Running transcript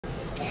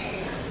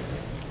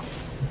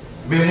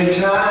Many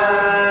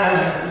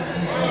times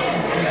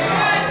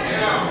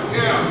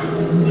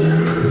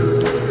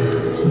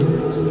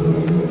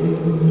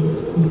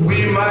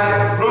we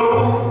might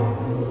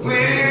grow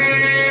weary.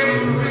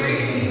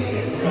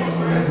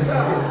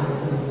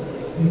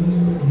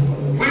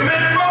 We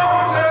may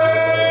falter,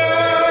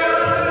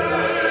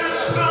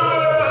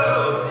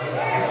 stumble,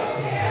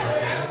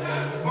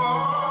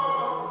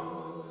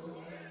 fall.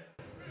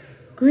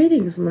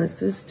 Greetings, my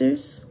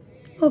sisters.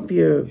 Hope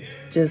you're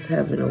just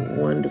having a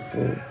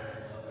wonderful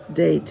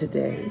day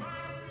today.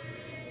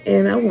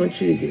 And I want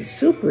you to get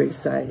super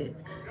excited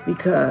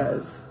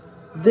because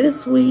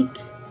this week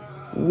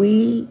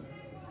we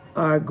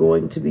are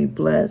going to be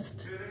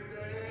blessed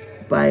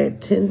by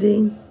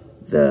attending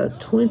the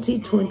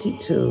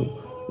 2022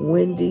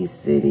 Windy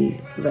City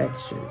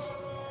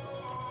Lectures.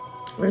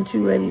 Aren't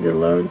you ready to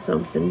learn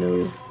something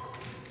new?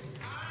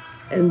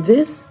 And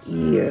this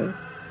year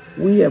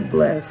we are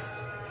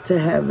blessed to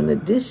have an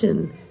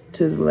addition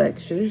to the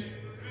lectures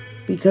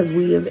because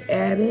we have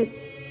added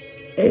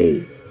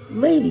a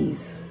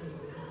ladies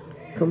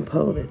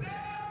component.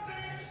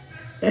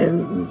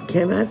 And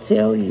can I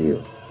tell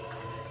you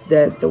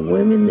that the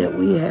women that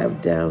we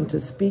have down to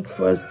speak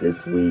for us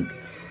this week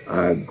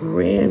are a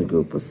grand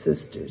group of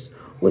sisters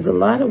with a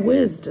lot of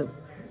wisdom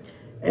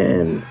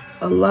and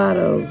a lot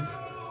of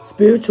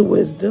spiritual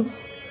wisdom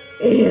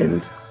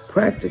and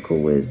practical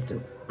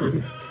wisdom.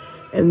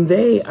 And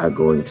they are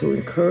going to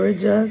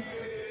encourage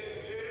us,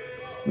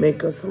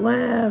 make us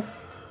laugh,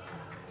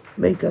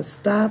 make us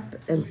stop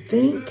and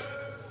think,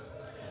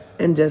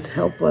 and just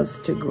help us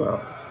to grow.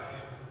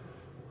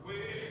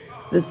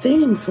 The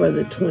theme for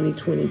the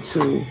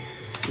 2022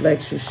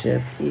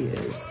 lectureship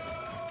is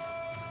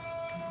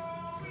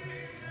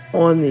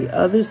On the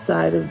Other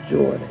Side of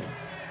Jordan,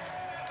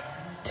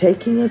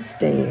 Taking a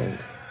Stand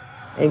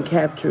and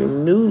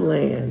Capturing New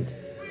Land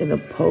in a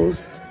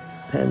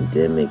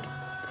Post-Pandemic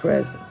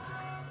Presence.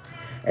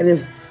 And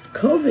if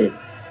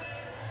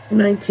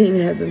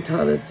COVID-19 hasn't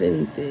taught us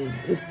anything,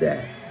 it's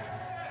that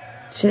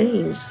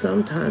change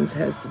sometimes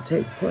has to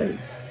take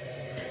place.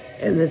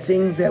 And the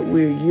things that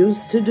we're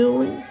used to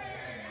doing,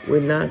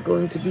 we're not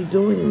going to be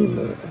doing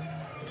anymore.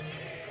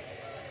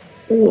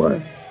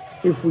 Or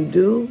if we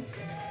do,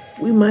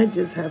 we might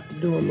just have to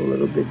do them a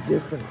little bit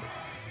differently.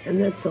 And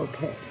that's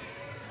okay.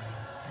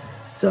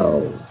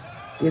 So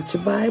get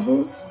your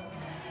Bibles,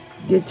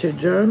 get your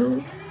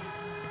journals,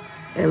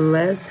 and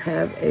let's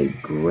have a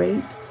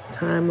great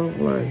time of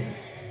learning.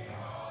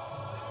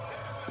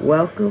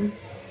 Welcome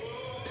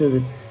to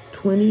the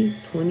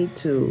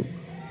 2022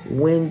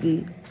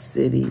 Windy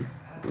City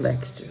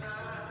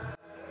Lectures.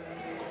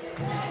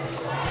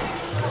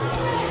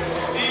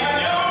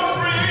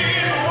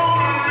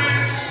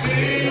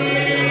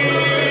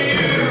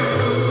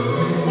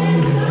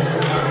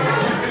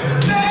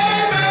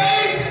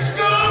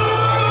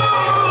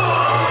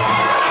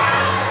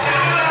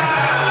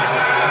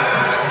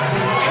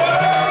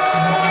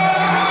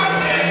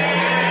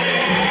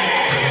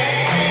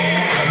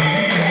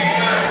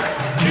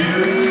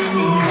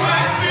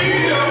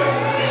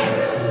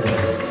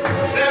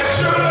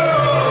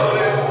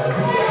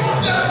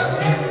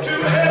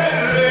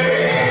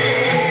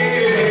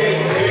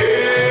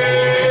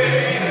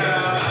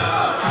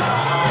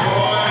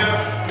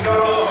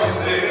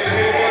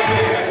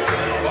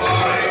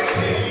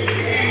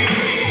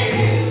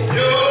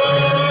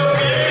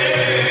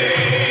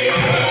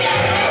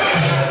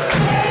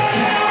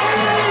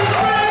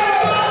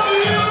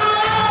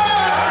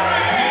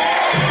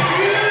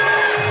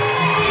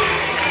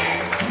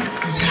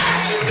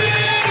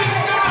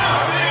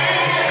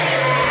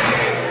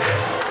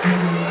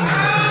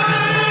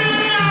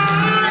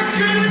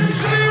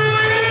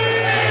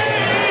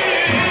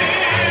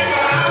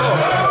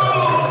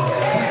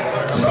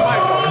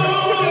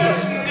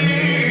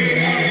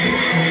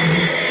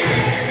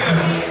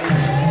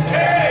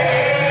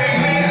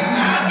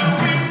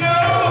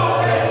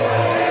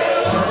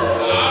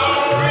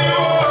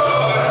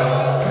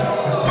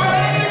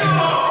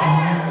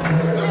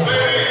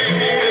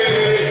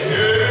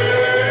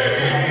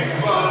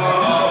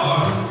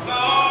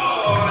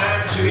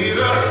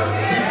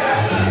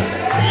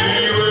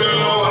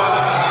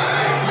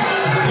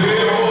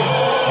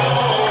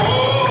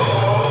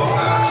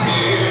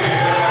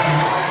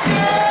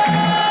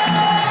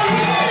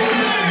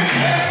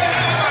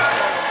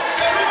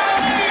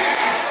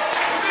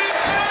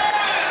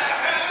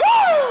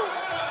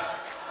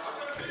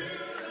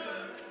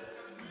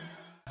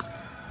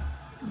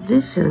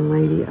 This young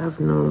lady I've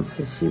known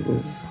since she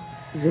was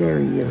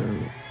very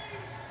young.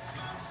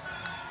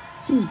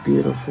 She's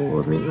beautiful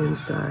on the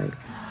inside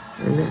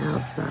and the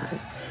outside.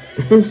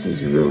 And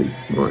she's really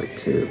smart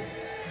too.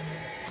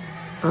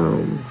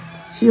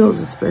 She holds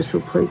a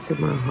special place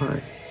in my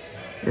heart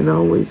and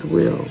always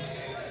will,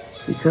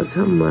 because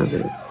her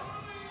mother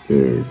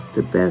is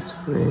the best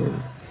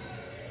friend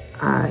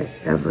I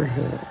ever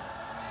had.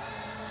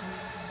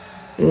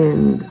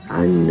 And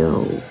I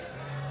know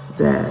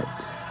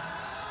that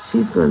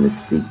she's going to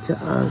speak to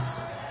us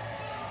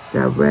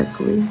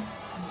directly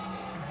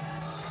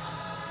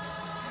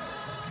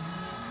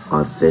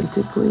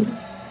authentically,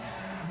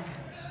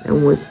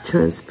 and with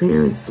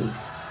transparency.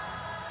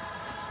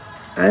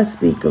 I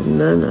speak of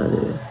none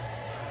other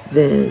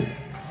than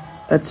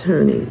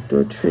attorney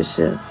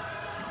Dortricia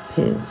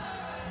Penn,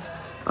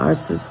 our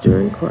sister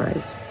in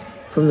Christ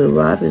from the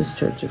Robbins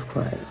Church of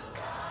Christ.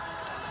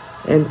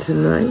 And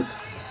tonight,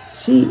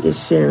 she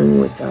is sharing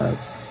with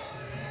us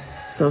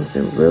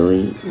something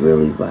really,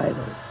 really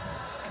vital.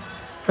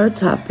 Her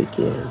topic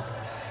is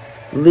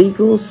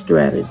legal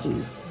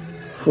strategies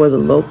for the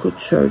local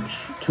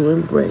church to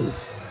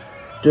embrace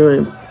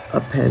during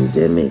a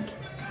pandemic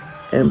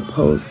and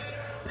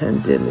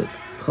post-pandemic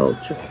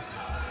culture.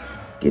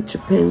 Get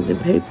your pens and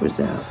papers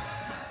out.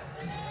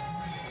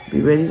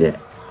 Be ready to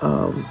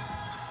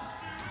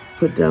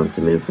put down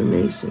some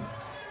information,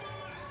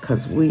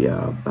 because we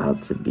are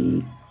about to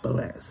be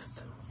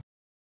blessed.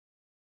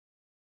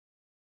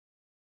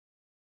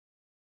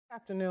 Good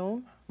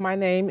afternoon. My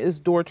name is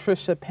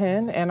Dortricia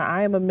Penn, and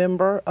I am a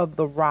member of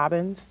the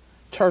Robbins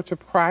Church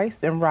of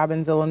Christ in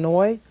Robbins,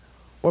 Illinois,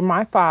 where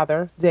my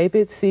father,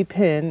 David C.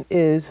 Penn,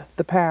 is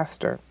the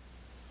pastor.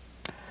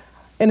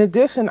 In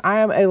addition, I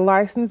am a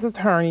licensed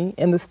attorney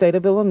in the state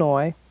of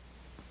Illinois.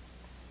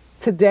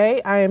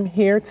 Today, I am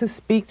here to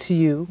speak to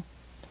you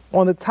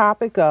on the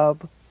topic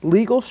of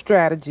legal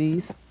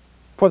strategies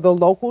for the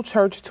local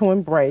church to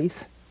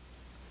embrace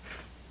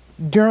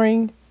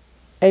during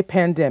a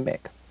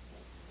pandemic.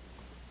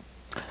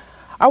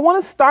 I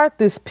want to start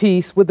this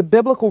piece with a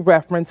biblical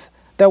reference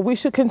that we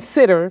should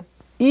consider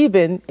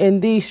even in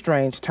these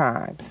strange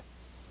times.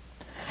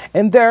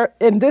 And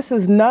this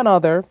is none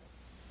other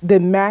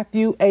than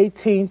Matthew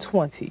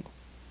 18:20.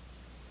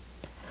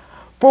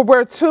 For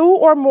where two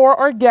or more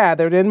are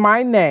gathered in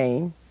my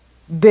name,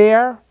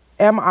 there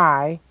am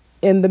I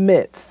in the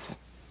midst.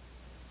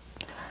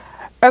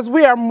 As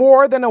we are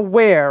more than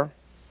aware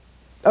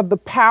of the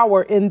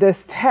power in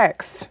this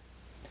text,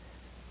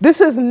 this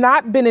has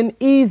not been an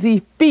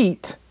easy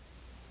feat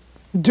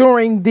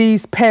during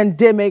these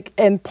pandemic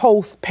and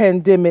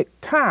post-pandemic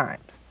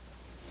times.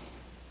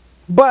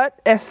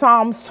 But as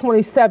Psalms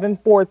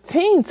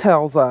 27:14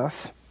 tells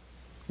us,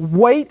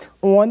 wait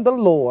on the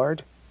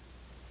Lord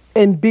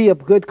and be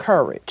of good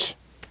courage.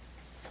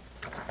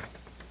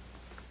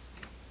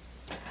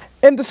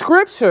 In the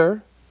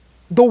scripture,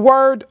 the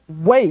word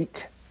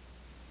wait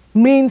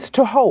means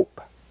to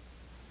hope,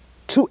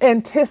 to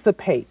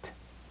anticipate,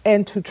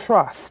 and to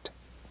trust.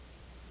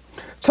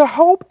 To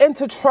hope and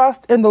to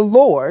trust in the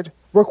Lord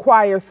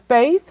requires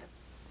faith,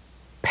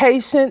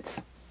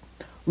 patience,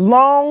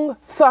 long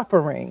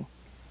suffering,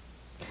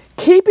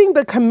 keeping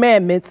the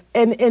commandments,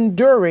 and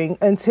enduring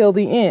until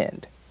the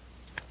end.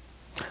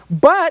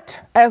 But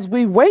as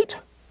we wait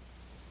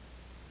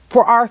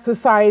for our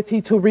society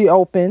to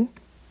reopen,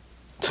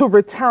 to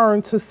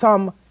return to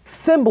some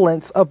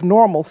semblance of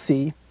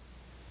normalcy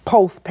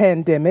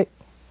post-pandemic,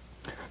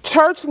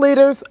 church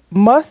leaders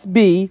must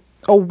be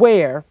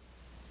aware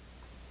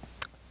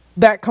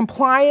that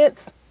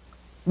compliance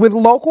with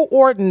local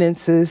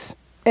ordinances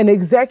and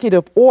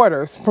executive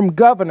orders from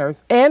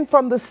governors and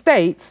from the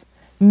states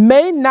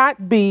may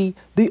not be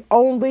the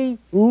only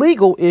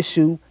legal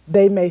issue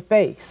they may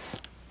face,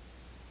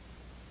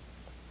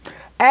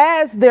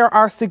 as there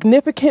are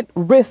significant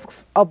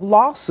risks of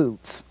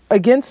lawsuits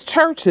against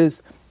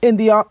churches in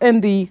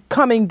the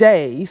coming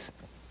days,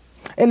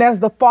 and as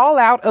the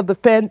fallout of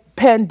the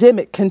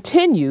pandemic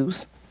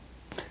continues.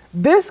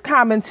 This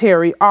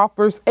commentary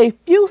offers a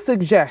few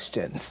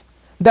suggestions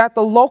that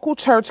the local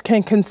church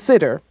can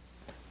consider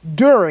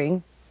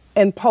during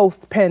and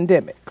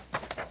post-pandemic.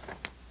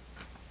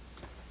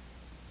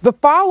 The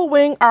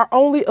following are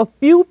only a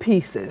few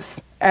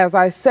pieces, as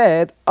I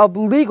said, of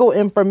legal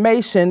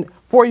information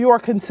for your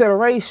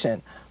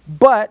consideration,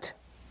 but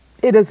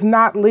it is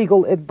not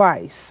legal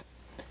advice.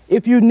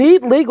 If you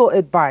need legal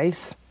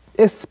advice,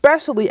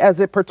 especially as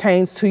it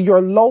pertains to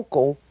your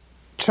local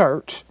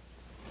church,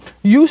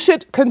 you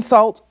should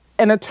consult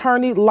an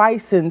attorney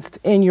licensed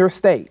in your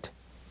state.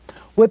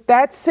 With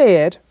that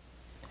said,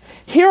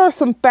 here are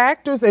some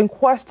factors and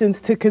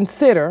questions to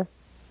consider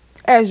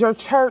as your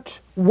church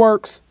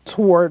works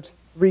towards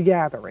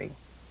regathering.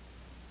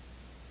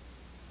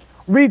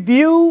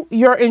 Review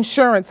your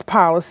insurance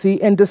policy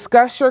and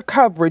discuss your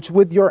coverage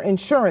with your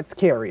insurance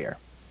carrier.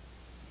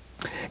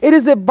 It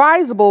is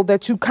advisable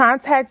that you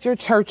contact your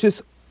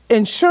church's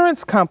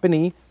insurance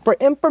company for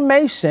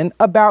information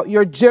about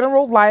your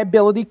general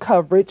liability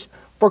coverage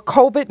for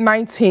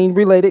COVID-19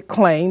 related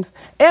claims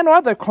and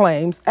other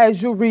claims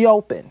as you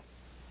reopen.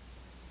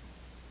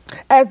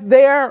 Are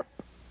there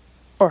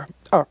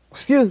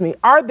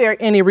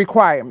any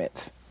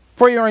requirements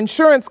for your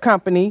insurance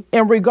company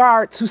in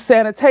regard to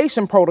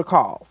sanitation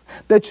protocols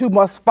that you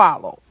must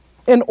follow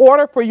in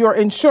order for your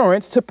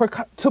insurance to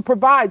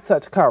provide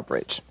such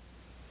coverage?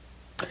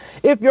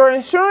 If your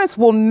insurance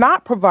will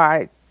not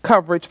provide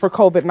coverage for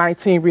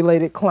COVID-19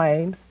 related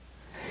claims,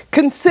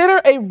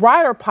 consider a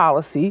rider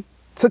policy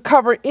to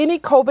cover any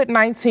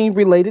COVID-19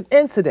 related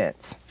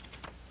incidents.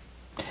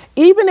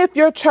 Even if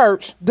your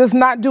church does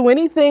not do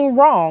anything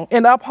wrong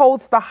and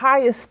upholds the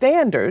highest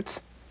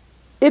standards,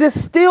 it is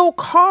still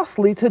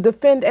costly to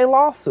defend a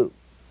lawsuit.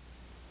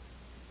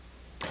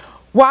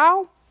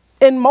 While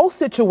in most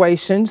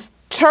situations,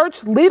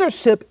 church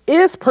leadership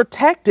is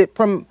protected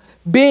from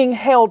being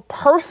held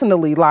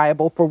personally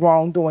liable for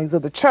wrongdoings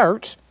of the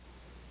church,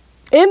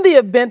 in the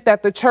event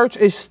that the church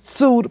is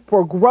sued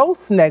for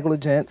gross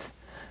negligence,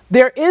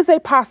 there is a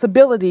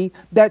possibility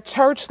that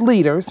church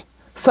leaders,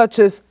 such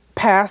as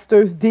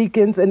pastors,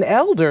 deacons, and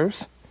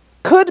elders,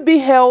 could be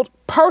held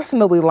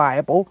personally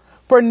liable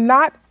for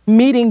not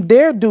meeting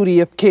their duty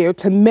of care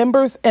to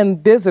members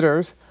and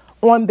visitors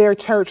on their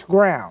church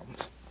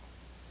grounds.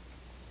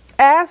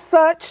 As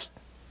such,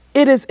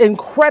 it is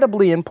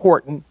incredibly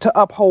important to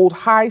uphold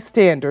high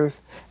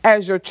standards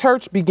as your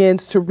church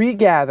begins to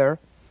regather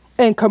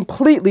and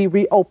completely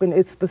reopen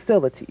its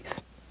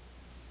facilities.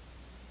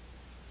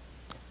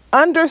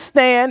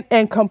 Understand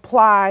and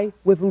comply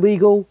with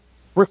legal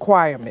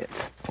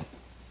requirements.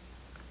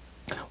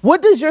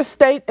 What does your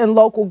state and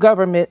local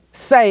government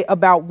say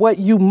about what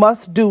you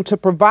must do to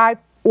provide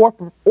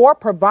or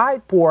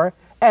provide for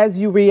as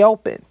you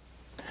reopen?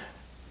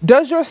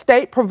 Does your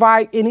state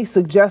provide any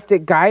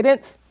suggested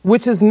guidance,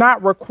 which is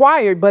not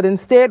required but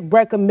instead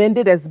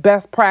recommended as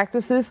best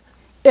practices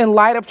in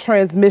light of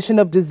transmission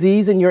of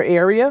disease in your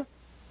area?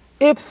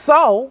 If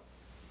so,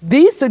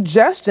 these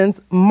suggestions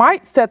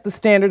might set the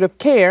standard of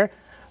care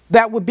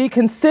that would be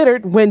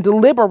considered when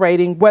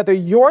deliberating whether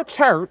your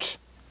church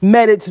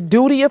met its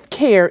duty of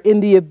care in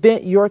the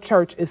event your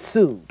church is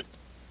sued.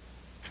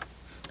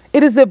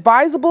 It is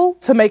advisable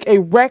to make a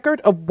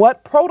record of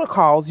what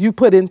protocols you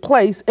put in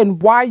place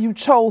and why you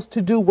chose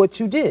to do what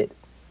you did.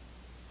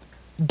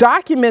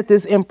 Document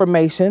this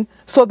information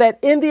so that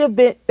in the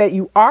event that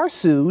you are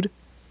sued,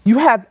 you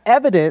have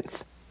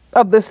evidence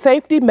of the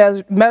safety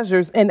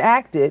measures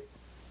enacted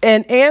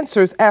and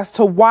answers as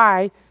to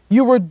why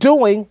you were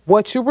doing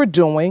what you were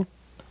doing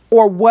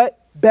or what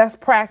best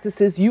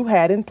practices you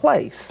had in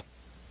place.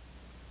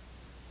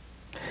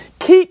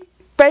 Keep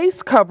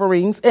face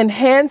coverings and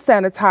hand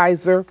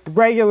sanitizer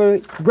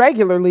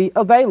regularly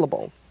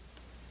available.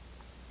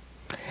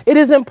 It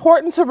is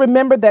important to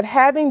remember that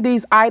having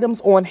these items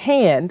on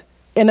hand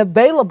and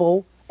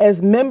available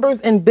as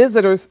members and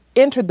visitors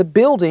enter the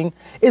building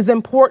is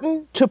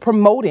important to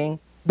promoting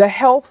the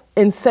health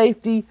and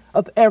safety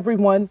of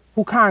everyone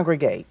who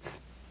congregates.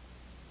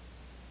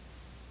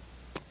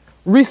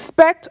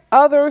 Respect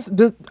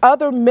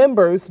other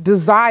members'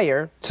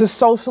 desire to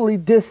socially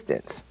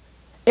distance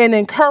and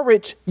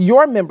encourage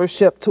your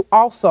membership to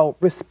also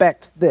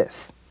respect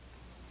this.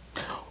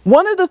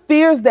 One of the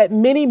fears that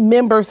many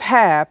members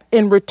have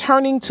in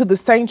returning to the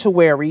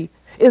sanctuary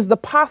is the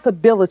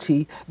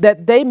possibility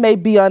that they may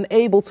be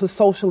unable to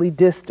socially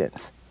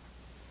distance.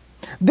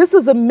 This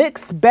is a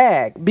mixed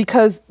bag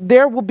because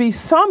there will be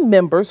some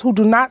members who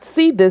do not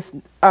see this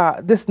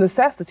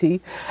necessity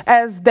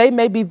as they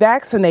may be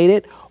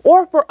vaccinated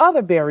or for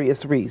other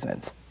various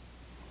reasons.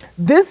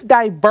 This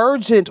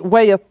divergent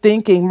way of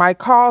thinking might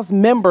cause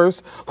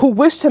members who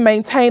wish to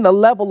maintain a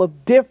level of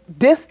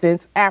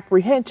distance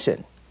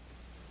apprehension.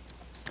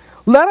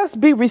 Let us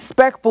be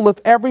respectful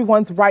of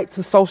everyone's right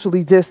to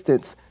socially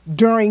distance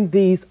during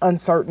these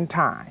uncertain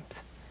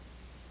times.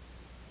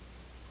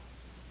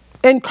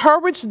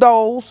 Encourage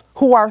those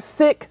who are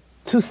sick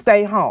to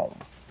stay home.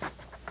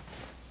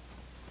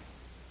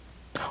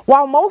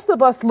 While most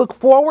of us look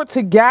forward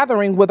to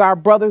gathering with our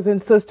brothers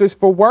and sisters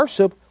for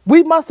worship,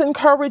 we must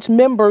encourage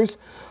members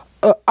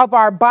of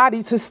our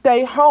body to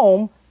stay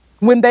home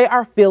when they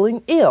are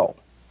feeling ill.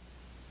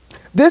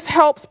 This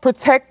helps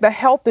protect the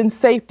health and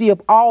safety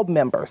of all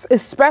members,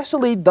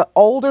 especially the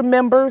older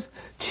members,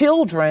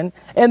 children,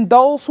 and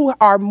those who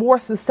are more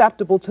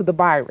susceptible to the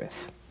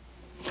virus.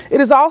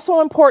 It is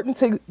also important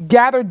to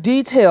gather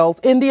details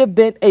in the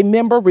event a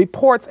member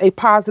reports a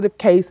positive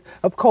case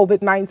of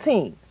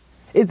COVID-19.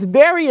 It's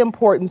very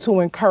important to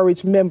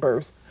encourage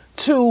members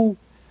to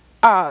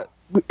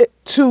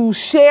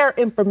share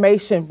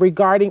information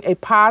regarding a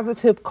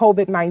positive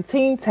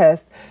COVID-19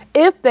 test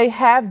if they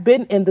have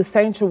been in the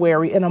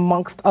sanctuary and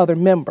amongst other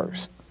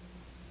members.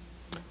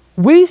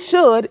 We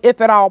should, if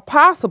at all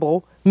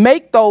possible,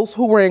 make those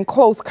who were in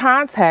close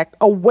contact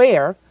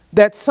aware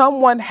that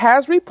someone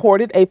has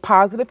reported a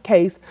positive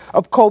case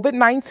of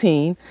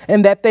COVID-19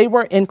 and that they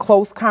were in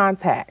close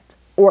contact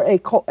or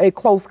a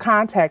close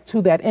contact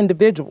to that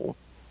individual.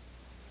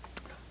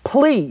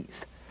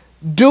 Please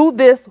do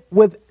this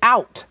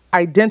without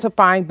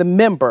identifying the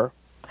member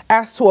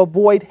as to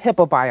avoid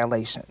HIPAA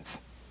violations.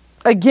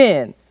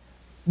 Again,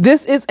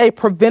 this is a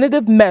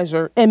preventative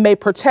measure and may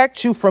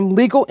protect you from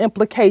legal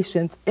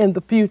implications in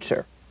the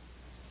future.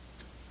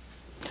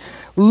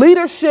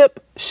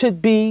 Leadership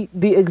should be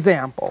the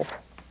example.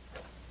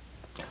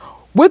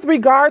 With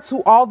regard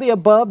to all the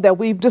above that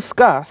we've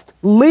discussed,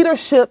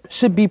 leadership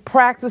should be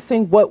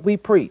practicing what we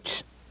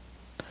preach.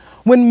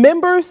 When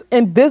members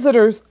and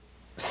visitors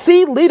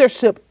see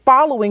leadership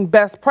following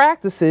best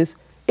practices,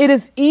 it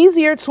is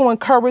easier to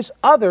encourage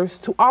others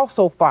to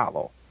also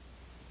follow.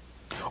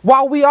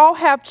 While we all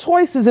have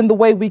choices in the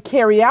way we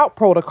carry out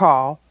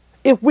protocol,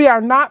 if we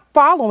are not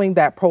following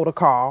that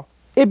protocol,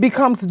 it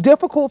becomes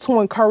difficult to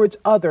encourage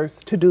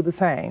others to do the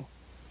same.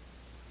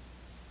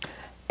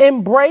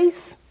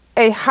 Embrace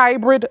a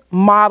hybrid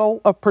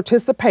model of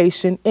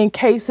participation in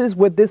cases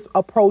where this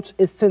approach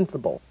is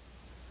sensible.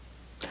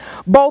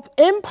 Both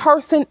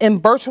in-person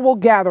and virtual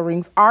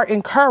gatherings are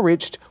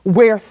encouraged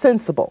where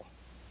sensible.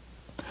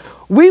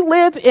 We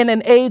live in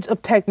an age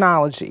of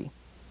technology.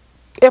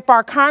 If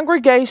our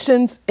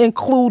congregations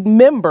include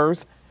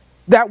members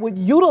that would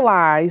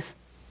utilize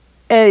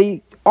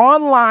an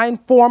online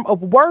form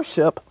of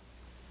worship,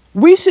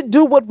 we should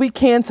do what we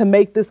can to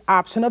make this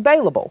option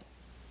available.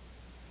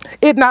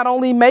 It not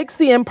only makes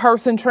the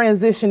in-person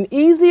transition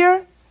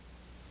easier,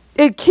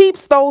 it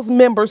keeps those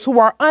members who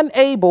are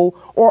unable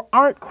or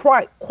aren't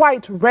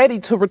quite ready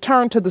to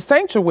return to the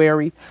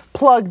sanctuary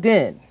plugged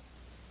in.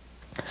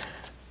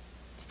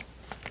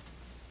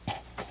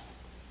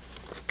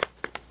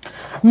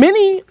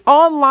 Many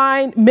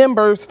online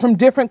members from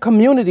different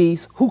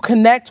communities who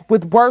connect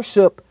with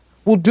worship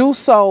will do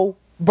so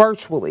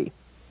virtually.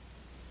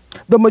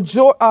 The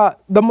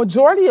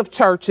majority of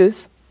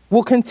churches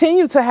will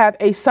continue to have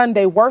a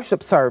Sunday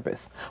worship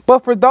service,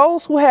 but for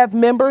those who have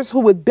members who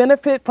would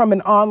benefit from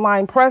an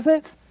online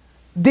presence,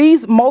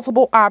 these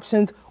multiple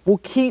options will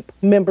keep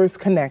members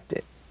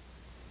connected.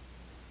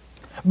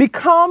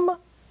 Become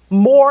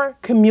more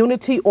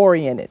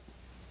community-oriented.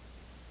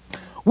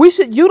 We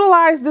should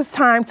utilize this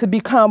time to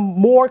become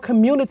more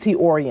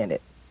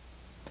community-oriented,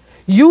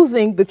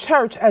 using the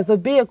church as a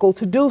vehicle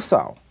to do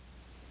so.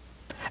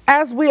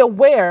 As we are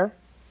aware,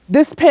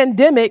 this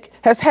pandemic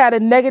has had a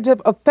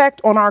negative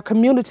effect on our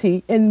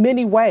community in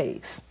many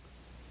ways.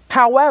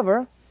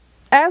 However,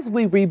 as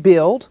we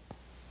rebuild,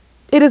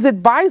 it is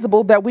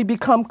advisable that we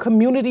become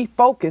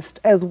community-focused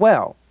as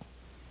well.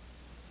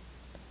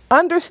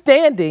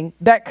 Understanding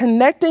that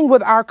connecting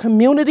with our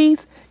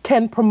communities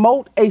can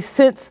promote a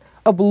sense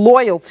of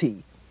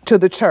loyalty to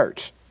the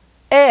church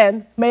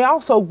and may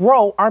also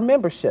grow our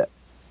membership.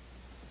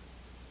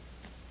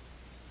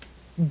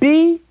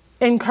 Be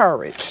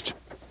encouraged.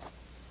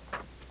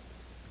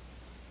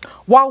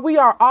 While we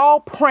are all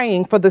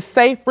praying for the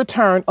safe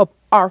return of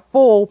our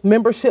full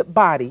membership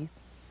body,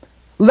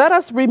 let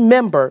us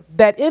remember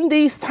that in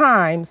these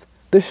times,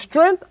 the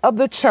strength of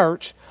the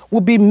church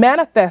will be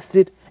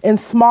manifested in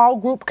small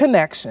group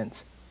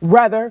connections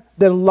rather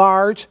than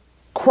large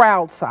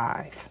crowd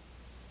size.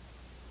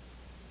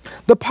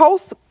 The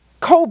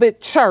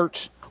post-COVID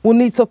church will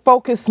need to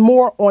focus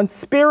more on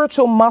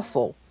spiritual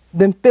muscle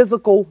than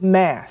physical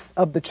mass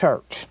of the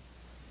church.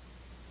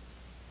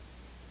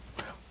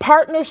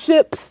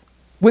 Partnerships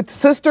with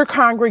sister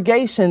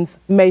congregations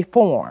may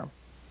form.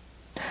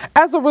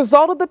 As a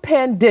result of the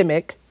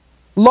pandemic,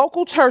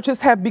 local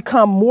churches have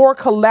become more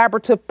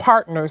collaborative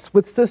partners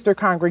with sister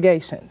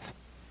congregations.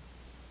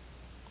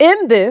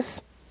 In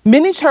this,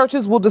 many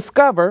churches will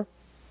discover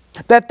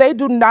that they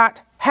do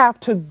not have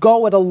to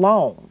go it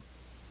alone.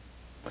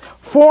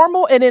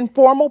 Formal and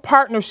informal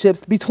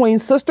partnerships between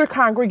sister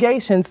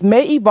congregations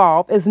may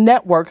evolve as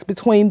networks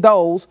between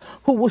those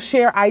who will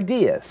share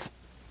ideas.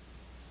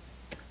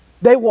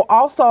 They will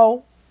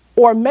also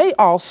or may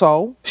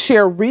also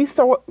share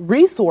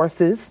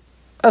resources,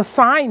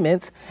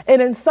 assignments,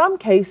 and in some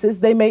cases,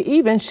 they may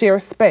even share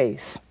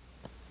space.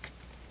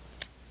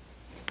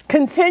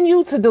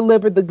 Continue to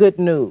deliver the good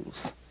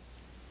news.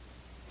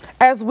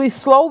 As we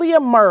slowly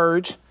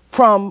emerge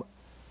from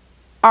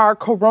our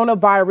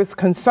coronavirus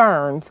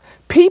concerns,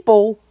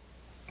 people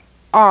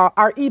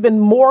are even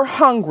more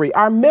hungry.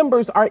 Our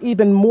members are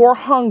even more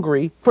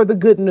hungry for the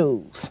good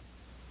news.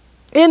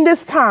 In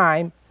this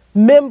time,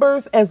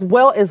 members as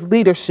well as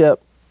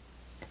leadership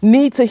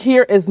need to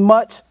hear as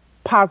much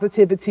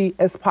positivity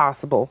as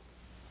possible.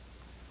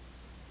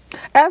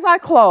 As I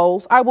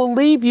close, I will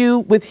leave you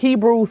with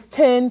Hebrews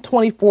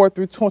 10:24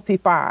 through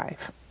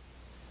 25.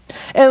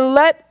 And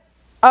let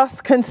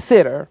us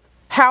consider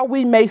how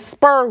we may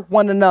spur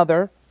one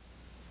another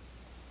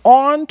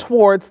on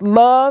towards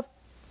love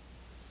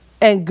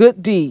and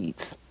good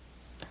deeds,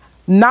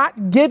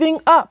 not giving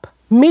up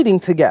meeting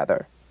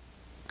together,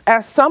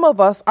 as some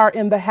of us are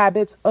in the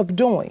habit of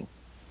doing,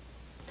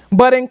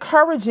 but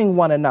encouraging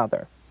one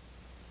another,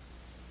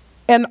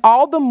 and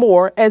all the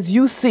more as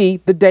you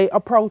see the day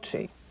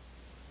approaching.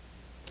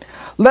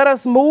 Let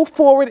us move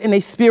forward in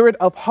a spirit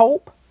of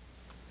hope,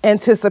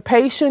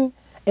 anticipation,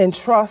 and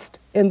trust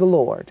in the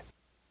Lord.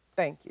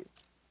 Thank you.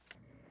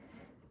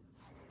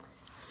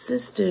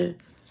 Sister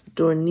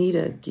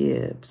Donita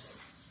Gibbs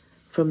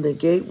from the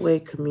Gateway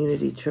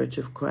Community Church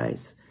of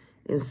Christ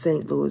in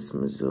St. Louis,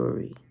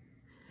 Missouri,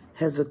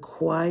 has a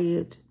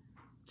quiet,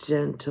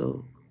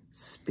 gentle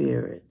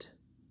spirit,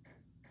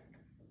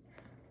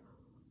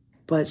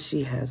 but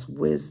she has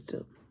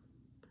wisdom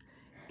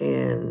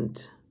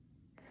and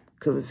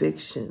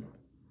conviction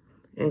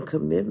and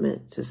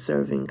commitment to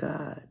serving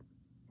God.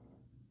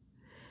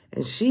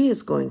 And she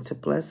is going to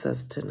bless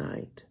us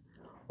tonight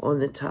on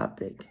the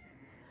topic,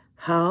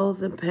 how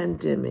the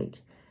pandemic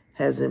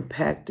has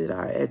impacted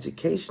our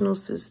educational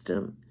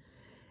system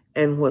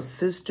and what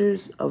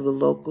sisters of the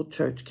local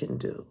church can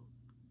do.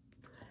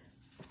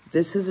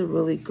 This is a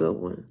really good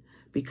one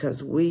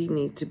because we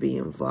need to be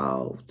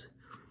involved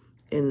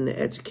in the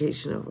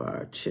education of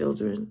our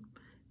children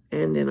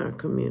and in our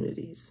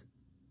communities.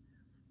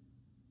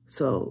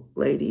 So,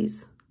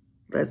 ladies,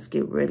 let's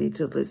get ready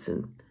to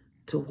listen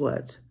to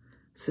what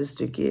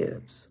Sister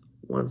Gibbs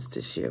wants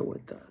to share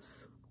with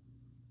us.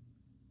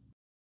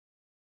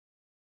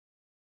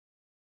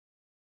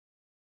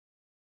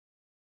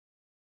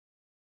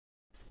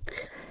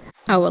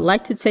 I would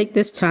like to take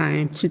this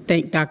time to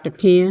thank Dr.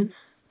 Penn,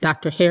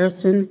 Dr.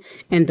 Harrison,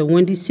 and the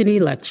Windy City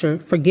Lecture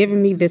for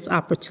giving me this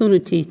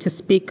opportunity to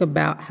speak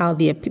about how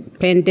the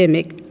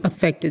pandemic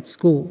affected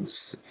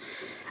schools.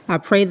 I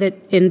pray that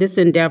in this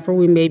endeavor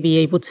we may be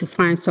able to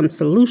find some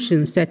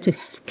solutions that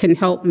can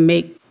help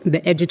make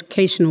the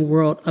educational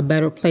world a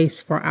better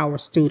place for our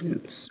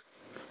students.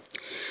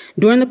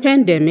 During the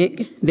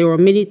pandemic, there were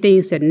many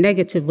things that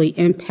negatively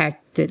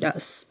impacted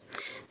us.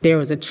 There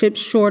was a chip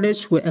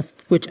shortage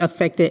which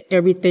affected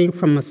everything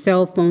from a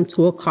cell phone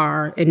to a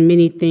car and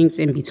many things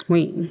in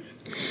between.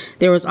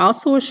 There was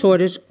also a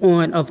shortage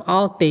of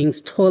all things,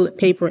 toilet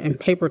paper and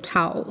paper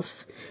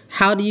towels.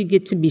 How do you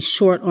get to be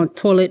short on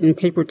toilet and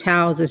paper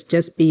towels is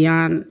just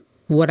beyond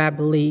what I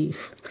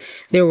believe.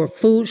 There were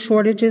food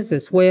shortages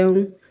as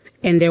well,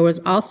 and there was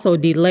also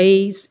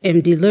delays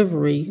in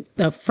delivery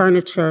of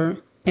furniture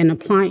and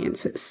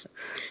appliances.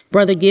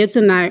 Brother Gibbs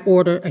and I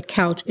ordered a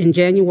couch in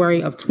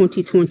January of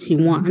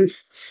 2021.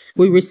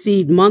 We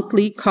received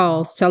monthly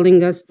calls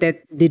telling us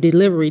that the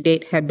delivery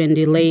date had been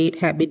delayed.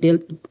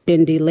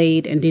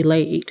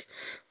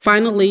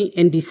 Finally,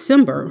 in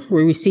December,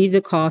 we received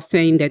a call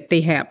saying that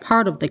they had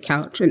part of the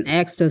couch and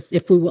asked us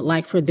if we would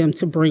like for them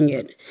to bring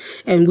it.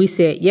 And we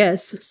said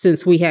yes,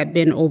 since we had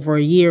been over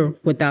a year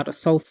without a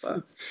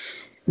sofa.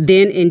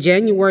 Then in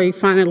January,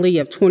 finally,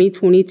 of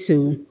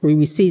 2022, we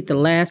received the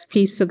last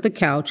piece of the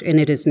couch, and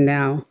it is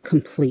now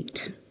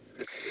complete.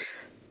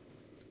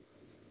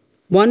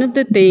 One of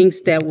the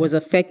things that was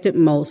affected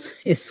most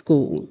is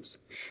schools.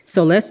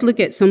 So let's look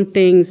at some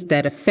things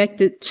that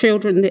affected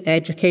children in the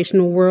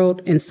educational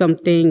world and some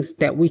things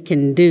that we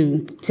can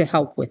do to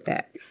help with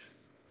that.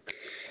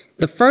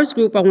 The first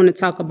group I want to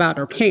talk about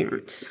are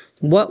parents.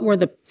 What were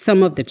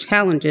some of the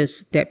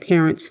challenges that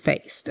parents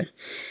faced?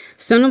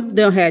 Some of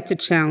them had to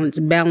challenge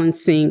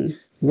balancing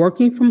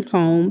working from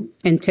home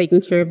and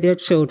taking care of their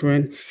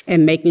children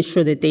and making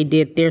sure that they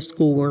did their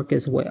schoolwork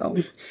as well.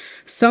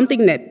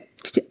 Something that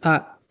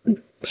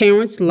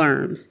parents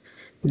learn,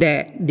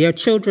 that their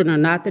children are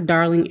not the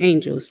darling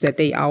angels that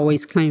they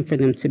always claim for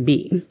them to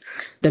be.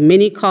 The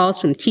many calls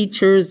from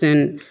teachers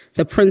and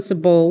the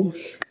principal,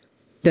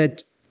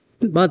 the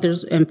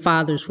mothers and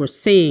fathers were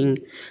saying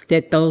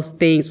that those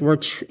things were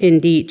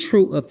indeed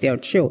true of their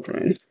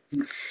children.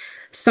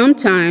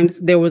 Sometimes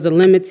there was a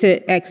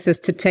limited access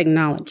to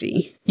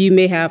technology. You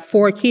may have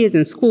 4 kids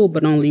in school,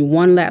 but only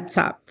 1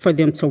 laptop for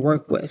them to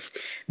work with.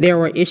 There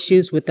were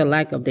issues with the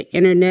lack of the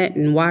internet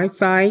and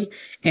Wi-Fi,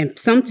 and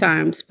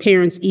sometimes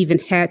parents even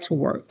had to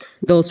work.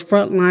 Those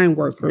frontline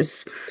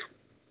workers,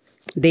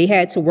 they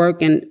had to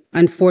work, and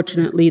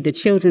unfortunately, the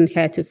children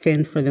had to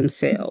fend for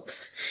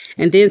themselves.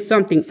 And then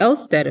something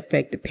else that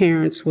affected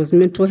parents was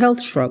mental health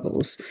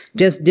struggles,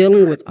 just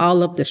dealing with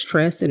all of the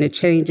stress and the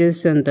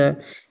changes and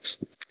the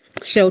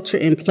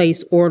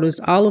shelter-in-place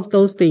orders. All of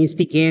those things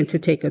began to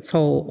take a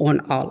toll on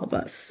all of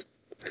us.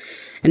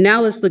 And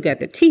now let's look at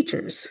the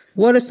teachers.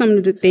 What are some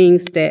of the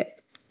things that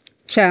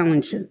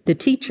challenge the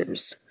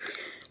teachers?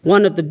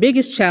 One of the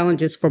biggest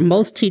challenges for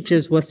most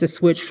teachers was to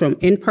switch from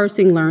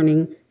in-person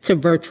learning to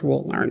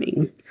virtual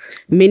learning.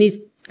 Many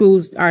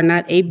schools are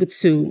not able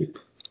to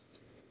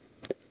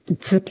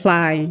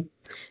supply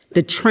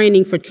the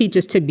training for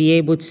teachers to be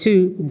able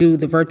to do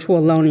the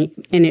virtual learning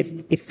in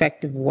an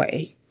effective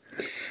way.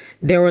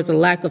 There was a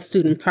lack of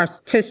student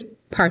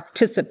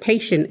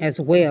participation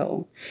as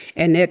well.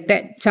 And at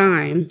that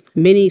time,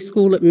 many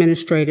school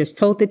administrators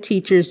told the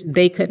teachers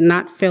they could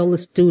not fail a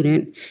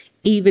student,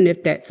 even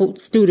if that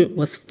student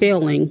was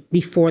failing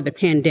before the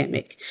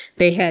pandemic.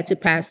 They had to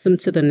pass them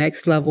to the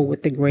next level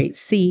with the grade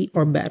C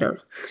or better,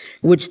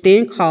 which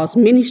then caused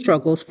many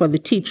struggles for the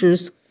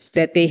teachers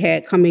that they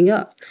had coming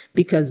up,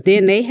 because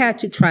then they had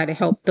to try to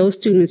help those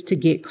students to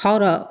get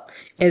caught up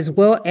as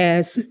well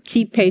as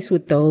keep pace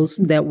with those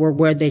that were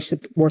where they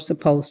were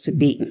supposed to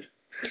be.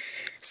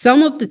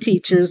 Some of the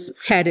teachers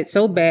had it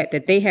so bad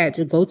that they had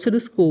to go to the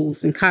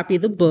schools and copy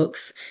the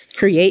books,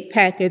 create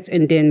packets,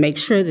 and then make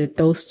sure that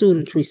those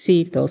students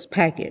received those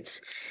packets.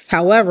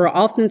 However,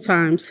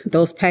 oftentimes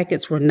those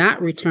packets were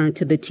not returned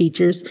to the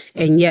teachers,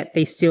 and yet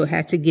they still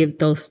had to give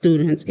those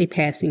students a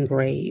passing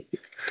grade.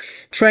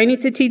 Training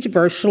to teach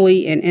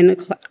virtually and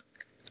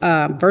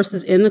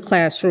versus in the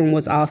classroom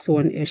was also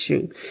an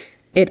issue.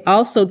 It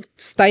also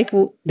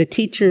stifled the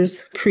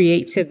teachers'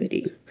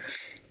 creativity.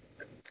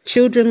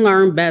 Children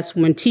learn best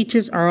when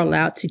teachers are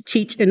allowed to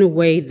teach in a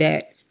way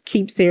that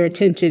keeps their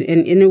attention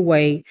and in a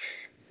way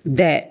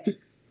that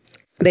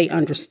they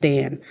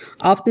understand.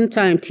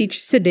 Oftentimes,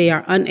 teachers today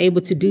are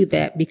unable to do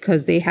that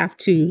because they have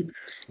to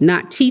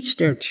not teach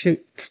their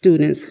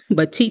students,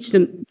 but teach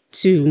them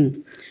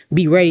to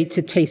be ready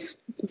to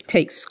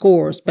take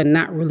scores, but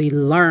not really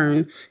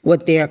learn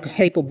what they are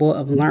capable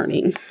of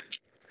learning.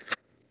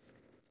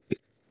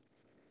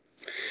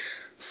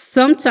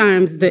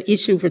 Sometimes the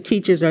issue for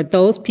teachers are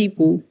those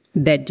people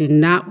that do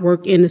not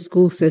work in the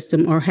school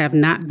system or have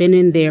not been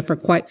in there for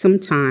quite some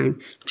time,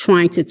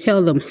 trying to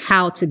tell them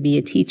how to be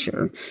a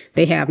teacher.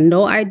 They have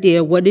no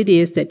idea what it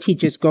is that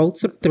teachers go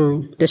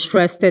through, the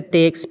stress that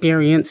they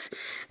experience,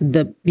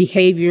 the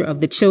behavior of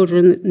the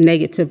children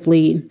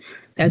negatively,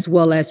 as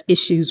well as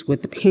issues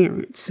with the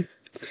parents.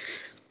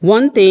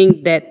 One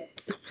thing that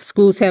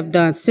schools have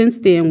done since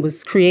then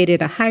was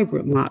created a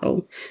hybrid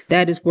model.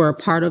 That is where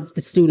part of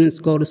the students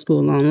go to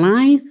school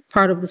online,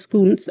 part of the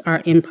students are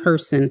in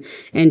person,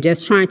 and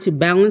just trying to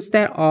balance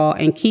that all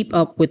and keep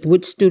up with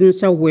which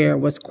students are where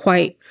was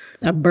quite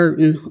a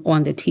burden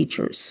on the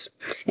teachers.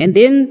 And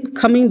then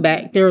coming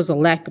back, there is a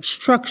lack of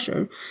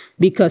structure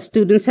because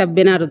students have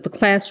been out of the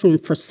classroom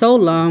for so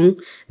long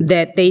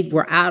that they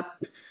were out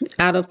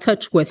of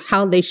touch with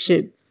how they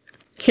should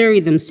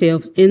carry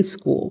themselves in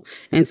school.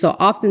 And so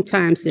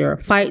oftentimes there are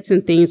fights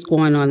and things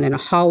going on in the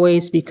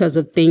hallways because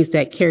of things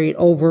that carried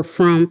over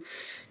from,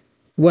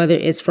 whether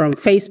it's from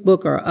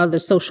Facebook or other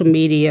social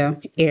media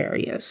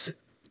areas.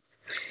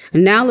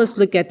 And now let's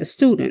look at the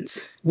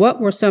students. What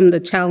were some of the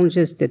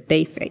challenges that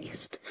they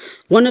faced?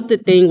 One of the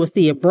things was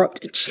the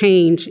abrupt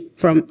change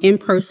from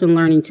in-person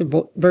learning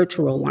to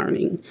virtual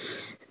learning.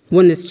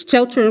 When the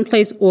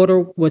shelter-in-place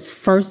order was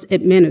first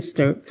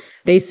administered,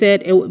 they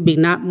said it would be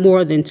not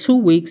more than 2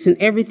 weeks and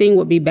everything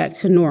would be back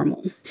to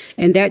normal.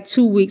 And that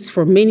 2 weeks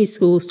for many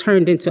schools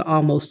turned into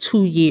almost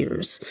 2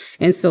 years.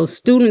 And so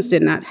students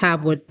did not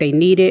have what they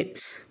needed.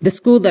 The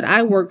school that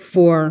I worked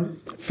for,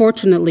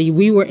 fortunately,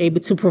 we were able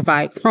to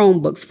provide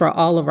Chromebooks for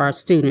all of our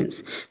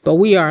students. But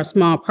we are a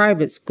small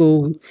private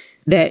school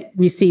that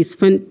receives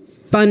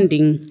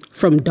funding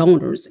from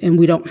donors, and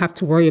we don't have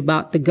to worry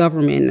about the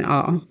government at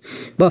all.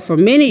 But for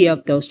many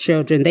of those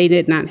children, they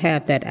did not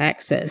have that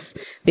access.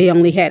 They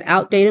only had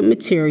outdated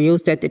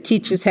materials that the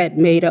teachers had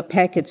made up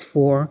packets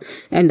for,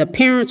 and the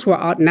parents were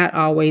not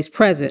always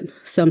present.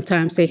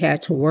 Sometimes they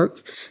had to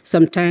work.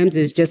 Sometimes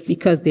it's just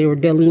because they were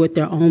dealing with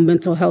their own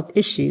mental health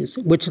issues,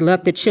 which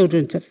left the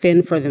children to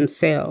fend for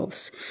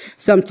themselves.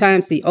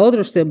 Sometimes the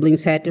older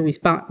siblings had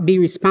to be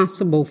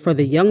responsible for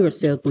the younger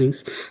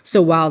siblings.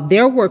 So while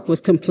their work was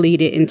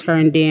completed and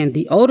turned in,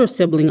 the older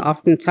sibling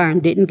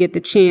oftentimes didn't get the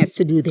chance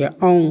to do their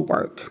own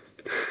work.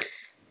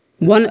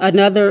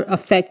 Another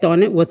effect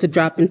on it was the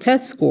drop in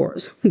test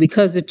scores.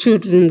 Because the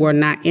children were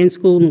not in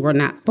school and were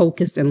not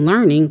focused in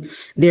learning,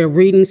 their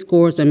reading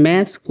scores and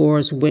math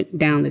scores went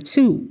down the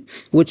tube,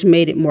 which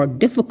made it more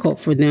difficult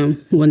for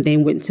them when they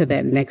went to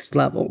that next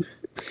level.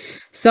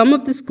 Some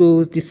of the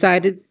schools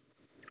decided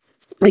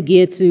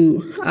again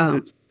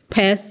to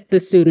pass the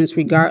students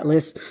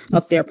regardless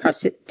of their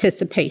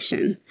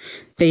participation.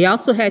 They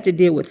also had to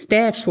deal with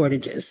staff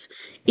shortages.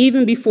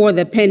 Even before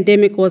the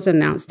pandemic was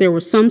announced, there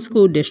were some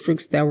school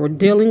districts that were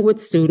dealing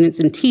with students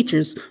and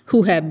teachers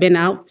who had been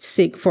out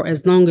sick for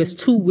as long as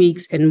 2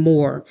 weeks and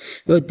more,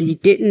 but they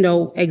didn't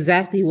know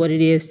exactly what it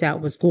is that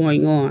was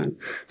going on.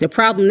 The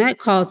problem that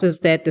caused is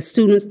that the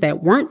students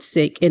that weren't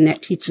sick in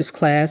that teacher's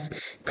class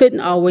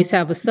couldn't always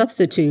have a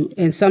substitute,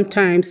 and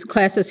sometimes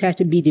classes had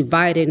to be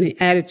divided and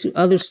added to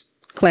other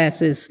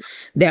classes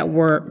that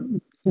were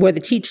where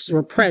the teachers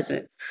were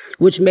present,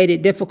 which made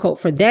it difficult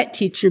for that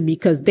teacher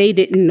because they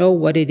didn't know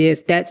what it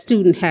is that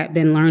student had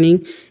been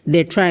learning.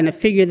 They're trying to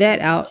figure that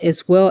out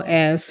as well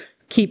as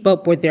keep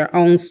up with their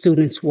own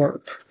students'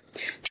 work.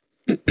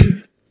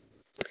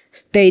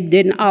 They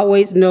didn't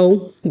always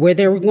know where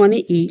they were going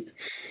to eat,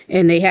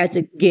 and they had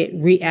to get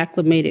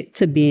reacclimated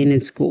to being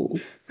in school.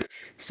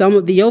 Some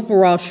of the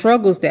overall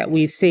struggles that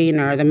we've seen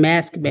are the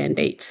mask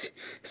mandates.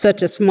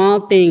 Such a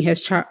small thing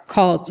has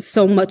caused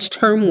so much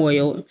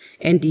turmoil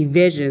and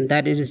division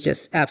that it is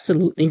just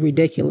absolutely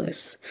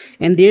ridiculous.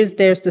 And there's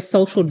the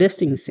social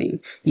distancing.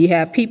 You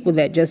have people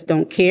that just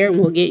don't care and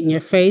will get in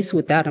your face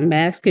without a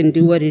mask and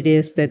do what it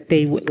is that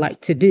they would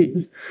like to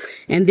do.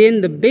 And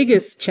then the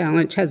biggest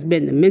challenge has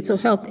been the mental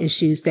health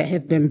issues that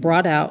have been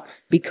brought out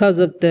because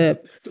of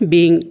the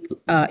being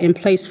in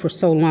place for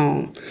so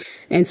long.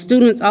 And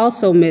students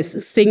also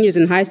seniors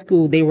in high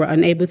school, they were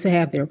unable to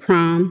have their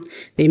prom,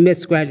 they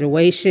missed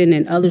graduation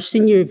and other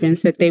senior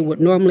events that they would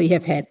normally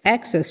have had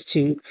access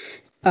to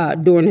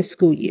during the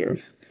school year.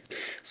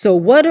 So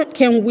what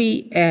can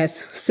we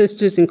as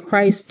sisters in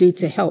Christ do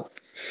to help?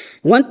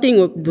 One thing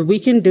that we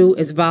can do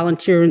is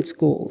volunteer in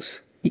schools.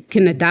 You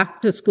can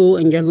adopt a school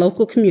in your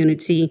local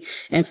community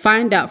and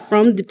find out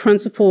from the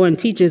principal and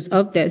teachers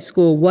of that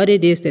school what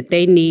it is that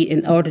they need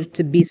in order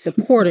to be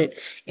supported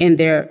in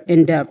their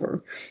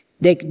endeavor.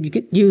 They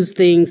could use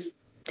things,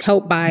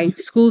 help buy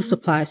school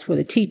supplies for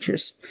the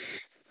teachers,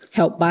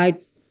 help buy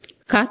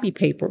copy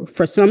paper.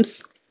 For some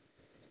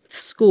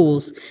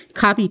schools,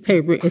 copy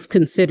paper is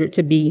considered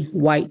to be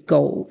white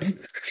gold.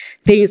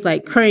 Things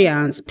like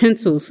crayons,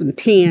 pencils, and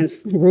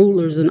pens,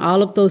 rulers, and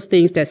all of those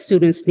things that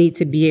students need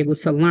to be able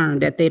to learn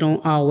that they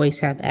don't always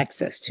have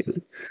access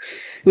to.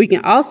 We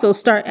can also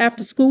start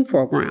after-school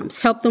programs,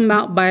 help them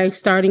out by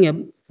starting a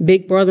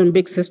Big Brother and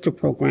Big Sister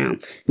program,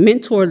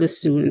 mentor the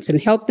students,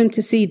 and help them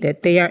to see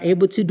that they are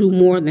able to do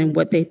more than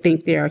what they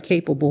think they are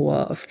capable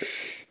of.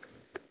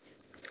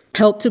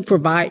 Help to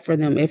provide for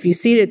them. If you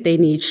see that they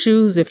need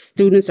shoes, if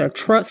students are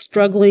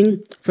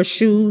struggling for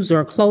shoes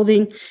or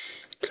clothing,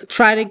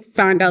 try to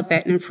find out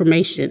that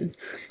information.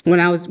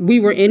 When we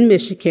were in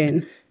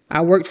Michigan,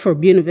 I worked for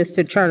Buena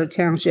Vista Charter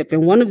Township,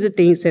 and one of the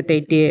things that they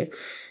did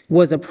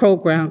was a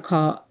program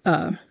called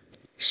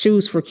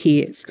Shoes for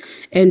Kids.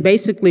 And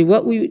basically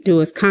what we would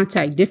do is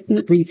contact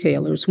different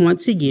retailers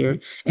once a year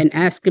and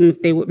ask them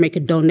if they would make a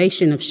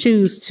donation of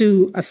shoes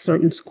to a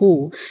certain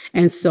school.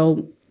 And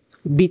so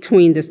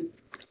between the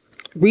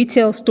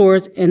retail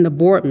stores and the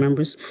board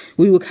members,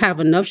 we would have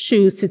enough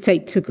shoes to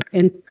take to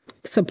and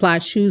supply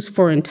shoes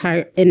for an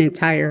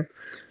entire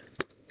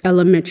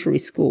elementary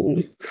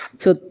school.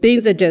 So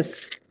things are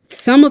just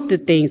some of the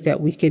things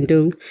that we can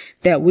do,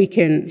 that we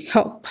can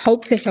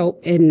hope to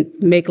help and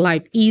make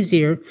life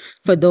easier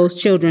for those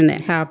children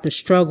that have the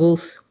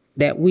struggles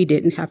that we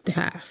didn't have to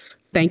have.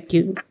 Thank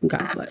you.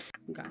 God bless.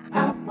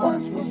 I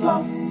once was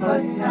lost,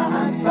 but now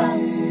I'm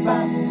found.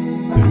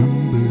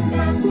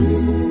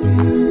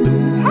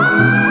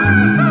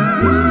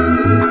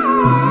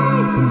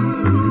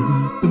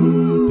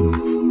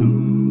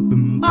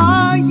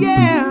 Oh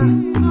yeah,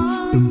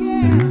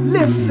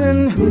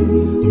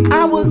 listen,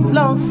 I was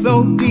lost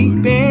so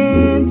deep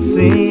in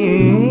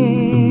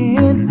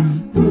sin,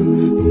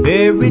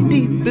 very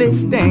deeply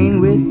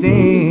stained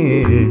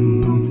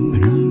within.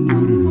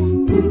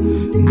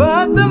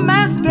 But the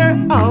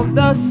master of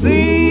the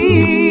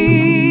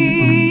sea,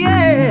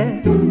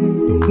 yes,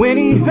 when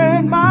he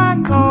heard my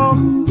call,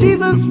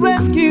 Jesus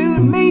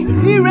rescued me,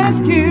 he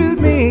rescued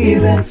me. He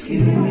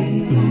rescued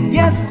me.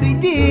 Yes, he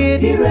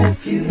did. He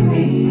rescued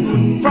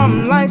me.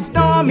 From life's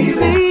stormy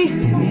sea,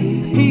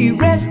 he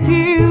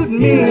rescued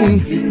me.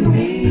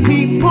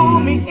 He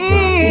pulled me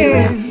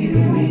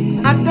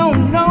in. I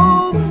don't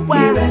know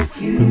why. He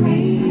rescued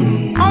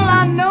me. All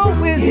I know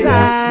is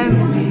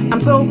I'm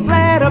so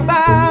glad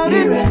about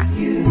it. He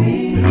rescued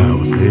me. I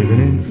was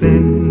living in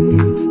sin.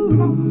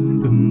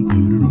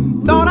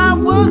 Thought I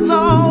was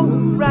all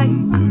right.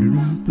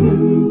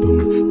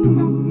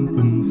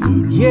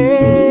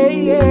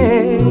 Yes.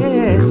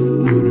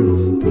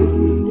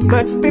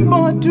 But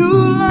before too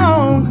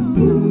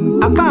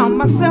long, I found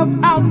myself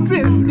out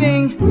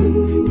drifting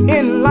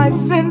in life's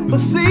sinful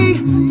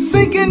sea,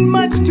 sinking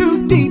much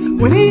too deep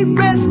when he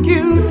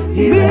rescued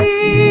me.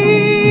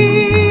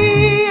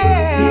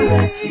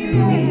 Yeah.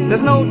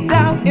 There's no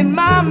doubt in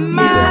my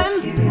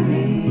mind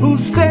who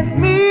set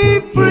me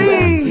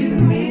free.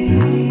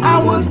 I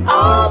was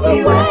all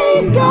the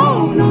way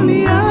gone on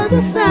the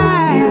other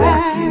side.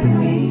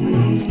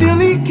 Still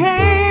he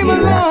came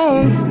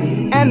along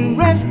and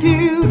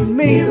rescued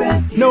me.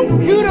 No,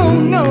 you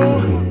don't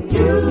know.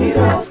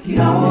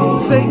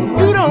 Say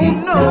you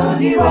don't know.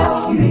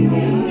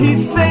 He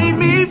saved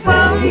me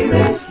from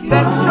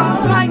that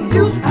sharp light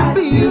used to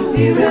be.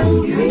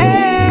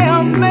 Hey,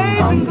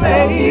 amazing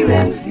grace.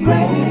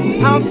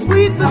 How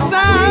sweet the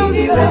sound.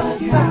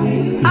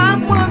 I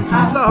once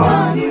was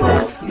lost.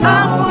 I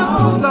once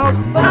was lost.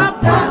 I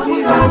once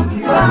was lost.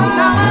 But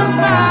now I'm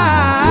found.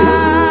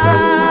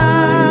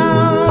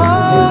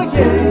 Oh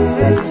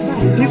yes,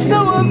 he's so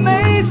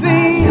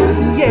amazing.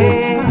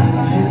 Yeah.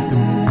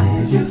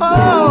 Oh,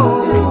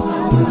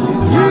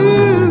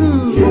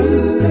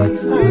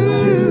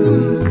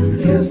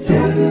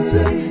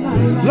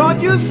 Lord,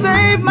 you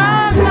saved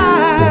my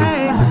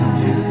life.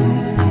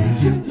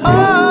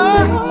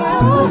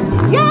 Oh,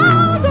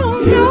 y'all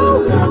don't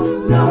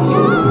know.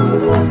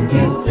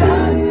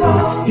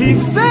 He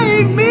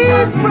saved me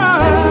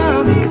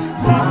from.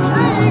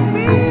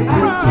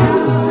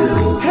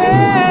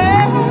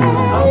 Hey,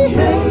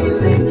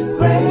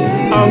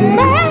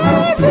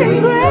 amazing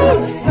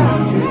grace.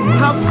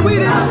 How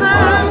sweet it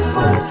sounds.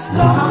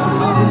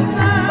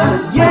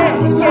 Yeah.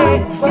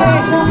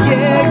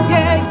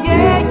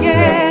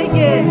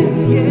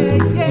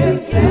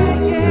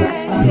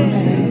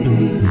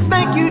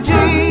 Thank you,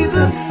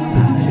 Jesus.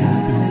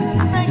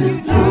 Thank you,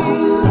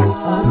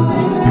 Jesus.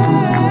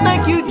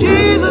 Thank you,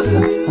 Jesus.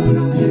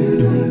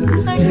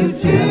 Thank you,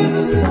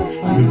 Jesus.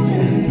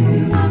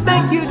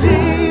 Thank you,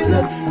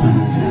 Jesus.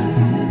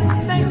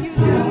 Thank you,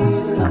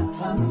 Jesus.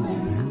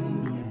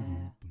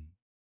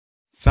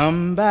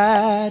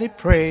 Somebody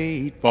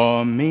prayed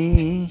for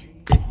me.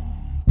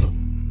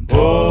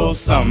 Oh,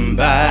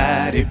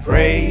 somebody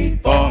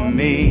prayed for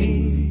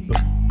me.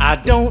 I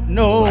don't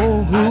know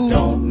who.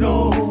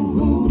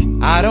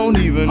 I don't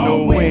even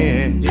know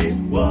when it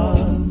was.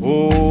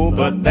 Oh,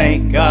 but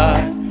thank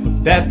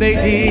God that they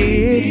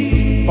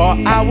did. For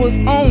I was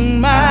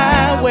on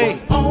my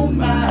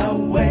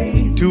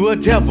way to a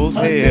devil's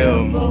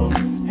hell.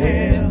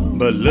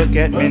 But look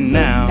at me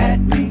now.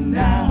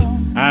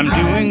 I'm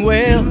doing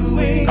well,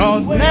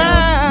 'cause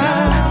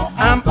now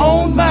I'm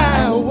on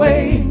my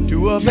way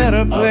to a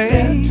better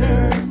place.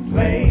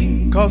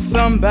 'Cause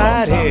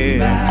somebody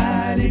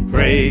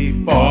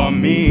prayed for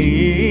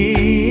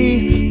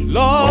me.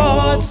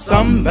 Lord,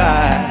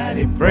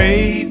 somebody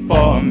prayed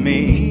for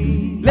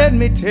me. Let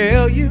me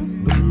tell you,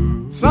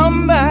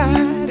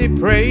 somebody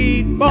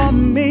prayed for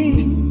me.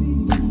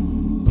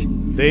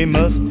 They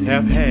must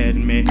have had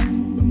me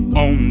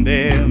on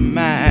their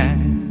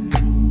mind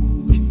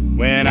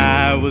when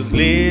I was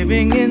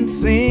living in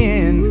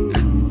sin,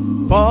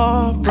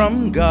 far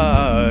from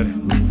God.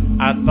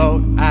 I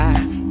thought I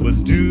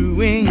was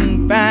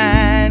doing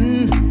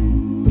fine.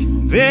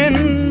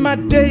 Then my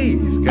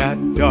days got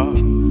dark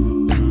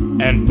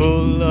and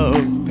full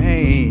of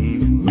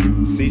pain.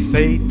 See,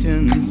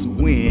 Satan's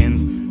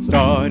winds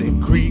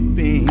started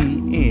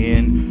creeping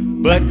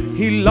in, but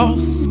he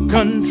lost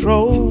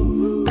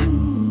control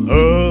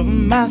of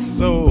my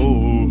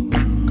soul.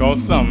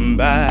 'Cause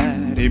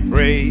somebody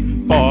prayed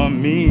for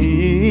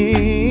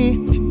me.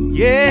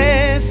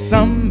 Yes,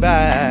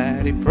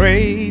 somebody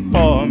prayed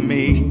for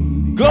me.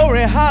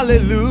 Glory,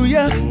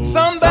 hallelujah.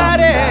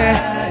 Somebody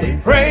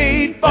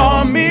prayed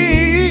for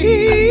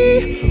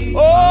me.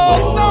 Oh,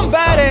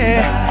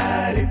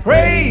 somebody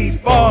prayed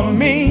for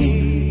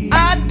me.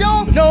 I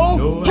don't know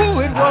who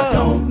it was,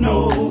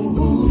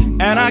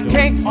 and I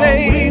can't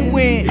say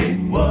when.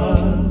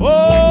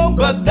 Oh,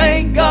 but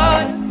thank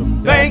God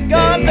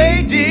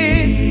they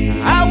did.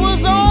 I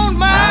was on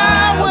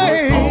my way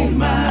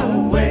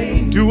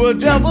to a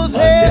devil's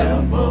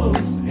hell.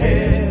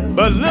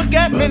 But look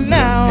at me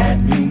now,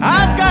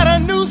 I've got a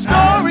new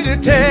story to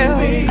tell.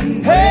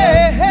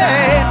 Hey,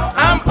 hey,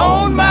 I'm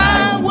on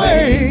my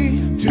way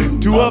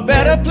to a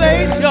better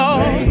place,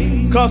 y'all.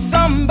 'Cause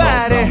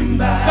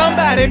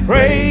somebody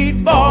prayed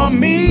for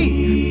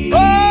me.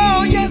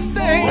 Oh, yes,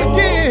 they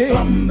did.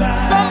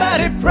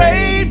 Somebody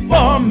prayed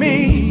for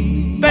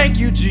me. Thank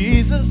you,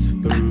 Jesus.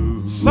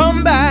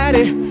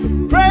 Somebody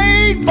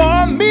prayed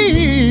for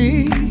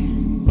me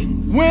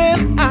when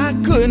I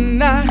could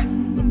not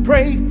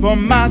pray for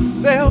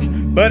myself.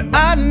 But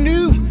I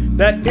knew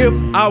that if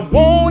I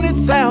wanted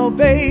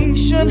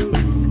salvation,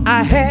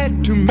 I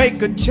had to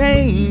make a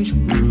change.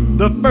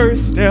 The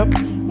first step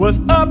was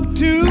up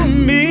to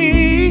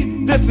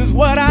me. This is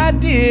what I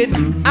did.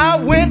 I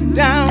went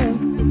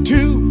down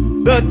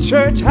to the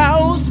church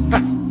house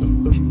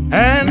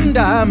and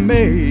I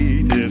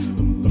made this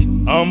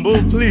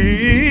humble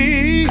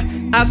plea.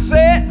 I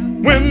said,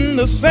 when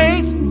the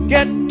saints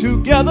get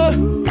together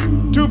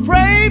to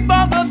pray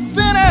for the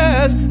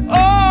sinners,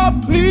 oh,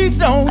 please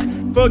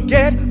don't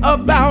forget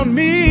about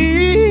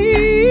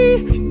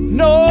me.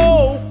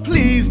 No,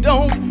 please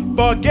don't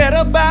forget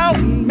about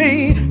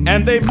me.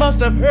 And they must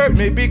have heard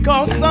me,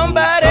 because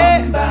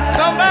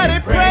somebody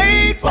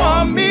prayed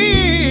for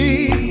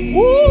me.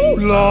 Ooh,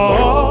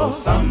 Lord,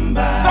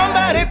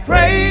 somebody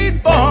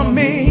prayed for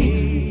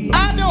me.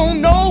 I don't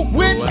know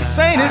which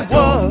saint it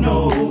was,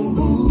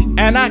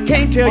 and I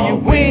can't tell you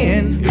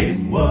when.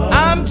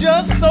 I'm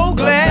just so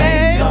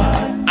glad,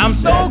 I'm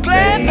so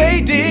glad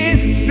they did.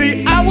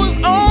 See, I was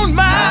on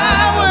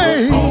my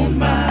way,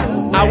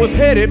 I was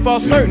headed for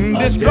certain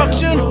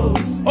destruction.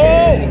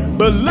 Oh,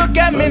 but look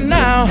at me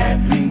now,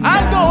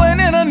 I'm going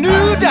in a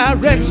new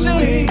direction.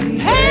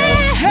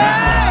 Hey,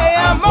 hey,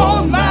 I'm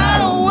on my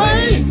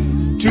way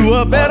to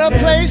a better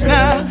place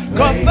now.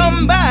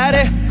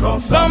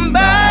 'Cause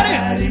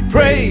somebody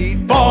prayed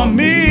for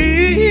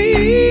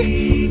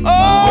me.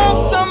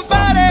 Oh,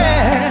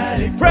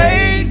 somebody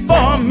prayed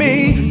for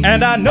me.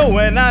 And I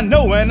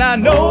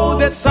know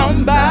that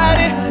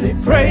somebody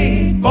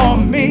prayed for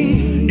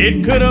me.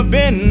 It could have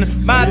been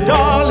my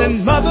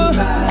darling mother.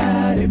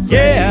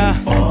 Yeah,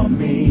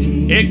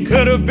 it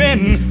could have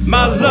been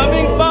my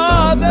loving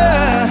father.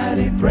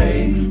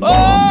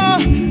 Oh,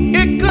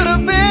 it could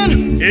have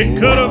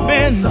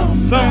been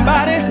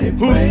somebody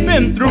who's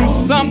been through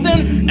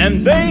something,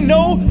 and they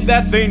know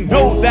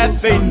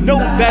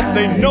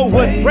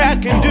what prayer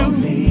can do.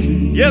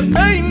 Yes,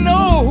 they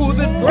know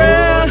that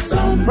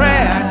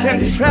prayer can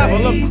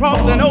travel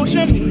across an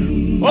ocean.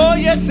 Oh,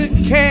 yes, it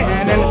can.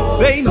 And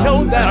they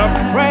know that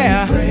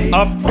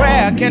a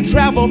prayer can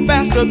travel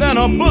faster than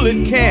a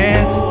bullet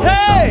can.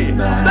 Hey,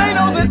 they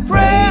know that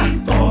prayer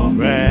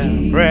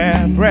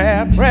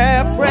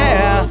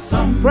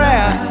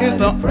is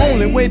the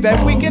only way that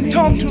we can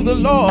talk to the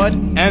Lord.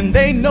 And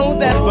they know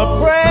that the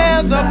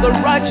prayers of the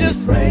righteous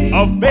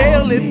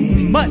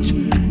availeth much.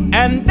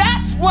 And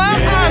that's why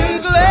I'm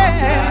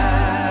glad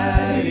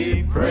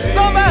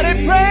somebody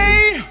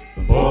prayed.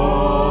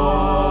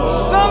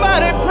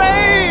 Somebody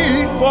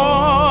prayed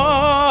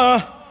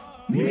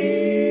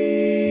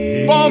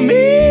for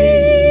me.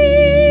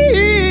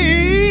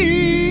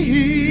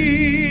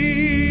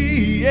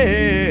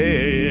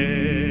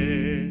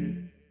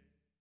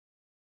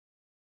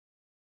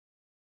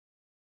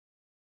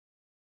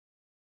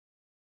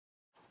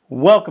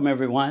 Welcome,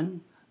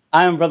 everyone.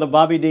 I am Brother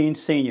Bobby Dean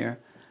Sr.,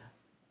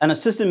 an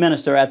assistant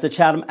minister at the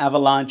Chatham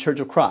Avalon Church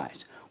of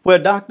Christ, where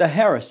Dr.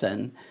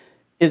 Harrison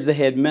is the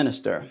head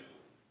minister.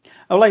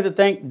 I would like to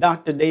thank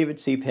Dr. David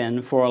C.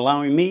 Penn for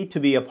allowing me to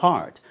be a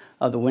part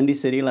of the Windy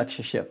City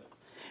Lectureship,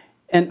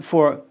 and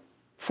for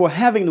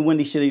having the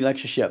Windy City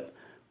Lectureship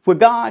where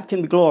God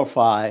can be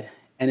glorified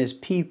and his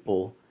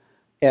people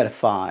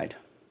edified.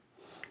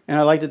 And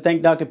I'd like to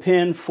thank Dr.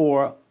 Penn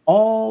for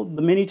all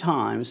the many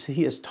times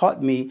he has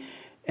taught me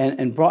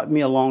and brought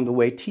me along the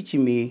way,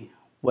 teaching me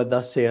what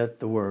thus saith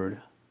the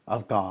word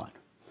of God.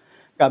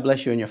 God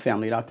bless you and your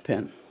family, Dr.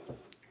 Penn.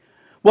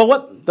 Well,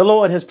 what the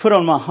Lord has put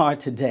on my heart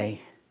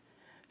today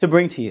to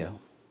bring to you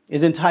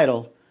is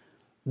entitled,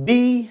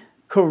 Be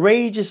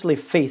Courageously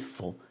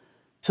Faithful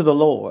to the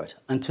Lord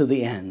unto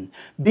the end.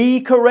 Be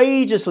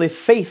courageously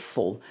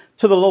faithful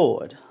to the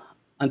Lord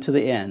unto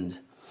the end.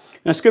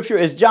 Now, scripture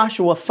is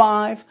Joshua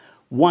 5,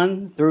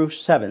 1 through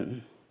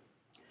 7.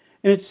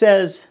 And it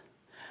says,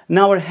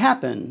 Now it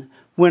happened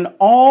when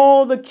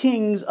all the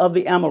kings of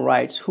the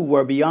Amorites who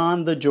were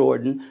beyond the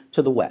Jordan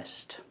to the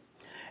west,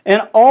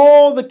 and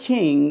all the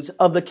kings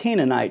of the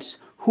Canaanites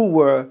who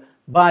were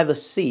by the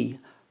sea,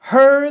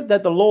 heard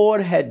that the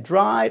Lord had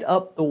dried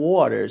up the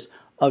waters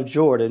of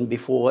Jordan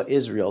before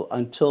Israel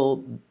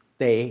until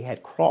they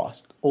had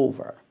crossed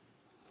over,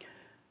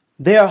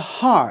 their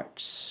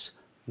hearts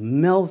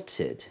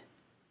melted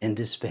in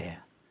despair,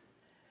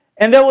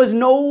 and there was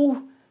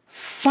no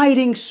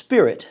fighting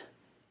spirit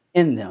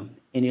in them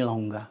any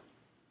longer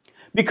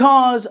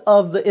because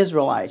of the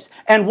Israelites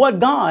and what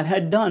God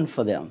had done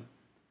for them.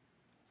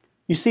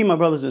 You see, my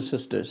brothers and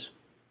sisters,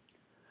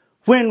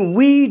 when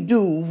we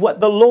do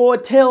what the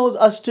Lord tells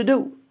us to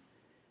do,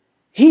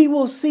 he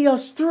will see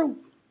us through.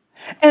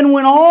 And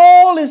when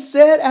all is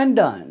said and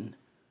done,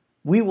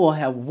 we will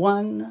have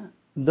won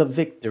the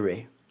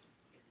victory.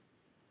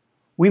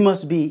 We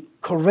must be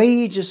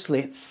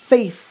courageously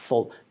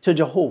faithful to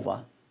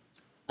Jehovah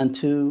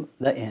unto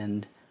the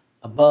end,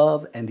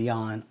 above and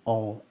beyond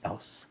all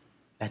else.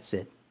 That's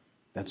it.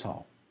 That's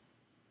all.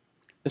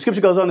 The scripture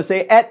goes on to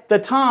say, at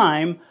that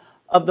time,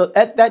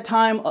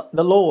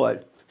 the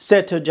Lord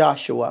said to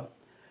Joshua,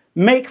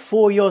 Make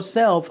for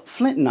yourself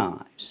flint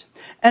knives,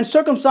 and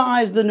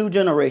circumcise the new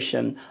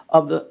generation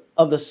of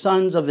the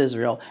sons of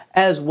Israel,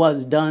 as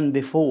was done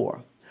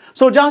before.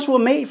 So Joshua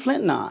made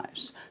flint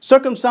knives,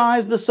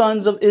 circumcised the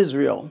sons of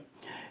Israel.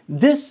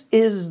 This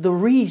is the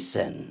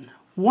reason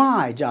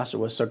why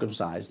Joshua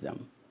circumcised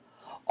them.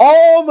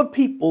 All the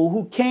people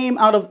who came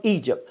out of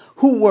Egypt,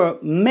 who were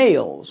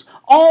males,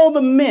 all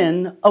the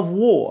men of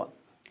war,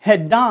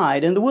 had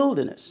died in the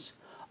wilderness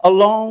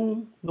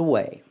along the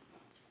way.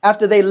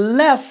 After they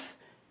left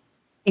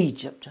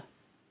Egypt,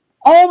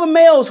 all the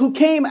males who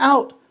came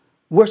out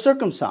were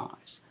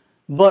circumcised,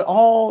 but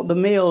all the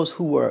males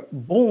who were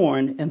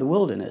born in the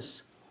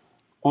wilderness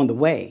on the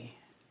way,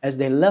 as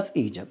they left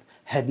Egypt,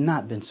 had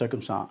not been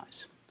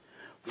circumcised.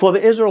 For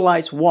the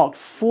Israelites walked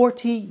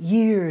 40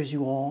 years,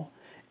 you all,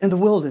 in the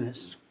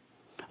wilderness,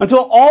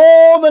 until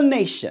all the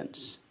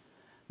nations,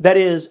 that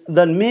is,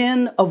 the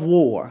men of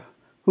war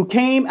who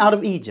came out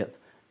of Egypt,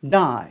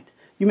 died.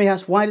 You may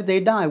ask, why did they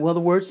die? Well, the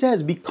word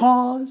says,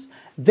 because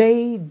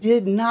they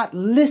did not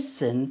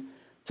listen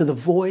to the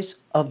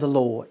voice of the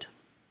Lord.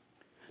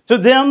 To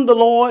them the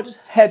Lord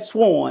had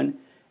sworn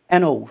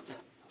an oath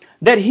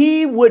that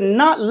he would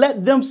not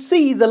let them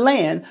see the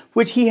land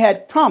which he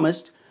had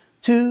promised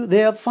to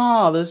their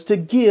fathers to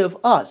give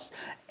us,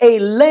 a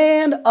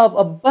land of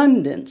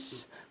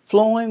abundance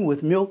flowing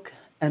with milk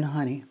and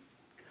honey.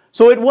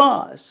 So it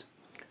was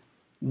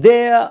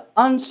their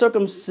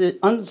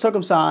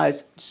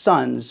uncircumcised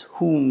sons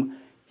whom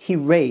he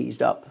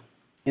raised up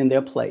in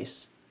their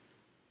place,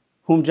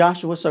 whom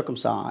Joshua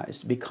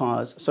circumcised,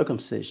 because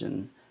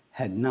circumcision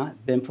had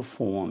not been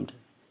performed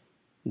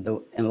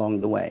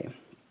along the way.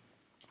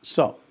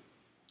 So,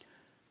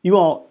 you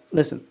all,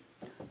 listen,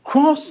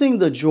 crossing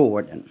the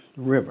Jordan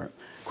River.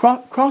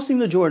 Crossing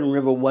the Jordan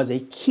River was a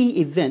key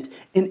event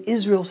in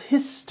Israel's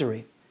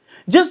history.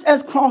 Just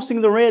as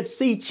crossing the Red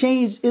Sea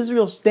changed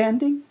Israel's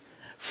standing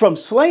from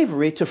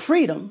slavery to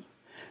freedom,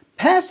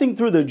 passing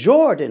through the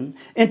Jordan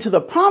into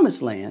the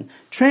Promised Land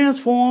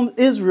transformed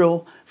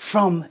Israel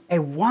from a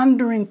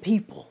wandering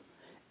people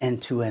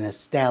into an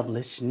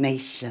established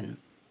nation.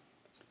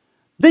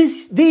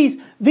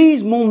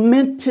 These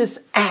momentous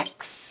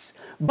acts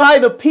by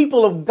the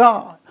people of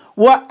God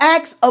were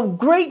acts of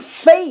great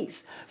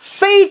faith.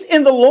 Faith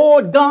in the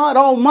Lord God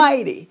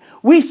Almighty.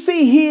 We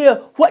see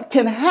here what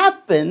can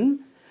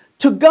happen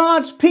to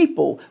God's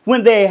people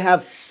when they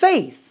have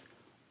faith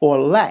or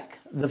lack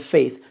the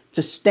faith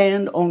to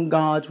stand on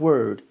God's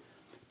word,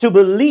 to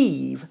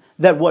believe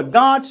that what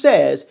God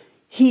says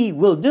he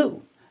will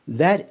do.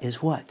 That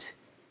is what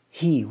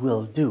he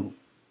will do,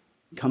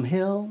 come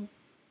hell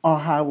or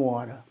high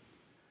water.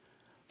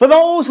 For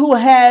those who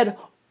had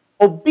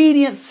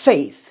obedient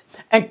faith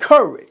and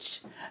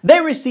courage,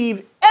 they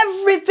received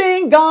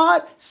everything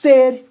God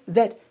said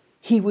that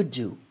he would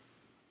do,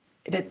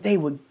 that they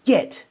would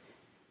get.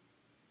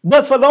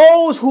 But for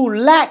those who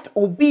lacked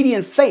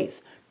obedient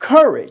faith,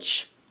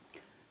 courage,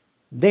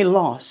 they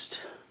lost.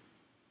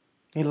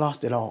 They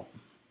lost it all.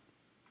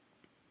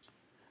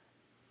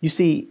 You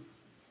see,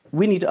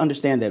 we need to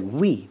understand that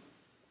we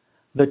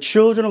the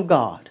children of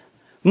God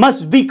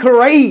must be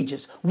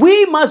courageous.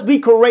 We must be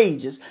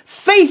courageous,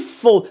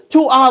 faithful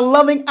to our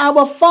loving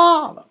our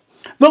Father,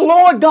 the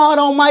Lord God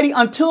Almighty,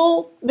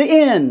 until the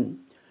end.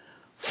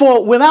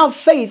 For without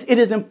faith, it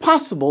is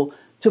impossible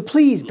to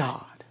please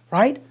God,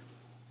 right?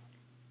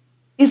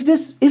 If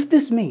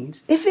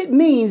it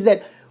means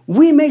that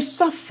we may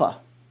suffer,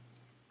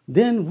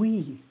 then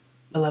we,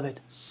 beloved,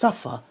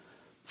 suffer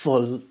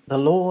for the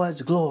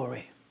Lord's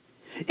glory.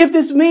 If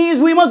this means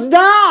we must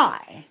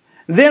die,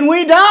 then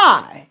we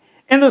die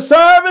in the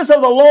service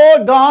of the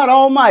Lord God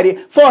Almighty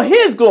for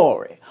His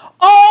glory,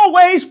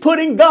 always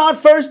putting God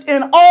first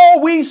in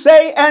all we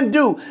say and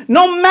do,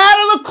 no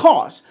matter the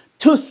cost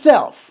to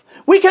self.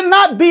 We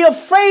cannot be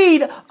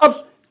afraid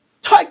of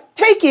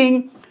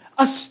taking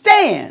a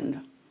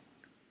stand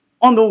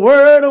on the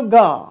Word of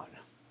God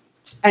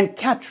and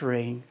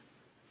capturing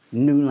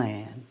new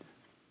land,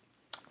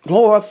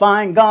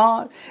 glorifying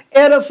God,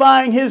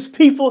 edifying His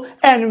people,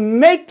 and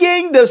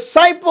making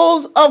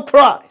disciples of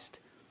Christ.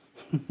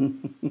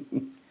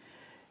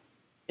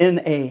 In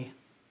a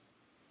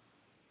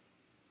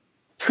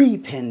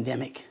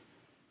pre-pandemic,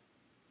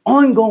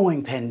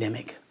 ongoing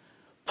pandemic,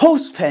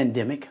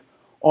 post-pandemic,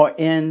 or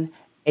in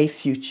a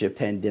future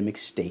pandemic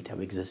state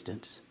of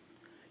existence.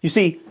 You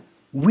see,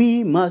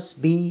 we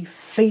must be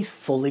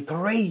faithfully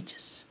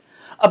courageous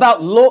about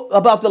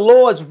the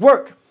Lord's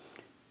work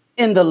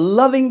in the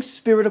loving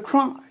Spirit of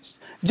Christ.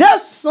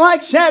 Just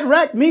like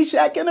Shadrach,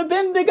 Meshach, and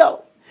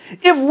Abednego.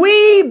 If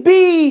it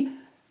be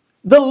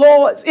the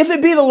Lord's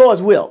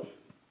will,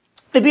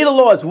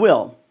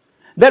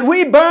 that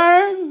we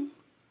burn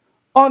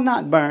or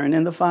not burn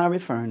in the fiery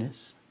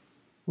furnace,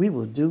 we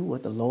will do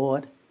what the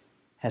Lord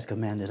has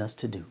commanded us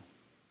to do.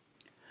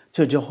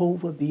 To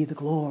Jehovah be the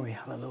glory.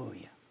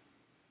 Hallelujah.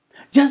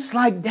 Just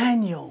like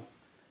Daniel,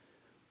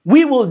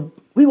 we will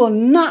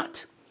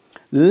not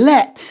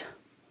let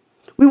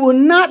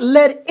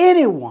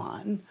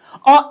anyone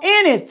or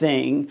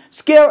anything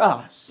scare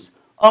us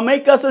or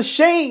make us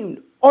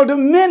ashamed or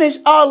diminish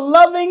our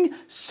loving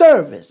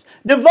service,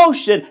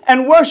 devotion,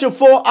 and worship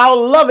for our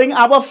loving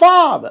our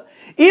Father.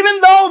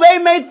 Even though they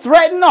may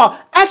threaten or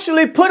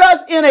actually put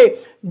us in a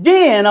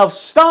den of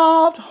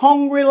starved,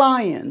 hungry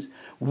lions,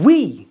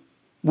 we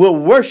will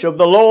worship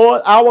the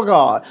Lord our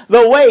God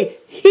the way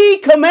He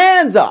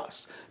commands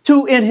us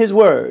to in His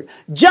Word.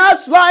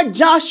 Just like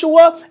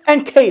Joshua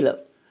and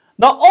Caleb,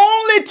 the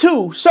only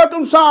two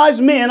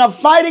circumcised men of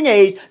fighting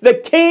age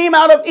that came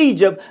out of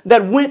Egypt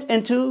that went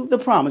into the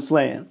promised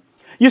land.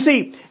 You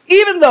see,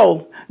 even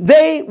though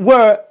there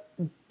were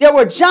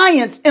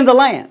giants in the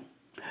land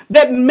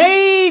that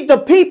made the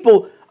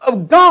people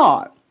of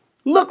God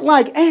look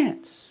like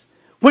ants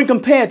when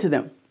compared to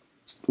them,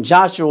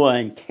 Joshua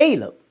and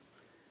Caleb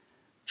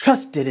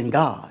trusted in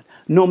God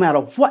no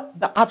matter what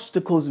the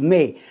obstacles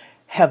may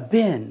have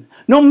been,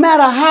 no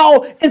matter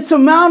how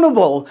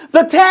insurmountable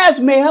the task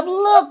may have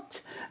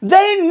looked.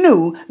 They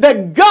knew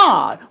that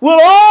God will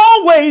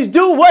always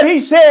do what He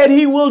said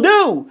He will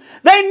do.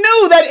 They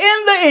knew that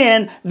in the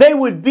end they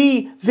would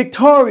be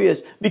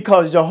victorious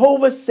because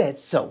Jehovah said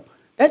so.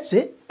 That's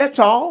it. That's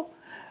all.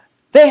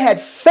 They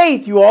had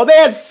faith, you all. They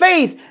had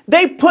faith.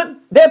 They put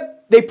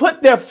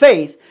their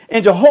faith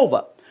in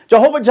Jehovah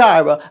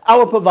Jireh,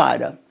 our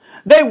provider.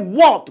 They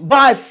walked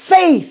by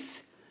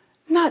faith,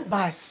 not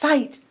by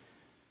sight.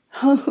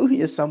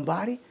 Hallelujah,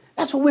 somebody.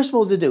 That's what we're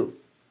supposed to do.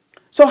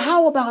 So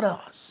how about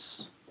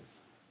us?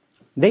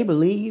 They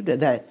believed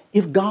that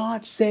if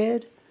God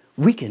said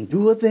we can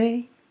do a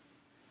thing,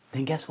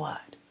 then guess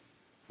what?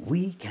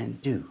 We can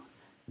do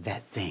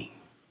that thing.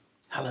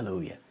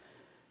 Hallelujah.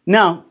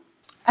 Now,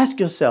 ask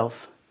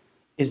yourself,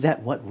 is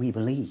that what we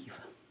believe?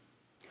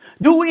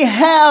 Do we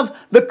have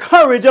the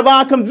courage of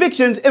our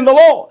convictions in the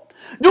Lord?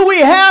 Do we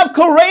have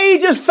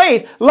courageous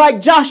faith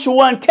like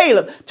Joshua and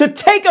Caleb to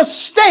take a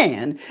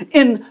stand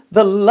in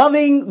the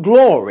loving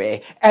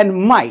glory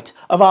and might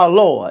of our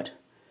Lord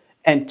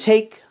and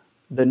take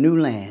the new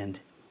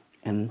land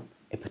in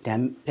a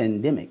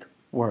pandemic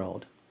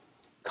world?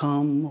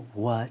 Come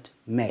what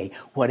may,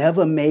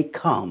 whatever may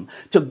come,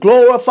 to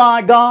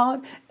glorify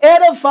God,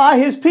 edify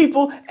His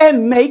people,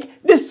 and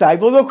make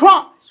disciples of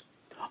Christ?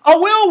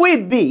 Or will we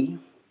be,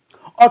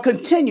 or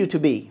continue to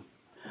be,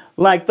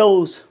 like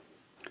those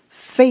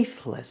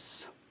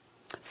faithless,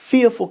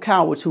 fearful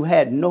cowards who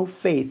had no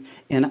faith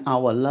in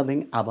our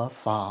loving Abba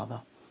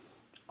Father,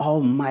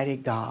 Almighty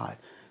God,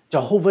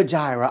 Jehovah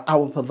Jireh,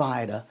 our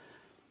provider?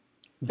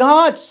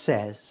 God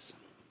says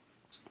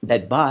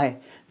that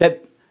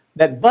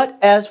but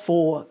as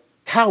for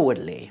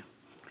cowardly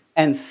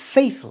and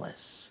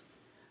faithless,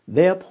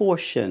 their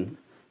portion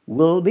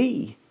will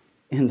be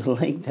in the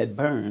lake that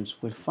burns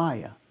with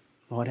fire,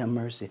 Lord have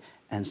mercy,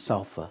 and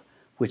sulfur,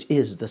 which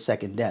is the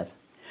second death.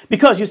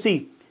 Because you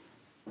see,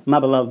 my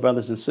beloved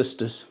brothers and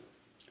sisters,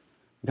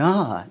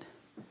 God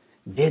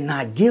did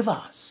not give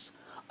us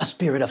a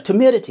spirit of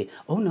timidity.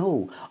 Oh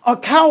no, or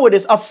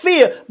cowardice, or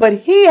fear, but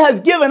He has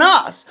given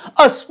us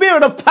a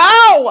spirit of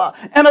power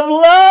and of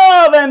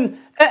love and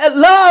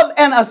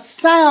a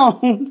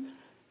sound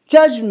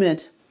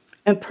judgment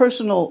and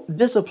personal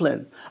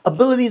discipline,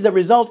 abilities that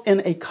result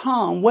in a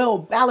calm,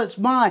 well-balanced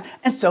mind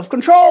and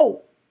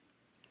self-control.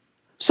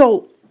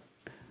 So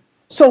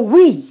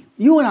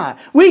you and I,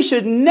 we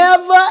should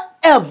never,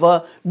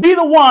 ever be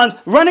the ones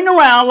running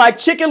around like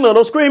Chicken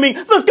Little screaming,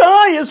 the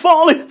sky is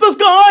falling, the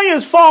sky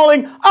is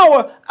falling,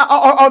 or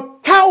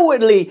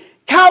cowardly,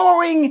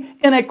 cowering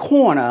in a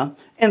corner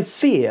in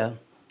fear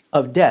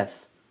of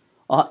death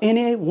or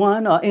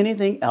anyone or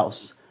anything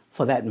else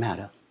for that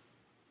matter.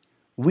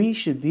 We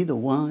should be the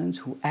ones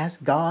who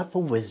ask God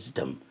for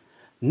wisdom,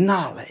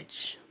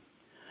 knowledge,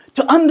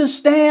 to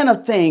understand a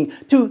thing,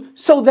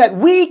 so that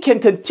we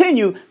can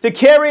continue to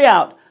carry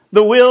out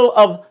the will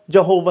of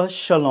Jehovah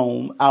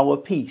Shalom, our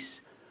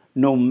peace,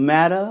 no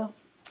matter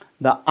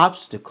the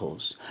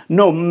obstacles,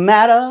 no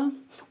matter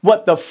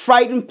what the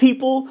frightened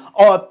people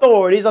or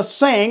authorities are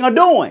saying or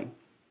doing.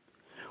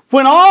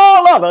 When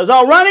all others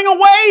are running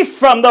away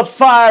from the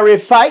fiery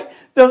fight,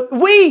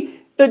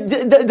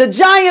 the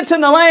giants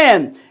in the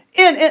land,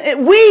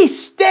 we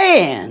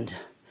stand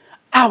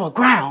our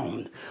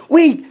ground.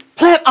 We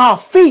plant our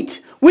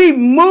feet. We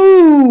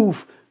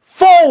move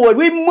forward.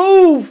 We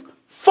move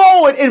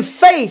forward in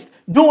faith,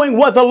 doing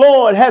what the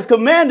Lord has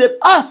commanded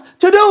us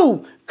to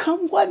do,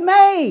 come what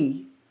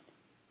may.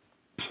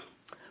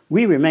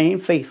 We remain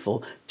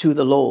faithful to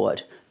the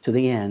Lord to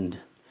the end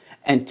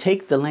and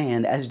take the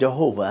land as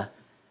Jehovah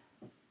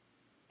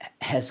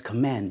has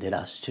commanded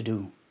us to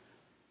do,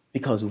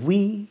 because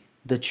we,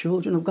 the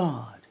children of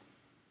God,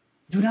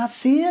 do not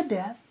fear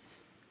death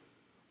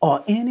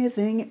or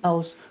anything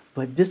else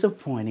but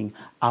disappointing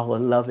our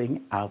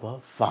loving Abba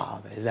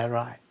Father. Is that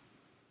right?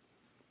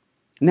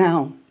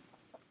 Now,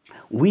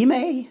 we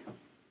may,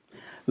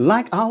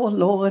 like our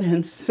Lord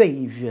and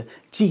Savior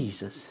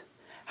Jesus,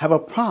 have a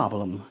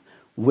problem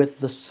with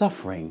the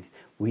suffering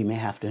we may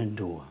have to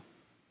endure.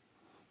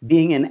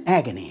 Being in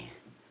agony,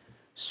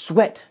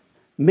 sweat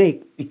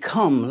may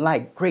become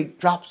like great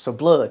drops of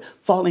blood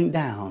falling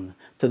down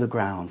to the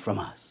ground from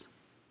us.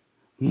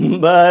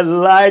 But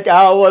like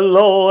our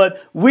Lord,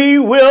 we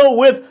will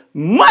with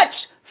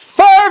much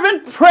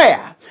fervent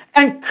prayer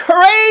and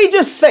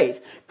courageous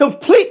faith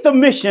complete the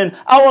mission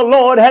our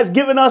Lord has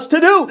given us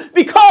to do,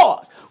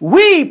 because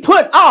we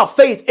put our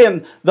faith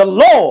in the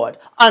Lord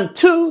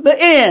unto the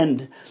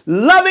end,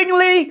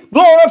 lovingly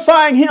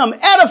glorifying Him,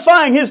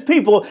 edifying His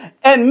people,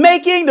 and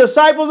making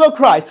disciples of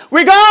Christ,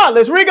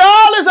 regardless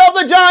of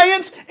the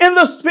giants in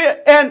the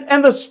spirit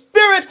and the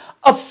spirit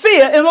of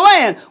fear in the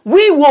land.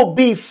 We will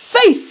be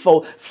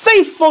faithful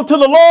to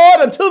the Lord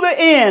until the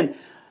end,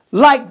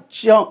 like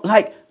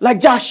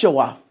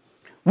Joshua.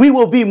 We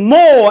will be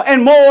more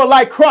and more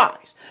like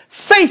Christ,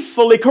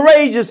 faithfully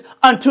courageous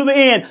unto the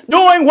end,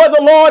 doing what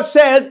the Lord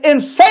says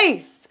in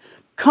faith.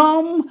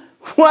 Come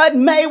what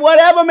may,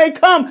 whatever may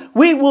come,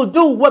 we will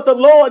do what the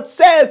Lord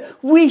says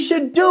we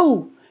should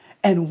do.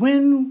 And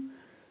when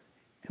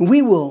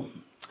we will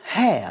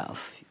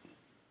have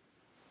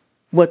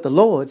what the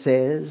Lord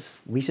says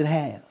we should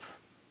have,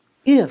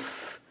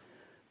 if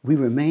we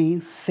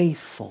remain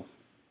faithful,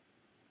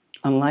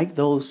 unlike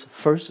those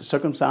first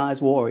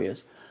circumcised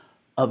warriors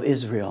of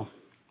Israel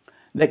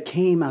that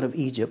came out of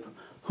Egypt,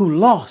 who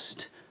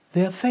lost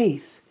their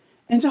faith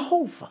in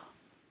Jehovah.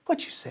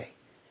 What you say?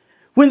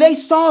 When they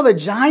saw the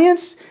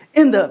giants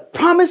in the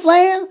promised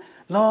land,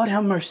 Lord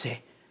have mercy.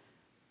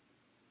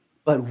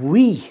 But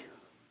we,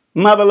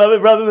 my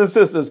beloved brothers and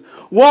sisters,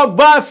 walk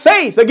by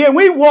faith. Again,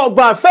 we walk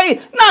by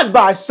faith, not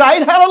by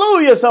sight.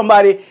 Hallelujah,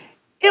 somebody.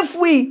 If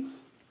we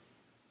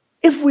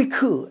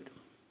could,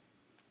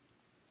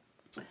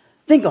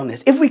 think on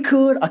this. If we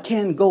could or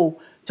can go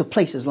to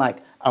places like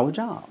our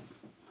job,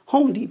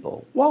 Home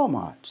Depot,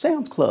 Walmart,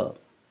 Sam's Club,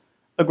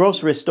 the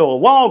grocery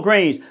store,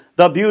 Walgreens,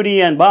 the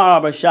beauty and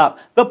barber shop,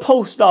 the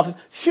post office,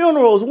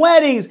 funerals,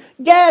 weddings,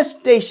 gas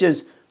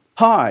stations,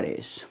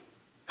 parties,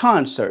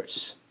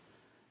 concerts,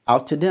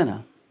 out to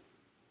dinner,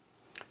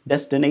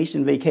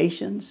 destination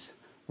vacations,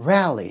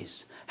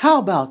 rallies. How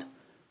about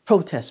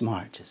protest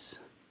marches?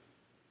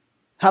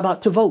 How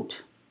about to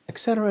vote,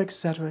 etc.,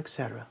 etc.,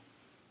 etc.?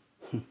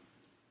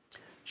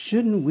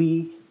 Shouldn't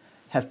we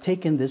have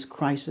taken this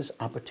crisis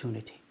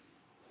opportunity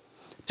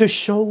to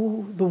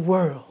show the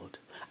world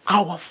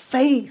our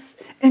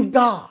faith in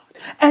God,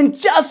 and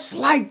just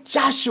like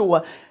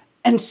Joshua,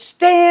 and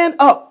stand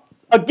up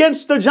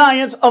against the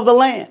giants of the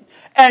land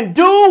and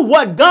do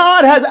what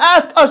God has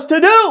asked us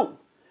to do?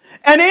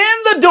 And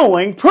in the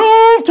doing,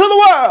 prove to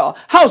the world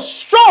how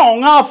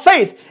strong our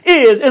faith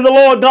is in the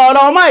Lord God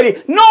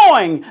Almighty,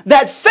 knowing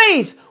that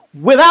faith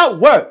without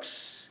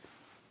works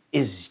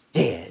is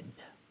dead.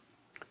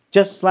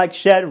 Just like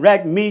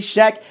Shadrach,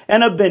 Meshach,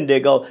 and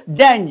Abednego,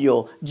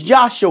 Daniel,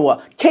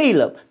 Joshua,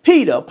 Caleb,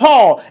 Peter,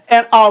 Paul,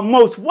 and our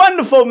most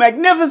wonderful,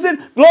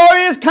 magnificent,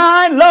 glorious,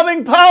 kind,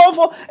 loving,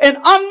 powerful, and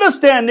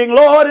understanding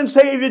Lord and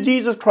Savior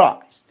Jesus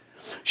Christ,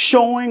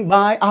 showing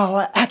by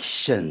our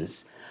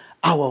actions,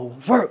 our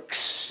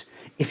works,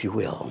 if you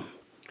will,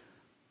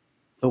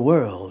 the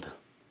world,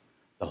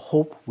 the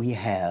hope we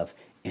have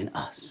in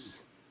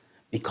us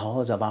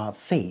because of our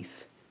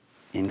faith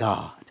in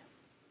God.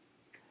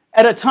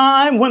 at a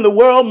time when the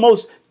world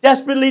most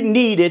desperately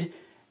needed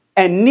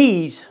and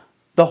needs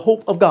the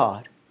hope of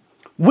God.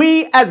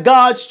 We as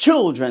God's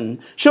children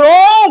should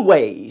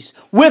always,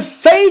 with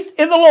faith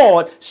in the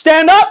Lord,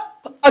 stand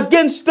up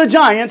against the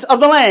giants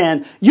of the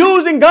land,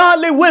 using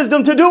godly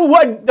wisdom to do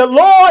what the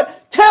Lord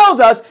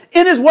tells us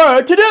in his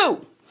word to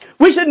do.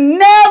 We should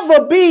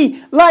never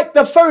be like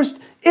the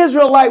first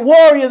Israelite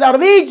warriors out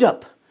of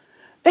Egypt.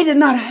 They did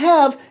not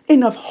have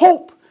enough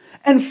hope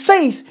and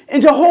faith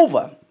in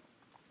Jehovah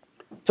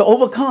to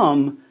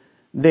overcome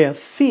their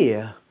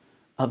fear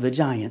of the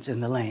giants in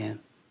the land.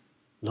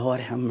 Lord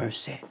have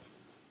mercy.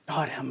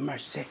 Lord have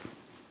mercy.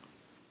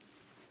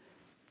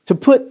 To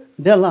put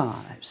their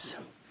lives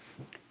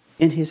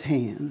in his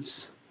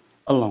hands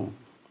alone.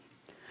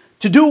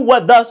 To do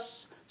what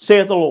thus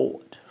saith the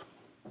Lord.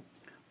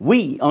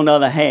 We, on the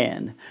other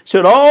hand,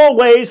 should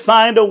always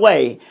find a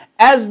way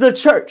as the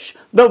church,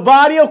 the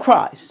body of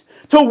Christ,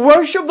 to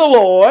worship the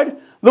Lord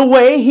the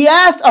way he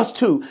asked us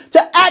to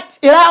act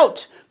it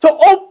out, to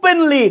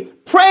openly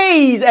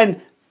praise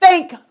and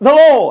thank the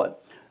Lord,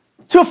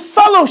 to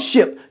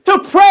fellowship, to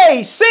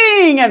pray,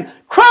 sing, and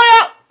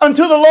cry out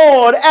unto the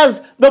Lord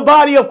as the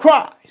body of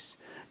Christ,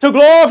 to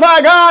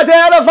glorify God, to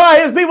edify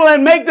his people,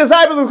 and make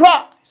disciples of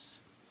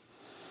Christ.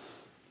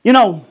 You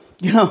know,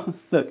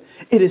 look,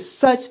 it is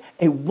such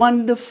a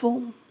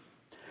wonderful,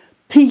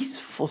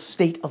 peaceful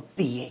state of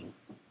being.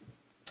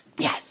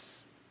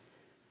 Yes.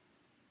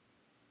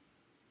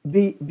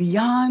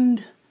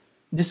 Beyond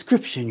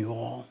description, you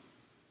all,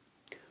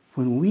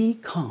 when we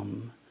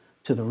come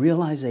to the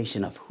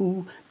realization of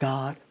who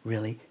God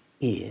really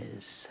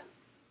is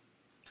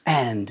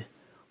and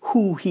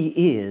who he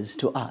is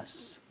to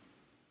us,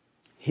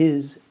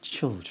 his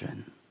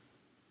children.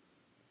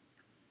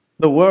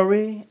 The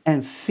worry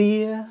and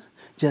fear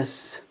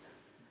just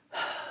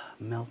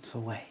melts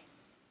away,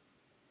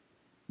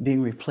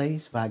 being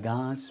replaced by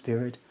God's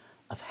spirit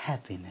of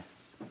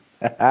happiness,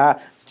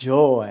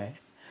 joy,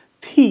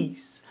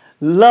 peace,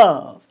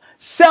 love,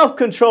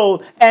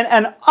 self-control, and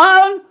an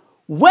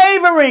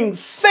unwavering,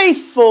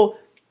 faithful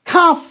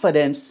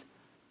confidence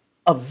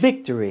of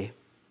victory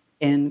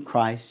in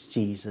Christ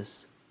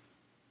Jesus.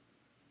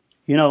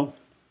 You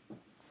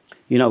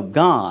know,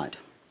 God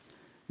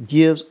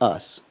gives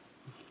us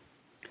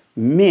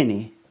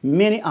many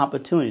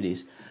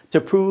opportunities to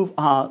prove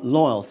our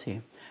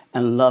loyalty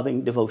and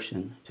loving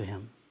devotion to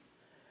him,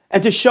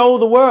 and to show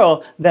the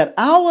world that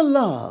our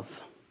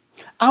love,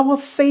 our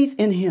faith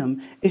in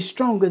him is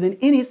stronger than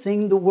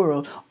anything the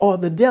world or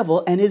the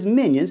devil and his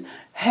minions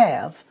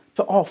have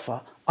to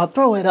offer or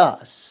throw at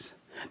us.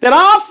 That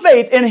our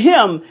faith in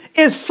him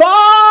is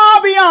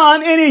far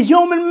beyond any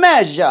human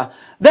measure,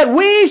 that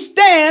we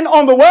stand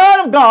on the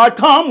word of God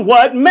come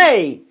what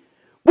may.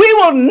 We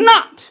will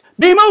not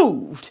be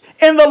moved.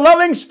 In the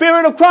loving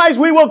spirit of Christ,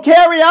 we will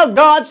carry out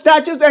God's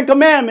statutes and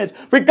commandments,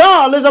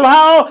 regardless of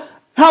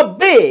how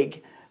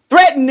big,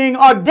 threatening,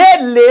 or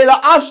deadly the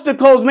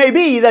obstacles may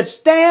be that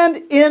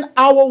stand in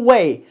our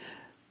way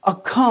or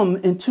come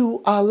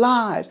into our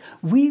lives.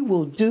 We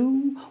will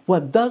do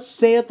what thus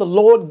saith the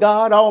Lord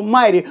God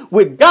Almighty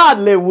with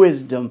godly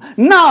wisdom,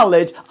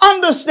 knowledge,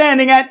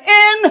 understanding, and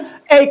in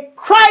a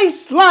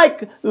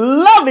Christ-like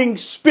loving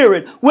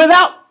spirit,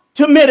 without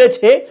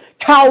timidity,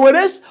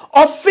 cowardice,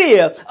 or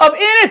fear of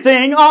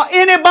anything or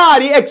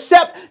anybody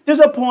except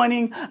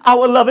disappointing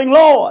our loving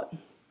Lord,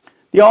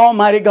 the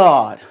Almighty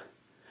God,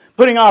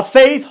 putting our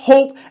faith,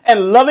 hope,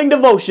 and loving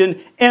devotion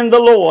in the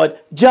Lord,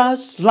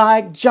 just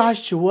like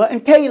Joshua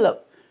and Caleb.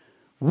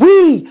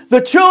 We,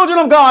 the children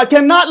of God,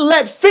 cannot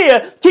let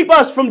fear keep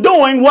us from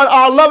doing what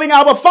our loving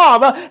Abba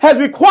Father has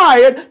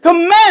required,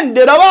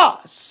 commanded of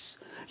us.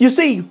 You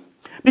see,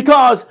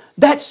 because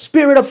that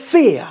spirit of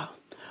fear,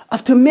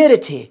 of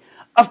timidity,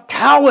 of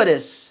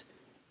cowardice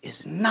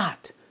is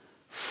not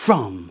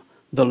from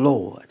the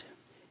Lord.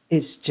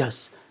 It's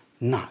just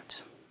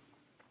not.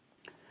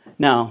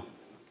 Now,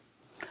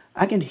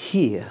 I can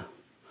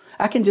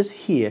just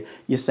hear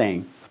you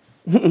saying,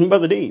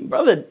 Brother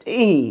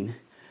Dean,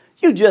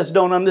 you just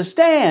don't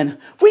understand.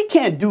 We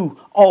can't do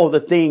all the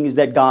things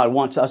that God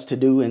wants us to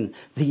do in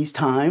these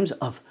times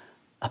of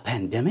a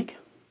pandemic.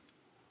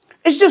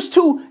 It's just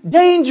too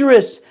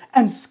dangerous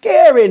and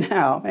scary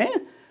now,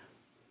 man.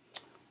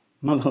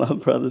 My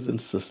beloved brothers and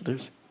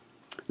sisters,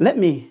 let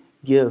me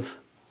give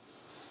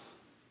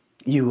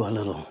you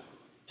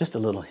just a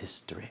little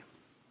history.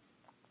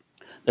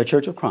 The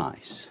Church of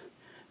Christ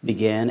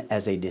began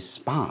as a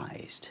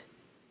despised,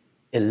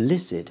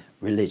 illicit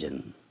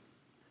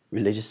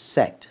religious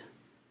sect.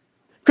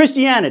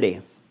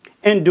 Christianity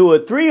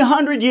endured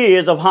 300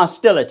 years of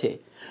hostility.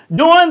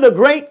 During the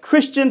great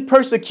Christian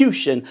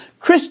persecution,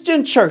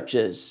 Christian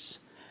churches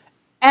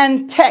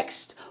and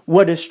texts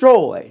were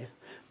destroyed.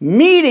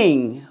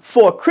 Meeting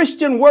for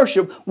Christian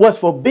worship was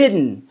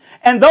forbidden,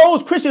 and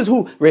those Christians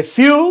who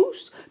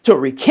refused to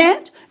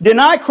recant,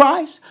 deny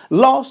Christ,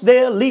 lost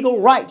their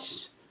legal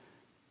rights.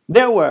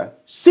 There were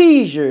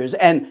seizures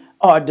and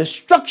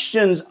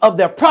destructions of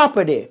their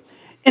property,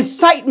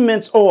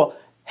 incitements or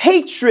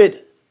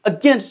hatred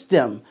against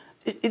them.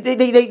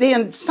 They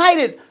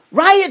incited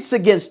riots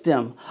against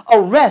them,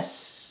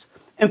 arrests,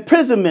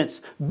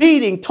 imprisonments,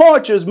 beating,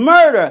 tortures,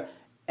 murder,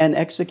 and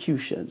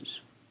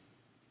executions.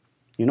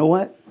 You know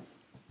what?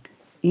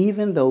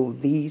 Even though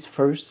these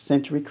first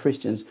century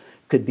Christians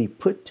could be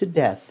put to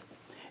death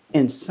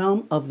in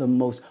some of the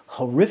most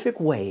horrific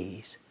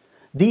ways,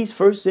 these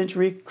first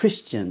century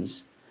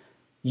Christians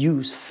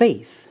use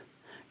faith,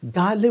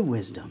 godly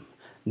wisdom,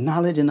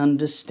 knowledge and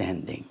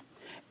understanding,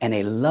 and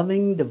a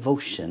loving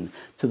devotion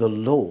to the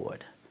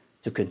Lord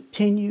to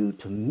continue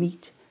to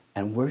meet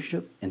and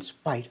worship in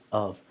spite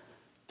of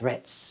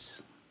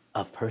threats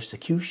of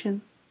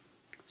persecution,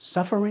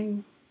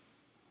 suffering,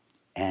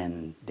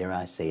 and, dare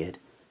I say it,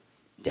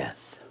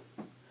 death.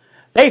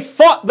 They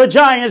fought the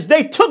giants,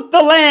 they took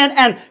the land,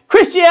 and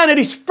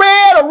Christianity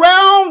spread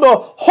around the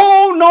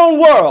whole known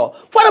world.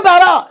 What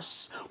about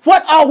us?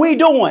 What are we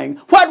doing?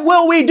 What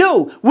will we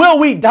do? Will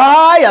we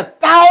die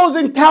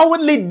 1,000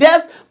 cowardly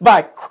deaths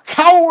by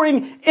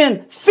cowering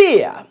in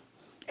fear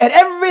at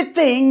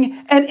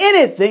everything and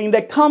anything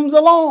that comes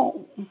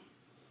along?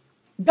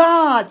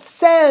 God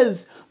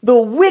says the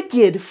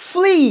wicked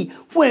flee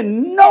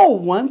when no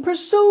one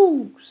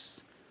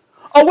pursues.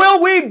 Or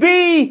will we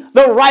be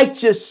the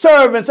righteous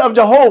servants of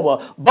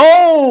Jehovah,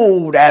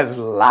 bold as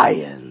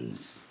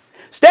lions,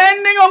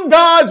 standing on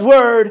God's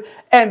word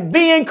and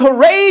being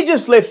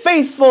courageously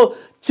faithful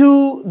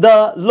to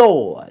the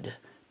Lord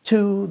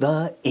to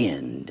the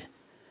end,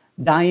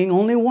 dying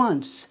only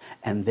once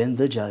and then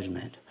the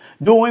judgment,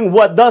 doing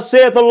what thus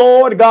saith the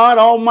Lord God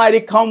Almighty,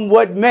 come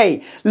what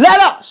may. Let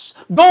us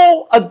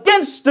go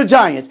against the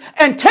giants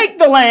and take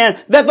the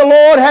land that the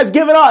Lord has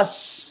given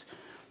us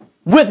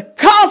with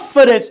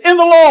confidence in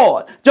the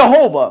Lord,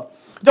 Jehovah.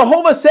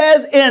 Jehovah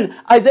says in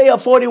Isaiah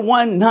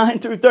 41, 9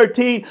 through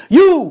 13,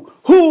 you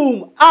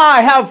whom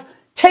I have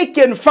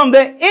taken from the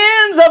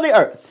ends of the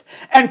earth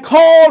and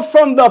called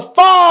from the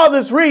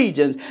farthest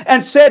regions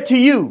and said to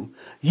you,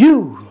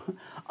 you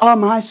are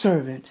my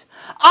servant.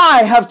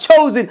 I have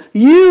chosen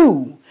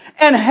you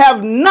and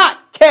have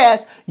not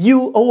cast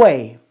you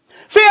away.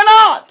 Fear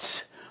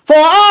not, for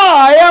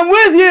I am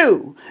with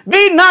you.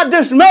 Be not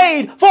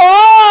dismayed, for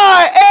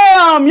I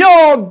am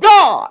your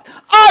God.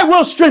 I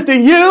will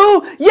strengthen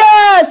you.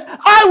 Yes,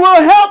 I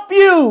will help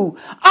you.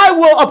 I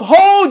will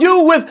uphold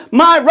you with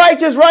my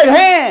righteous right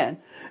hand.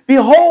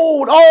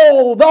 Behold,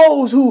 all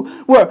those who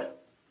were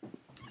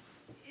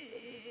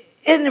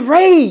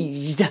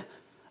enraged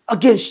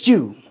against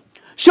you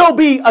shall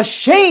be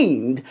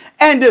ashamed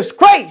and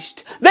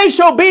disgraced. They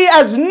shall be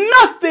as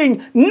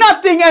nothing,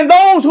 and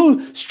those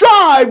who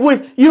strive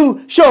with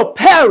you shall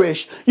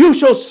perish. You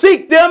shall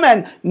seek them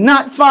and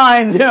not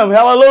find them.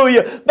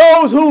 Hallelujah.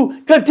 Those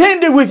who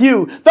contended with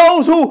you,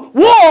 those who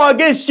war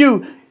against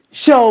you,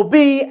 shall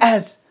be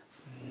as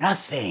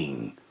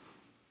nothing.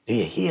 Do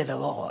you hear the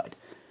Lord?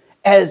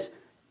 As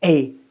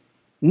a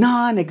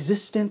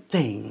non-existent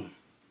thing.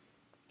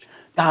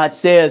 God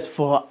says,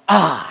 for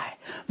I,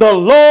 the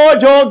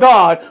Lord your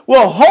God,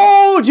 will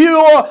hold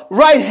your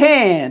right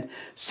hand,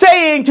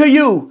 saying to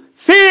you,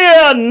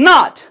 fear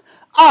not,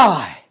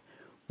 I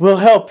will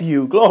help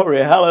you. Glory,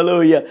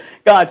 hallelujah.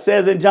 God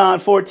says in John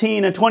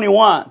 14 and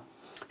 21,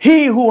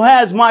 he who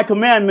has my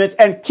commandments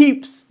and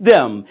keeps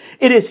them,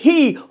 it is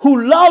he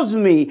who loves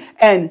me,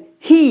 and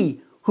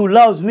he who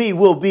loves me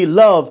will be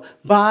loved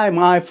by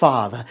my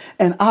Father,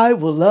 and I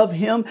will love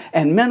him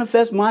and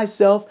manifest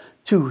myself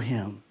to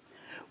him.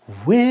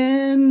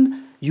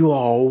 When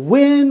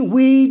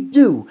we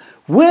do,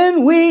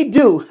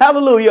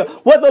 hallelujah,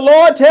 what the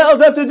Lord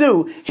tells us to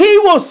do, he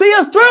will see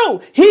us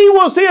through. He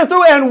will see us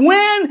through. And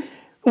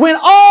when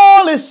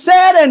all is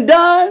said and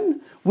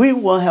done, we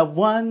will have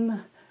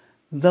won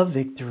the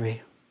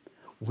victory.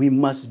 We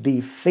must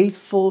be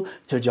faithful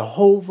to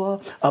Jehovah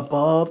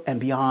above and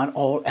beyond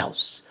all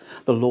else.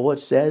 The Lord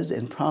says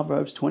in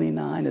Proverbs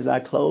 29, as I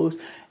close,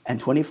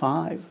 and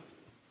 25,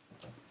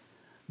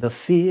 the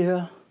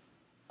fear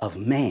of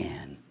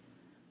man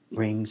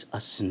brings a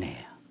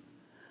snare,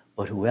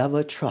 but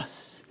whoever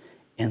trusts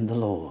in the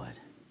Lord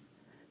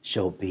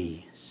shall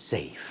be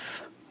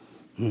safe.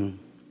 You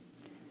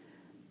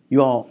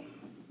all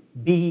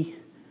be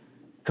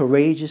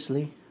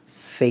courageously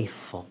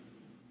faithful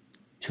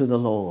to the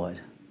Lord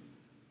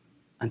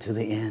unto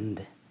the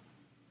end,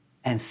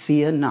 and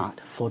fear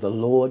not, for the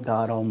Lord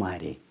God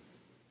Almighty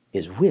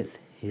is with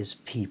his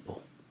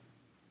people.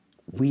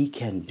 We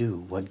can do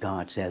what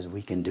God says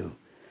we can do.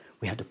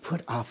 We have to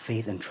put our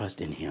faith and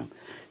trust in him.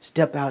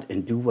 Step out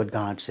and do what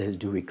God says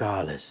do,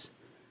 regardless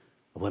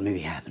of what may be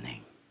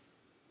happening.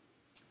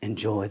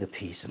 Enjoy the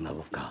peace and love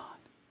of God.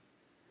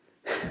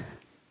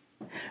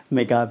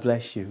 May God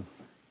bless you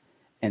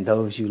and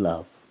those you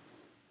love.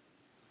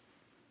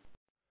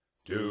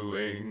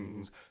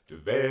 Doings to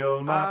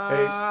veil my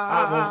face,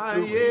 I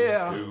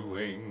want two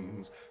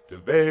wings to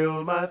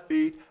veil my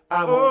feet.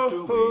 I want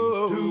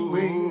two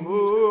wings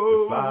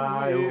to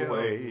fly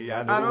away.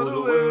 I know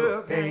the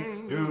world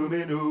can't do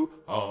me no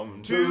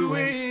harm. 2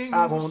 wings,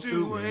 I want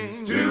 2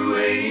 wings, 2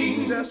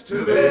 wings just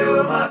to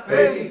veil my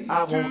face.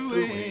 I want 2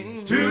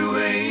 wings, 2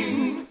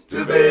 wings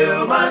to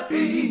veil my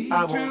feet.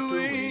 I want 2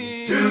 wings.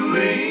 two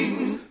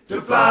wings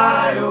to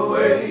fly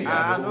away.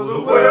 I know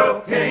the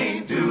world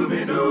can't do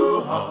me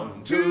no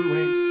harm. Two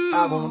wings,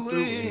 I want two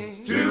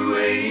wings. Two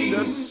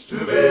wings to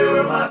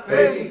veil my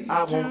face.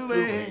 I want two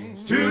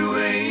wings. Two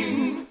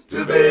wings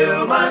to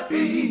veil my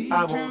feet.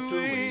 I want two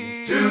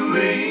wings. Two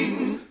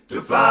wings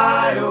to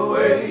fly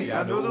away.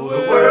 I know the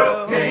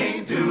world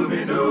can't do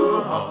me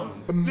no harm.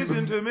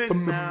 Listen to me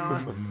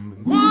now.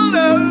 One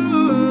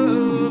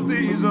of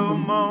these old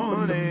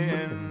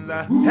mornings,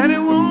 and it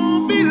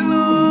won't be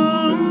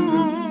long.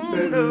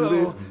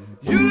 No.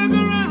 You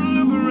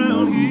look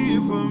around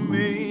here for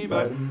me,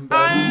 but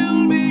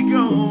I'll be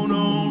gone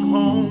on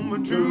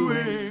home. Two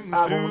wings,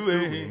 two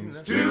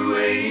wings, two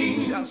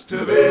wings, just to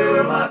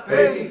veil my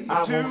face.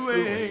 Two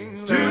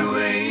wings, two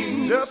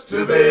wings, just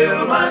to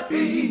veil my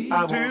feet.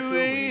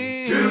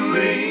 Two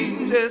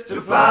wings, just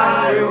to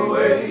fly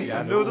away.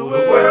 I know the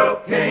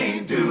world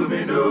can't do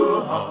me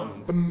no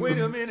harm. Wait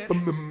a minute.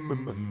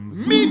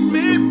 Meet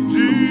me,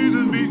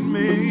 Jesus, meet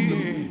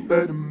me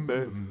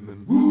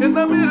in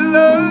the middle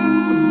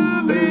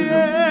of the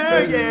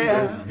air,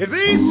 yeah. If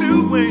these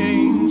two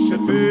wings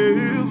should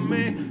fill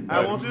me,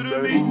 I want you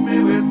to meet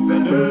me with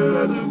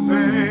another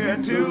pair.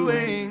 Two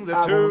wings,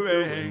 two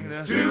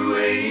wings, two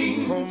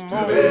wings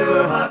to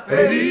veil my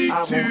face.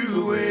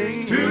 Two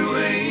wings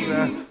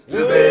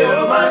to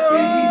veil my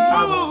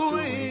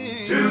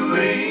feet. Two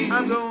wings,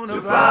 I'm gonna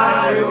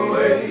fly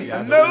away.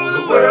 I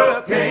know the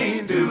world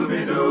can't do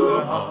me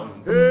no harm.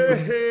 Hey,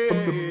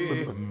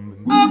 hey.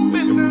 Up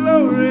in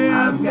glory,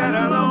 I've got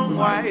a long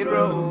white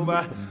robe.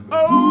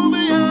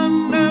 Over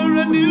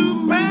yonder, a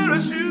new pair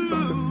of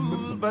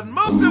shoes. But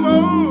most of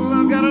all,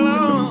 I've got a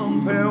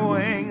long pair of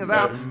wings.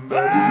 I'll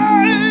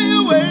fly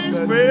away,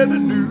 spread the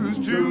news.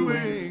 Two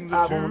wings,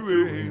 two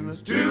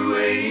wings, two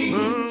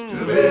wings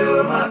to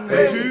veil my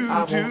face.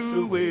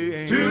 Two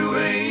wings, two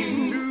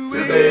wings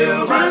to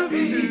veil my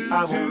feet.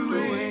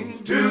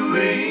 Two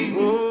wings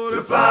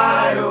to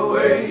fly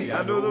away.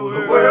 I know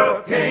the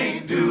world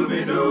can't do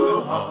me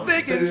no harm.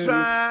 They can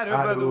try to,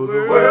 but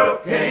the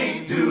world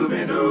can't do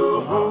me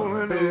no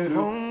harm.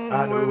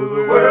 I know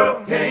the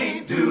world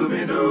can't do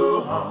me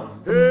no harm.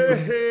 Hey,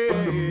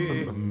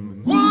 hey.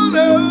 One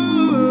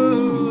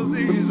of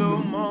these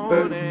old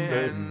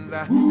mornings,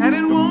 and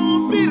it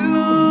won't be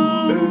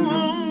long.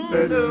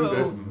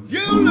 No,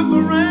 you look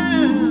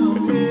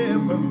around here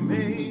for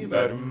me,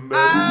 but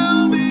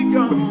I'll be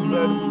gone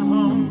on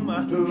home.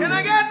 Can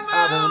I get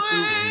my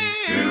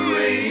wings? Two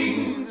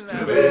wings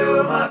to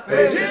veil my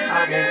face. Can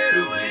I get a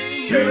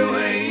wing? Two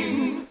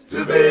wings to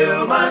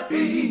veil my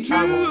feet.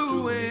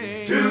 Two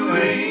wings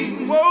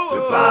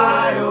to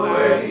fly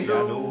away. I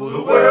know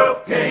the world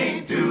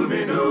can't do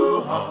me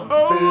no harm.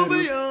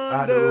 Over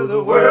yonder,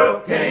 the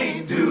world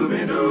can't do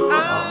me no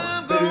harm.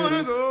 I'm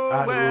gonna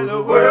go where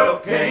the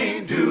world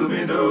can't do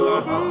me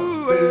no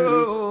harm.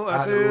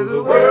 I said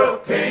the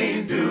world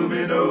can't do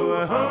me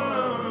no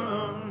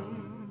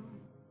harm.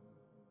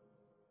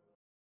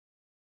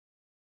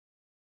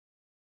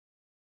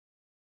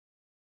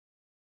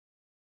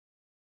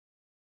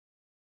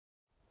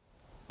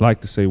 I'd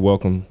like to say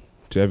welcome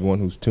to everyone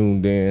who's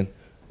tuned in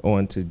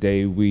on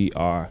today. We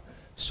are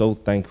so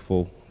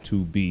thankful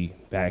to be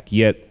back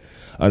yet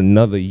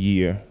another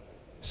year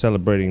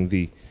celebrating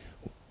the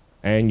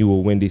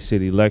annual Windy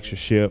City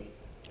Lectureship,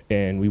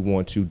 and we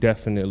want to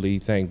definitely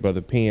thank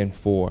Brother Penn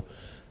for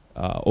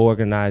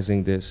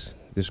organizing this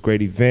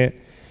great event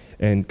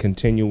and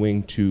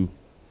continuing to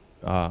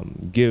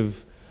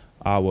give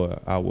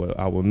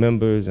our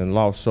members and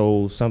lost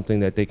souls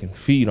something that they can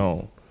feed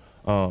on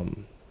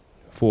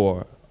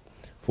for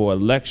a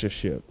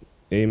lectureship.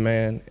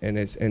 Amen.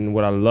 And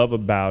what I love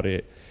about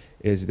it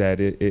is that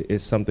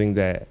it's something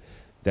that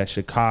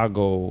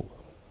Chicago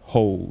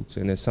holds,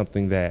 and it's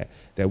something that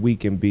we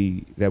can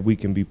be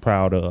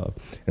proud of.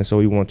 And so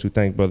we want to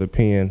thank Brother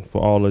Penn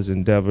for all his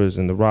endeavors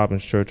in the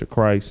Robbins Church of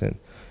Christ, and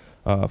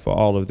for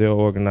all of their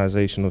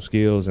organizational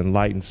skills, and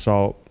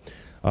Light&Salt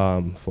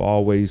for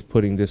always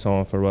putting this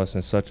on for us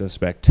in such a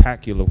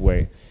spectacular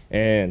way.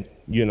 And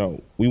you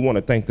know, we want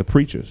to thank the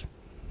preachers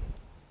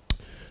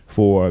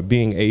for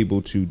being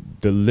able to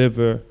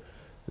deliver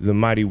the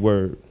mighty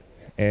word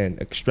and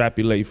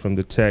extrapolate from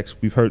the text.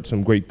 We've heard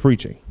some great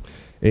preaching.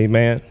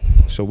 Amen.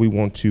 So we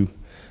want to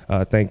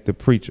thank the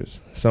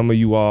preachers. Some of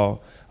you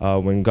all,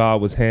 when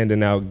God was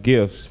handing out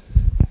gifts,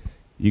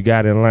 you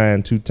got in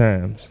line 2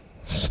 times.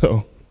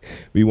 So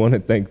we want to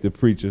thank the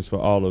preachers for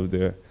all of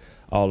their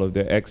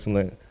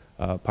excellent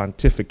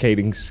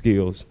pontificating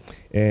skills,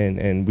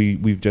 and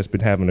we've just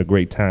been having a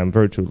great time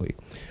virtually.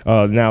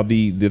 Now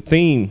the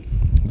theme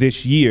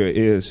this year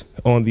is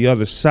on the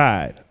other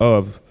side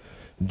of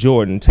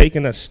Jordan,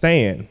 taking a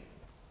stand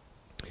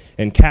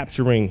and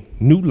capturing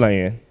new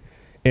land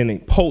in a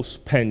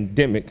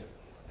post-pandemic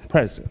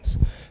presence.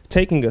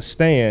 Taking a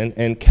stand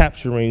and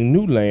capturing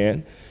new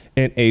land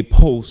in a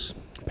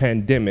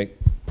post-pandemic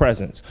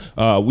presence.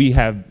 We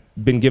have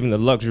been given the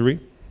luxury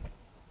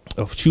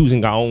of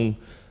choosing our own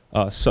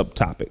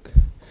subtopic.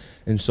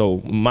 And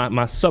so my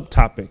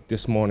subtopic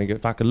this morning,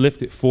 if I could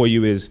lift it for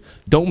you, is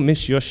don't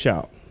miss your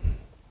shout.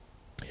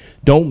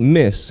 Don't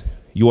miss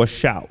your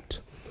shout.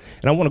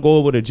 And I want to go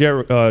over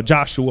to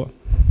Joshua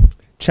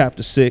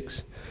chapter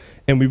 6,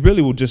 and we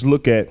really will just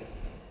look at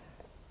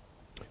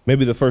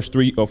maybe the first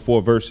 3 or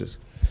 4 verses,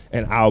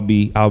 and I'll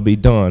be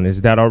done.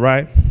 Is that all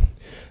right?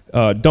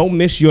 Don't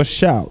miss your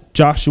shout.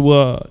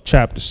 Joshua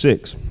chapter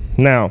 6.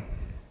 Now,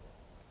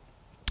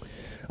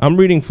 I'm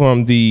reading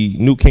from the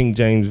New King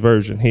James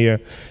Version here,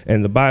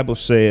 and the Bible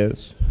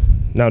says,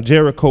 now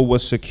Jericho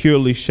was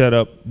securely shut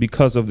up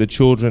because of the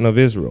children of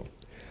Israel.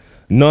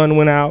 None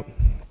went out,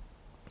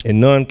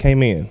 and none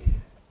came in.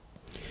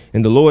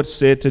 And the Lord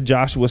said to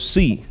Joshua,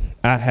 see,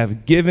 I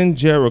have given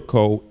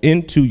Jericho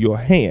into your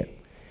hand,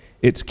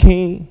 its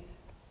king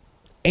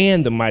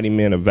and the mighty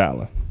men of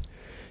valor.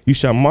 You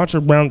shall march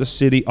around the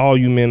city, all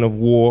you men of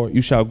war.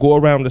 You shall go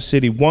around the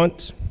city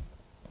once.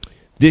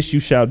 This you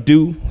shall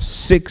do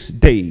 6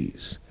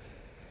 days.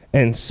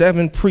 And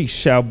 7 priests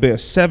shall bear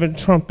 7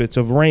 trumpets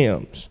of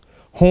rams,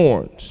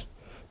 horns,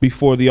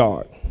 before the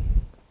ark.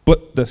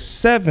 But the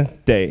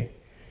 7th day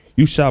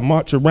you shall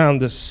march around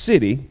the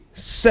city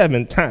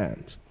 7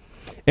 times.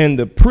 And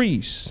the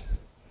priests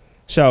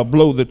shall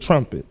blow the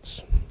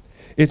trumpets.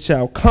 It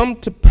shall come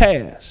to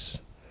pass,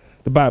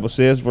 the Bible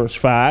says, verse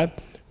 5,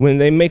 when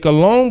they make a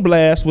long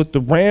blast with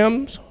the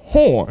ram's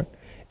horn,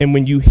 and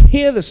when you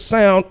hear the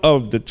sound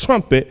of the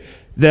trumpet,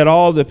 that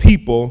all the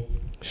people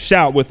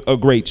shout with a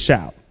great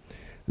shout.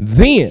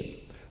 Then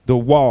the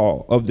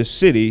wall of the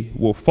city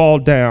will fall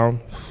down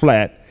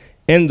flat,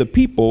 and the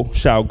people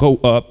shall go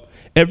up,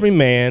 every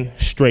man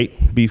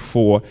straight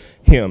before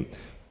him.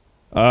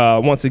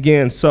 Once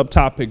again,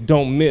 subtopic,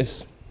 don't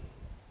miss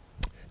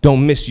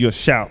your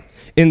shout.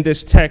 In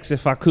this text,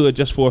 if I could,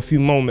 just for a few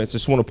moments,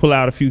 just want to pull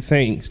out a few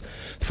things.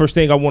 The first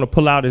thing I want to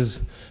pull out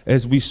is,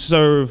 as we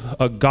serve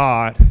a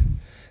God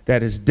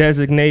that is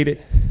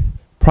designated,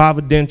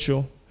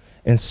 providential,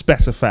 and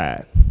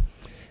specified.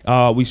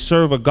 We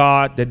serve a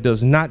God that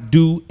does not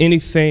do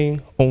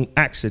anything on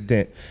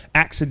accident.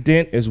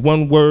 Accident is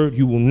one word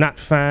you will not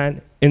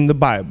find in the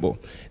Bible.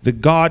 The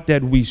God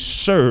that we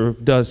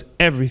serve does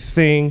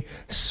everything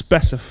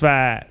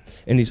specified,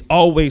 and he's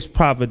always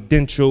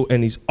providential,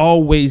 and he's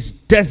always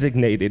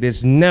designated.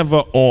 It's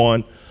never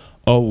on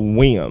a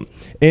whim.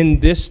 In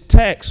this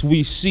text,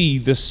 we see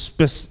the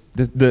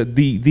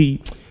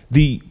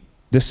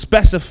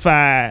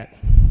specified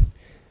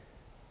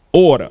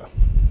order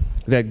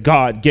that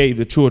God gave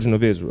the children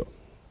of Israel.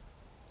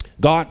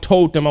 God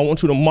told them, I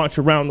want you to march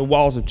around the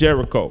walls of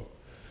Jericho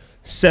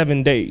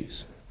 7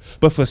 days.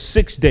 But for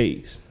 6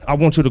 days, I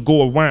want you to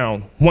go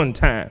around 1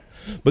 time.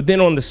 But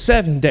then on the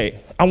 7th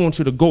day, I want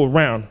you to go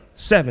around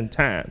 7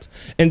 times.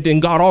 And then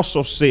God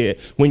also said,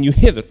 when you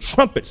hear the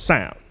trumpet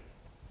sound,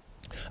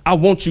 I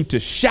want you to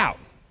shout.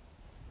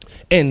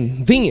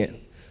 And then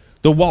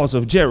the walls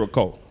of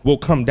Jericho will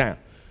come down.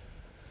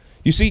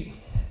 You see,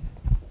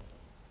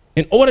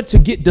 in order to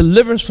get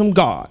deliverance from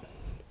God,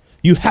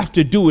 you have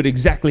to do it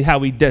exactly how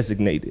he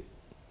designated.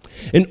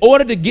 In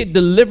order to get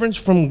deliverance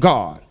from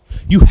God,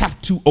 you have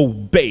to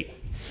obey.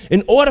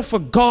 In order for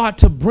God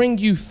to bring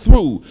you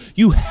through,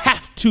 you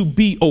have to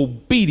be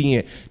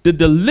obedient. The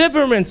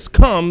deliverance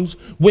comes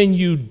when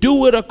you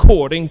do it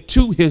according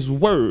to his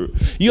word.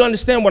 You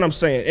understand what I'm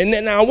saying? And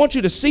then I want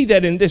you to see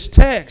that in this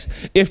text.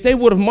 If they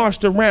would have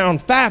marched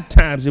around 5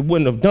 times, it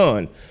wouldn't have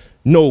done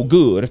no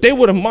good. If they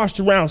would have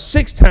marched around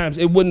 6 times,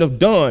 it wouldn't have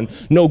done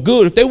no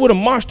good. If they would have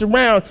marched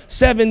around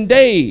 7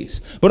 days,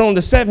 but on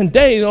the 7th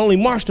day they only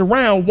marched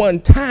around 1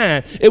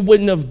 time, it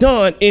wouldn't have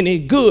done any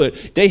good.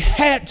 They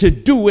had to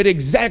do it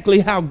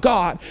exactly how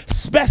God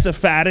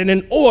specified it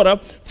in order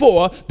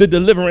for the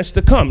deliverance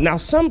to come. Now,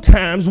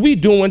 sometimes we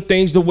doing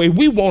things the way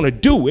we want to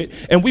do it,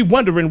 and we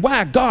wondering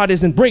why God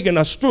isn't bringing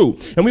us through,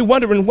 and we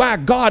wondering why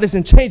God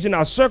isn't changing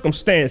our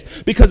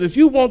circumstance. Because if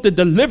you want the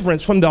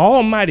deliverance from the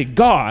Almighty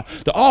God,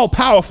 the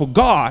all-powerful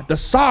God, the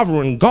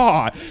sovereign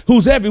God,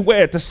 who's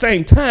everywhere at the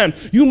same time,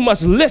 you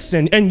must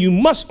listen and you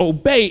must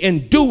obey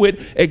and do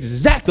it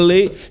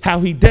exactly how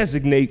he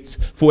designates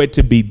for it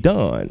to be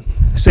done.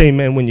 Say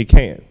amen when you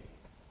can.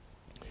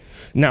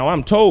 Now,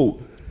 I'm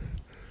told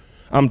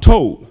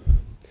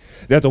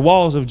that the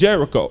walls of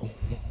Jericho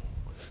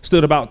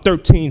stood about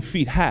 13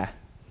 feet high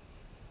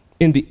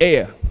in the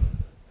air.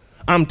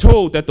 I'm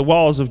told that the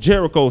walls of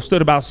Jericho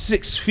stood about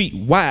 6 feet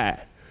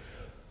wide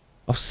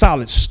of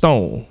solid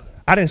stone.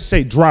 I didn't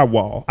say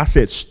drywall, I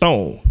said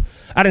stone.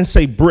 I didn't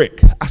say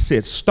brick, I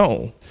said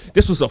stone.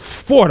 This was a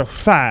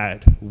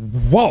fortified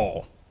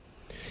wall.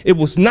 It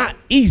was not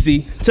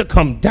easy to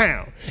come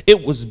down.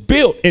 It was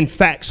built, in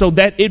fact, so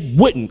that it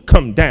wouldn't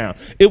come down.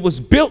 It was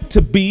built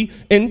to be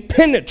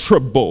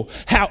impenetrable.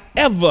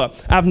 However,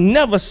 I've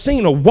never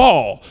seen a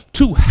wall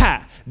too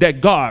high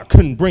that God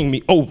couldn't bring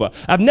me over.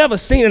 I've never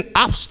seen an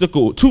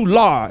obstacle too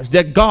large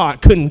that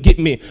God couldn't get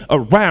me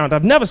around.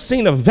 I've never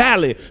seen a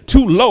valley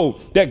too low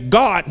that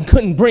God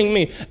couldn't bring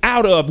me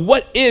out of.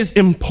 What is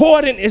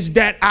important is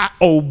that I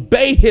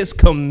obey his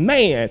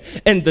command,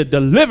 and the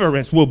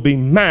deliverance will be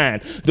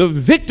mine. The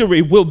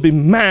victory will be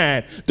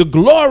mine. The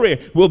glory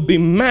will be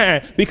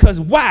mine. Because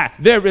why?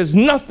 There is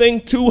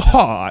nothing too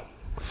hard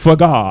for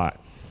God.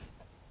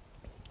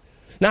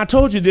 Now, I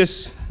told you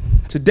this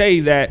today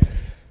that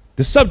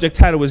the subject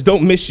title is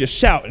Don't Miss Your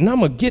Shout, and I'm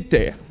going to get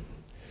there.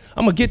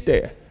 I'm going to get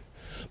there.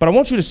 But I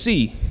want you to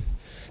see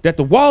that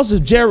the walls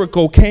of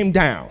Jericho came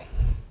down,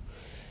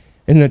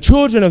 and the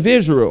children of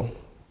Israel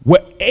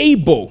were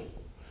able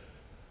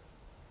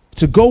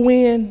to go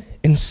in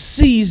and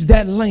seize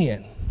that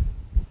land.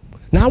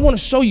 Now, I want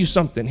to show you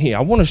something here.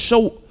 I want to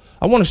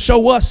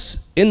show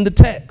us in the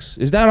text.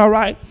 Is that all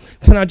right?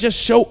 Can I just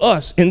show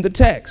us in the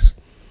text?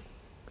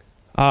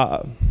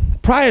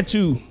 Prior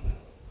to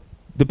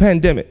the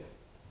pandemic,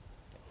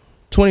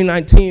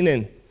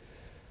 2019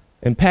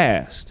 and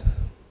past,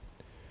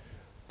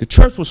 the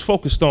church was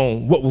focused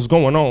on what was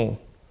going on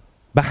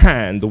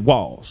behind the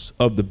walls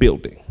of the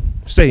building.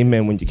 Say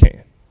amen when you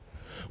can.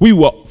 We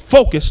were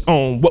focused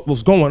on what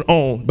was going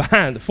on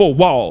behind the four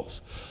walls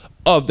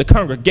of the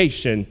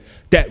congregation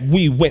that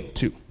we went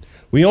to.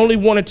 We only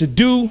wanted to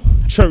do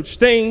church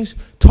things,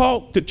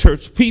 talk to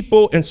church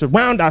people, and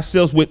surround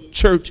ourselves with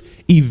church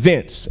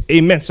events.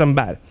 Amen,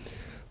 somebody.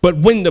 But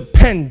when the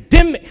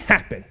pandemic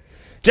happened,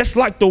 just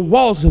like the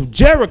walls of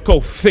Jericho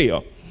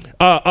fell,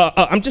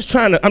 I'm just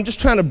trying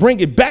to bring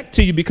it back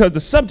to you because the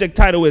subject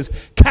title is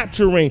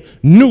Capturing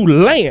New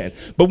Land.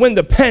 But when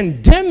the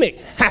pandemic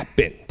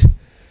happened,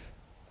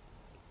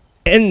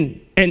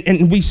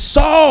 and we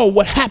saw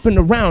what happened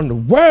around the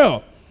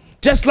world,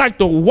 just like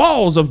the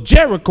walls of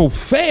Jericho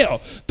fell,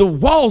 the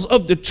walls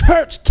of the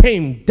church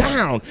came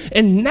down.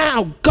 And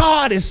now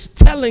God is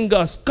telling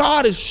us,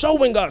 God is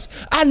showing us,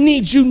 I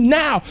need you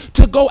now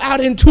to go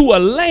out into a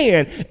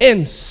land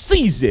and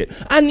seize it.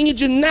 I need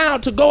you now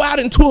to go out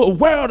into a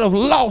world of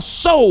lost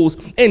souls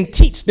and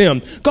teach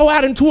them. Go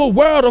out into a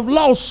world of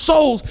lost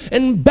souls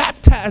and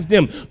baptize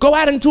them. Go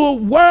out into a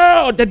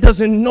world that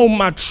doesn't know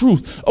my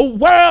truth, a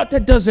world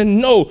that doesn't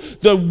know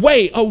the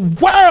way, a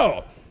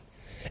world,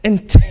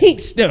 and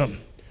teach them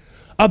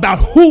about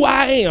who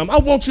I am. I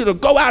want you to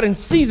go out and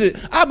seize it.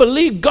 I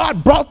believe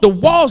God brought the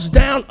walls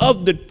down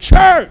of the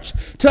church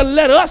to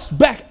let us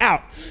back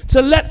out,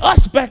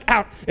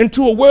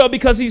 into a world,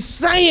 because he's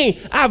saying,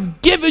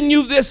 I've given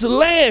you this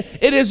land.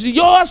 It is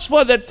yours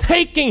for the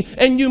taking,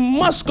 and you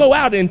must go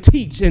out and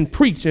teach and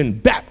preach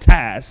and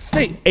baptize.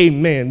 Say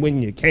amen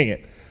when you can.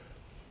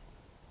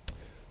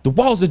 The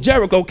walls of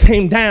Jericho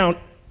came down,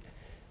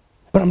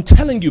 but I'm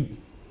telling you,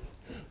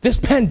 this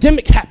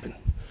pandemic happened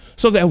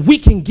so that we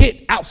can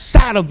get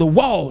outside of the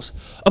walls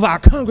of our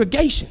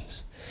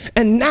congregations.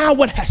 And now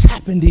what has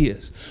happened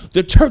is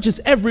the church is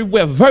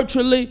everywhere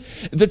virtually.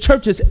 The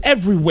church is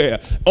everywhere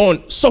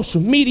on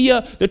social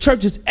media. The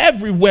church is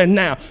everywhere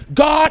now.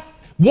 God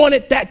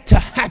wanted that to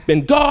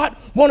happen. God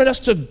wanted us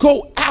to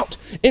go out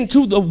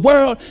into the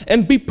world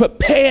and be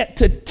prepared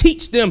to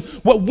teach them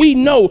what we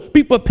know.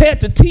 Be prepared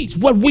to teach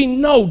what we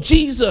know.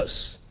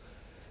 Jesus.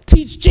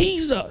 Teach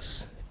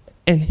Jesus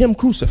and him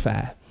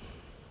crucified.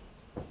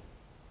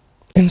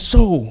 And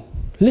so,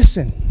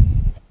 listen,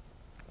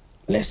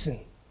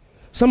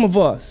 some of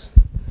us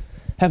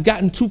have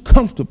gotten too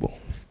comfortable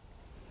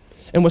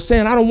and we're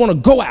saying, I don't want to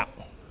go out.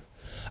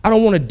 I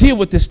don't want to deal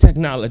with this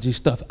technology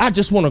stuff. I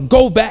just want to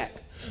go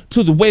back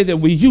to the way that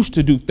we used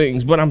to do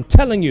things. But I'm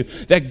telling you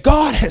that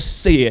God has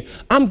said,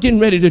 I'm getting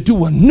ready to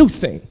do a new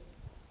thing.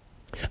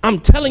 I'm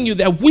telling you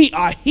that we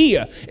are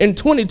here in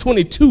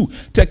 2022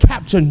 to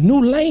capture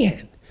new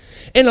land.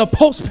 In a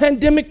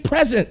post-pandemic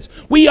presence,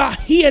 we are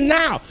here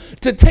now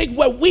to take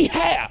what we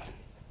have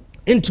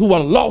into a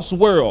lost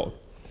world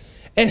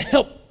and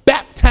help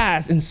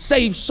baptize and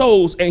save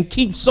souls and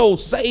keep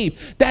souls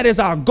saved. That is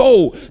our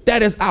goal.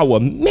 That is our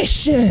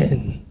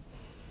mission.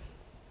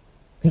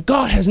 And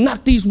God has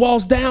knocked these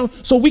walls down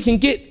so we can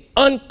get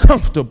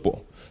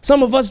uncomfortable.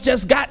 Some of us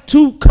just got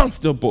too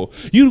comfortable.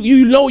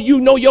 You know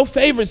your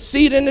favorite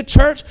seat in the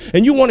church,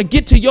 and you want to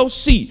get to your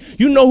seat.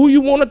 You know who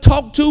you want to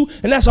talk to,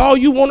 and that's all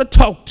you want to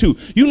talk to.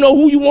 You know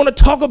who you want to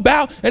talk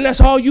about, and that's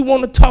all you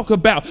want to talk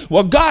about.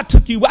 Well, God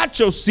took you out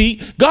your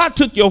seat. God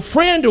took your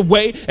friend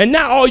away, and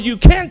now all you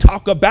can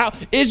talk about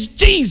is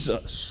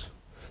Jesus.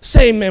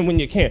 Say amen when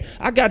you can.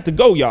 I got to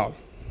go, y'all.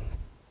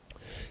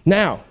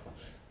 Now,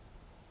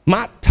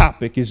 my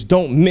topic is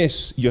don't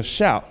miss your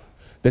shout.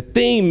 The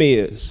theme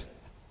is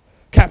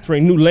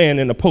capturing new land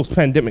in a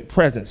post-pandemic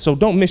presence. So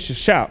don't miss your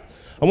shout.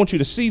 I want you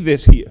to see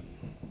this here.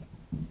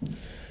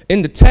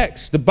 In the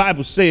text, the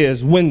Bible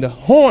says when the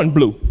horn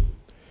blew,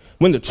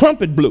 when the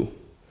trumpet blew,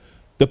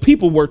 the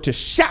people were to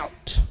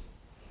shout,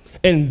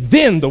 and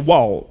then the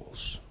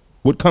walls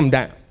would come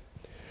down.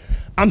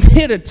 I'm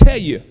here to tell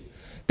you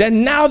that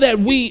now that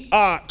we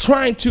are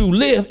trying to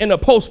live in a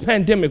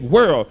post-pandemic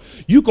world,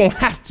 you're going to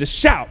have to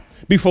shout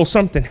before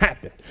something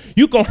happened.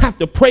 You're going to have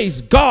to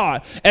praise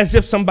God as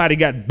if somebody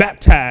got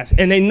baptized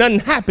and ain't nothing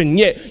happened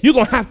yet. You're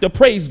going to have to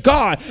praise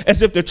God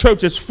as if the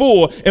church is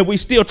full and we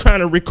still trying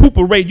to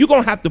recuperate. You're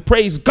going to have to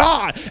praise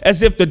God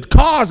as if the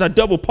cars are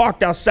double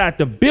parked outside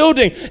the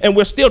building and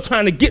we're still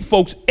trying to get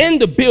folks in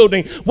the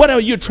building. What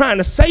are you trying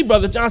to say,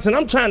 Brother Johnson?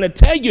 I'm trying to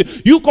tell you,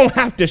 you're going to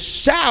have to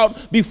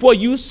shout before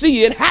you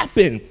see it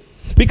happen.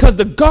 Because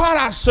the God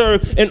I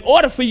serve, in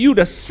order for you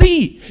to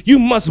see, you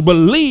must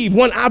believe.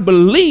 When I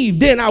believe,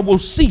 then I will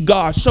see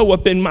God show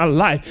up in my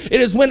life. It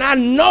is when I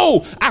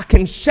know I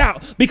can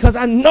shout, because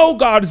I know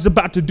God is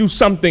about to do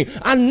something.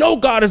 I know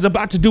God is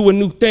about to do a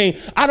new thing.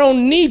 I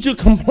don't need you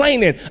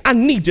complaining. I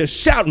need you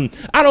shouting.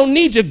 I don't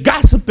need you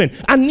gossiping.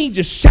 I need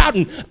you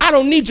shouting. I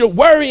don't need you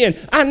worrying.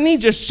 I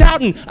need you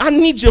shouting. I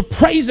need you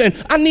praising.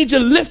 I need you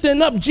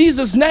lifting up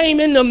Jesus' name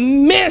in the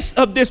midst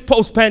of this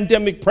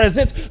post-pandemic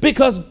presence,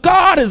 because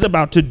God is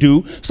about to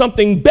do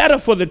something better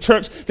for the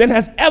church than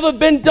has ever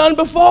been done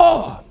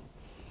before.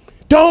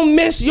 Don't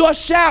miss your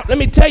shout. Let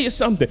me tell you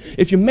something.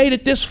 If you made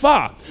it this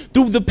far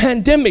through the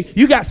pandemic,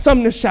 you got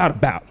something to shout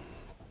about.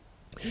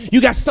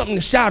 You got something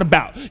to shout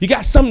about. You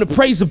got something to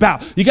praise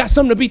about. You got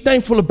something to be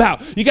thankful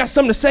about. You got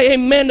something to say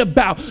amen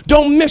about.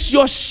 Don't miss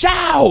your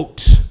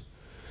shout.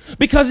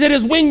 Because it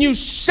is when you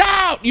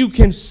shout, you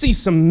can see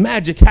some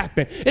magic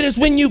happen. It is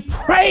when you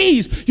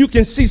praise, you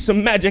can see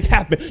some magic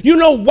happen. You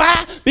know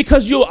why?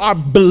 Because you are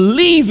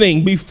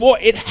believing before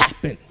it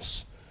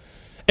happens.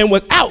 And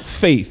without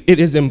faith,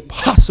 it is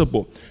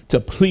impossible to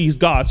please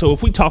God. So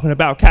if we're talking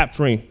about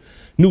capturing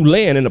new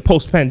land in the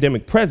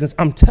post-pandemic presence,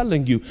 I'm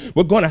telling you,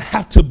 we're going to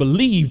have to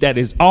believe that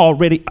it's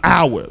already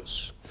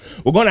ours.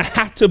 We're going to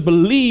have to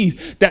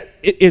believe that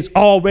it is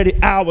already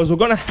ours. We're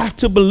going to have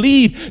to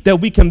believe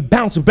that we can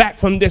bounce back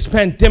from this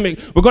pandemic.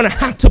 We're going to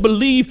have to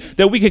believe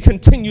that we can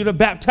continue to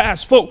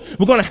baptize folk.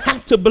 We're going to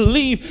have to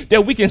believe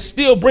that we can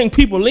still bring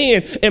people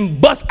in and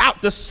bust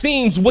out the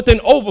seams with an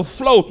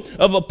overflow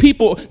of a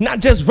people, not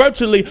just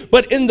virtually,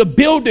 but in the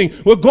building.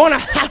 We're going to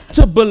have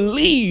to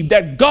believe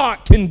that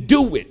God can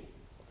do it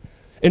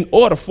in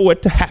order for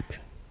it to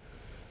happen.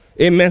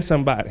 Amen,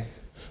 somebody.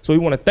 So we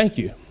want to thank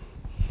you.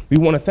 We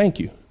want to thank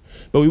you.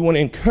 But we want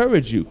to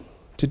encourage you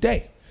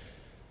today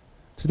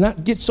to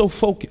not get so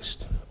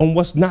focused on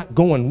what's not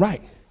going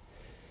right,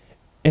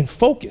 and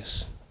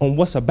focus on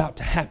what's about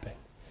to happen.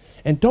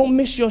 And don't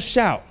miss your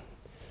shout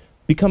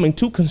becoming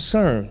too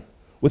concerned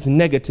with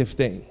negative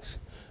things.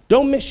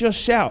 Don't miss your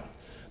shout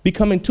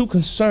becoming too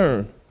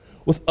concerned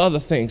with other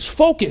things.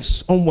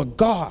 Focus on what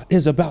God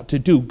is about to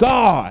do.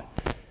 God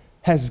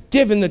has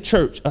given the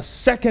church a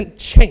second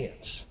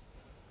chance.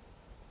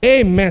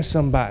 Amen,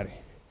 somebody.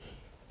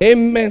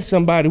 Amen,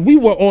 somebody. We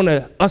were on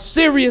a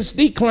serious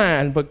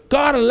decline, but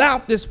God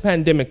allowed this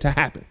pandemic to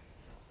happen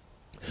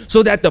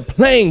so that the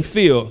playing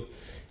field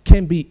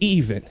can be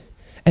even.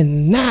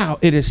 And now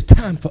it is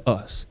time for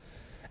us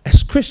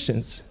as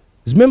Christians,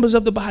 as members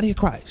of the body of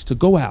Christ, to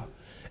go out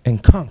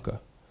and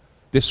conquer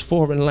this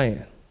foreign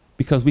land,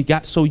 because we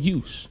got so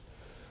used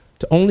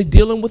to only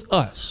dealing with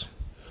us.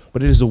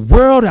 But it is a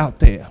world out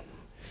there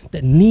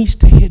that needs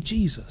to hear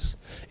Jesus.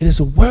 It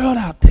is a world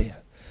out there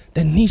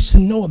that needs to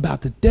know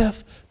about the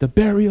death, the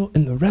burial,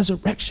 and the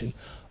resurrection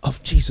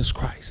of Jesus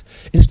Christ.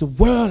 It is the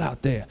world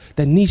out there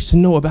that needs to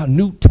know about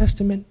New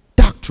Testament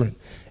doctrine,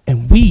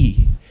 and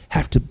we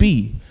have to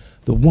be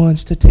the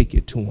ones to take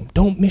it to them.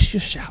 Don't miss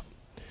your shout.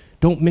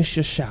 Don't miss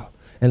your shout.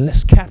 And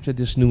let's capture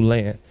this new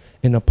land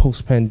in a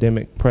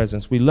post-pandemic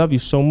presence. We love you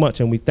so much,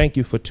 and we thank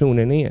you for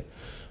tuning in.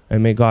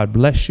 And may God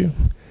bless you,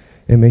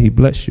 and may he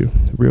bless you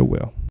real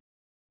well.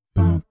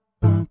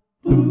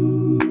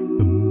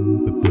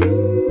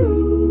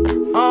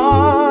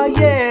 Oh,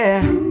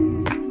 yeah.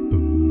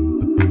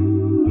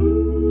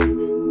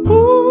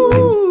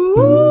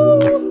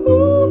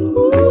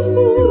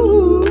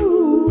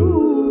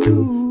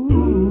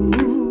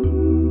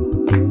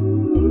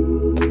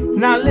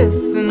 Now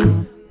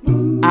listen,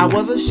 I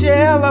was a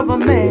shell of a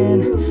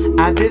man.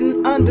 I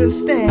didn't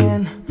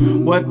understand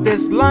what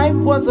this life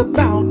was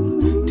about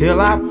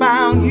till I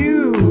found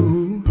you.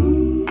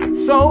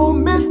 So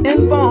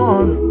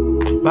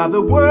misinformed by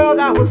the world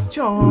I was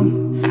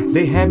charmed.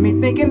 They had me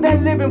thinking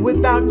that living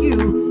without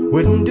you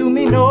wouldn't do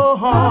me no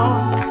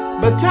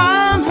harm. But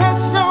time has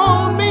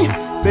shown me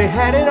they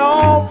had it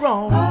all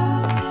wrong.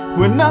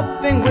 We're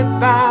nothing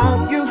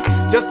without you,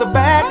 just a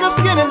bag of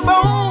skin and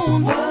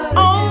bones.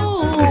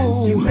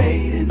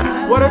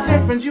 What a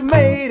difference you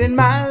made in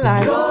my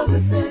life. You're the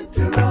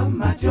center of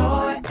my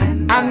joy.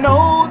 I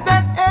know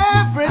that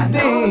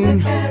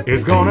everything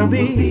is gonna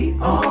be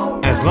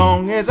as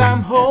long as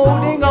I'm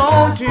holding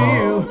on to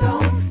you.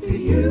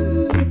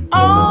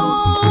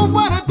 Oh,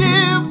 what a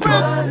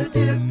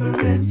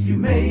difference you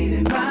made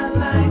in my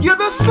life. You're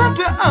the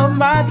center of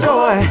my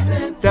joy.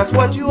 That's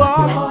what you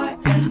are.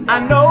 I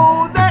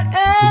know that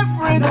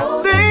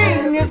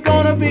everything is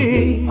gonna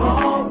be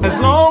as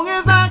long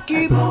as I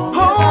keep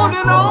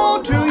holding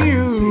on to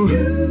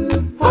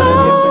you.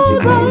 Oh,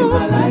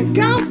 those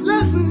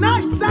countless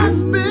nights I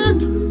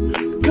spent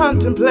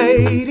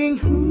contemplating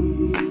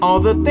all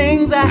the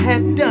things I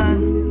had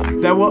done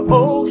that were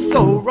oh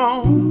so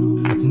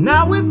wrong.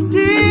 Now with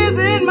tears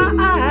in my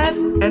eyes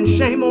and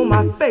shame on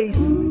my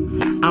face,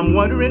 I'm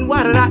wondering,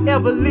 why did I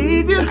ever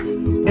leave you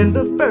in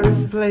the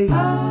first place?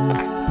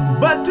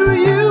 But to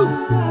you,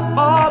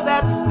 all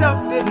that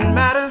stuff didn't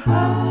matter,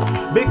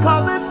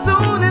 because as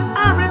soon as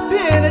I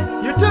repented,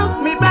 you took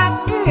me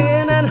back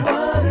in. And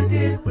what a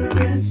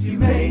difference you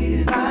made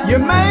in my life. You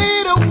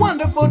made a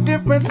wonderful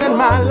difference difference in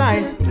my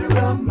life.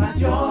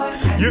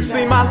 You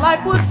see, my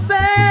life was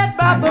sad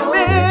by the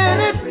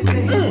minute,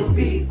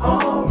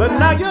 but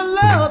now your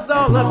love's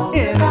all up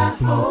in it.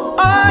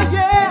 Oh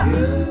yeah.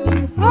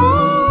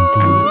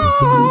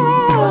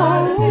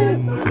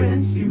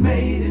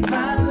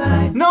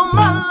 No,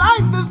 my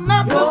life is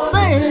not the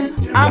same.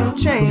 I'm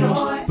changed,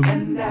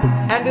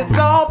 and it's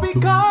all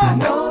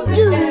because of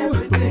you.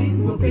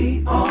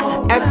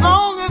 As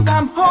long as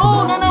I'm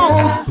holding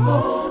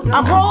on,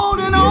 I'm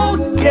holding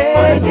on.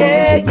 Yeah,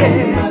 yeah,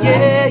 yeah,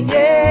 yeah,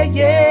 yeah,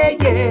 yeah,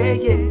 yeah,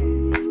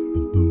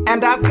 yeah.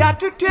 And I've got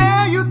to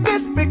tell you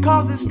this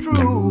because it's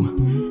true.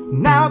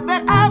 Now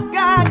that I've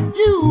got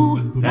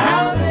you,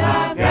 now that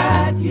I've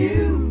got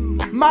you,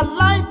 my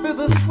life is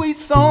a sweet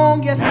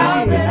song, yes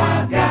it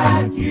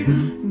is.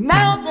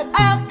 Now that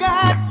I've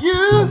got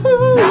you,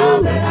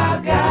 now that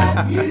I've got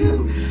you, now that I've got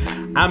you,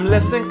 I'm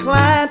less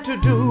inclined to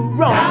do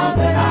wrong. Now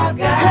that I've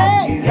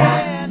got you,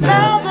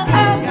 now that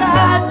I've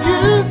got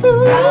you,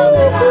 now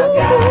that I've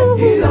got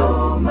you,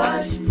 so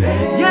much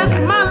better. Yes,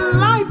 my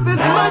life is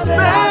much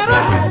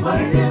better.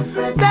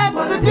 That's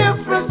the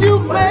difference you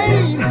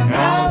made.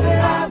 Now that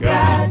I've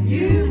got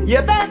you,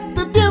 yeah, that's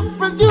the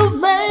difference you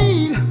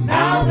made.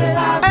 Now that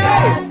I've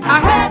got you, I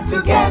had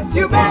to get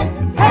you back,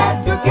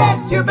 had to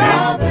get you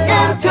back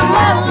into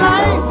my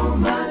life.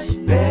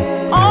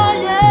 Oh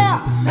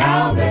yeah.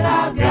 Now that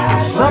I've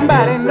got you,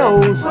 somebody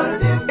knows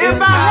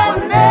if I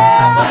had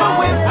never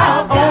went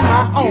out on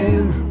my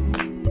own,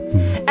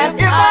 and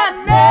if I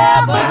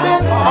never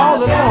been all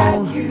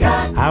alone,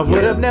 I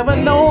would have never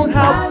known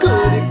how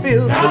good it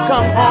feels to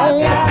come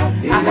home.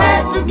 I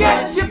had to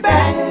get you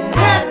back,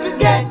 had to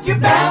get you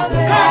back,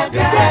 had to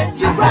get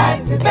you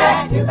right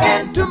back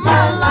into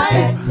my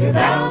life.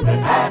 Now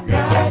that I've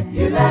got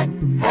you back,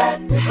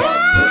 had to get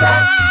you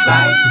back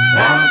right.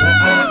 Now that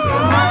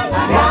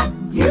I've got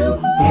you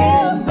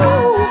in my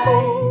life.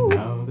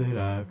 Now that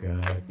I've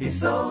got you, it's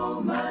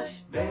so much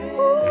better.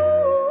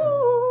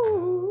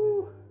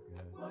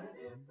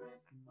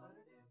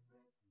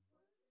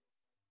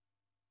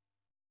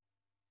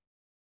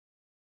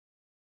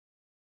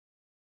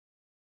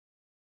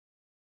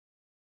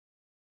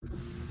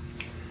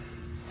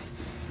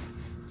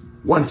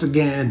 Once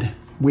again,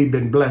 we've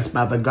been blessed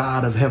by the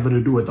God of heaven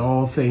who doeth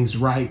all things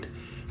right,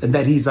 and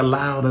that he's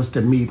allowed us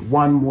to meet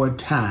one more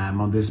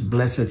time on this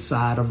blessed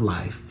side of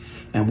life.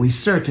 And we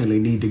certainly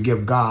need to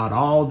give God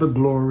all the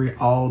glory,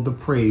 all the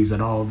praise,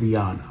 and all the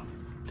honor.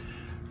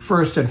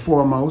 First and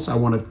foremost, I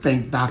want to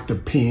thank Dr.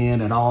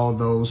 Penn and all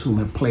those who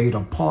have played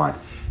a part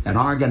in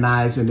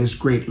organizing this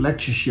great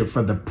lectureship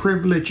for the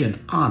privilege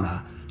and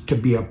honor to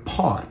be a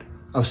part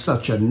of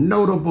such a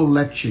notable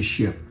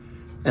lectureship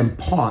and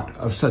part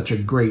of such a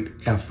great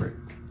effort.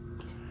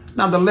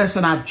 Now, the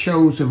lesson I've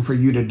chosen for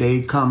you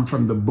today comes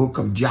from the book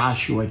of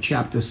Joshua,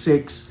 chapter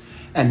 6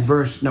 and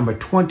verse number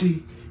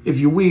 20. If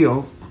you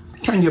will,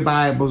 turn your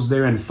Bibles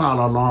there and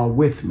follow along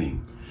with me.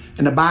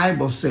 And the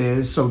Bible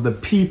says, so the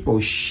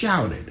people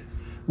shouted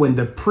when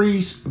the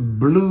priests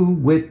blew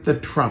with the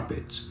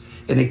trumpets.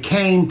 And it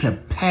came to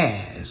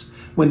pass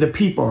when the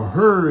people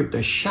heard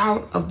the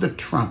shout of the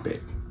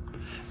trumpet,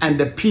 and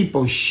the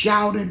people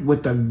shouted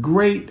with a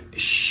great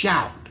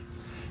shout,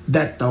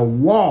 that the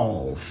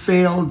wall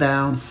fell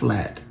down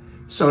flat,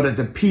 so that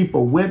the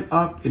people went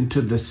up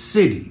into the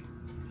city,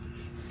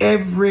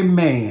 every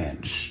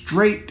man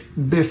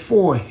straight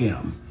before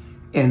him,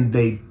 and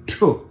they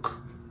took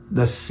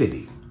the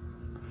city.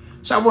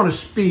 So I want to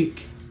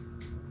speak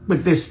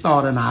with this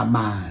thought in our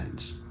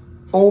minds: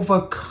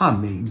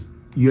 overcoming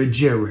your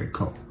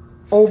Jericho.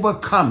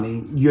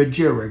 Overcoming your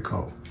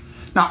Jericho.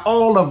 Now,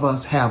 all of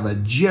us have a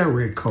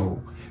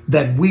Jericho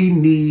that we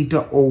need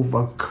to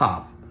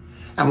overcome.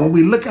 And when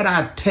we look at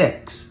our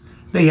text,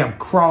 they have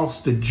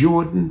crossed the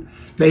Jordan.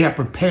 They have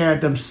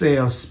prepared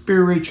themselves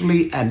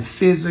spiritually and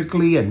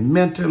physically and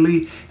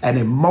mentally and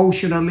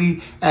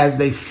emotionally as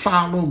they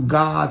follow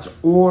God's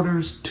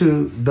orders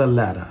to the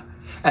letter.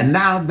 And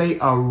now they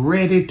are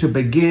ready to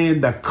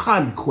begin the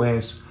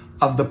conquest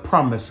of the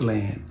promised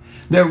land.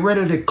 They're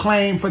ready to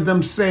claim for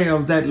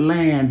themselves that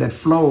land that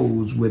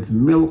flows with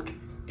milk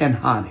and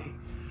honey.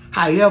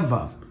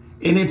 However,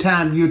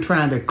 anytime you're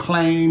trying to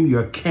claim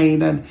your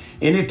Canaan,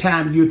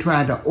 anytime you're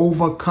trying to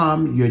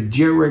overcome your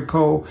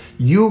Jericho,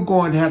 you're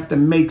going to have to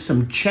make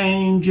some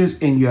changes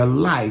in your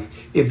life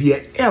if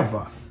you're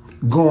ever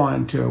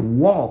going to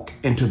walk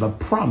into the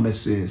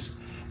promises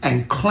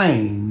and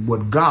claim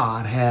what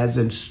God has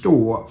in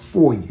store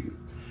for you.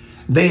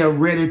 They are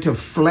ready to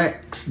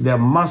flex their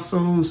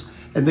muscles,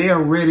 and they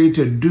are ready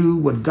to do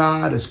what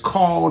God has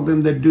called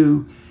them to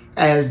do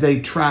as they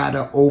try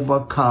to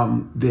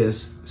overcome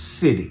this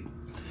city.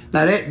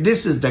 Now,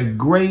 this is the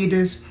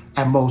greatest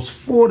and most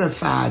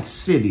fortified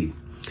city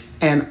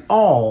in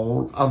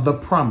all of the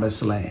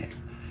promised land.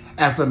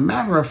 As a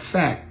matter of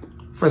fact,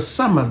 for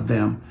some of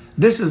them,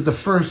 this is the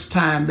first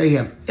time they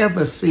have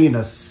ever seen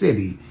a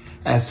city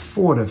as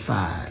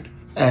fortified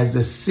as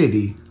the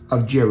city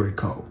of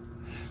Jericho.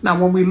 Now,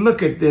 when we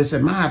look at this,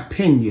 in my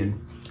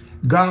opinion,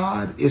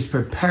 God is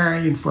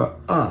preparing for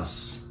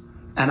us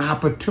an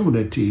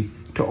opportunity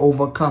to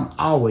overcome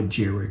our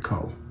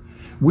Jericho.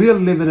 We're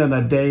living in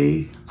a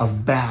day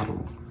of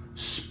battle,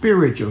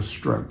 spiritual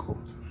struggle.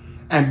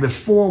 And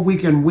before we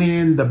can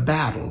win the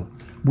battle,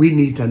 we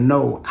need to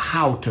know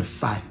how to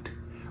fight.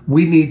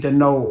 We need to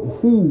know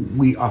who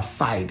we are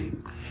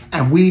fighting.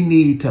 And we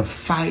need to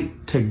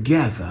fight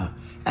together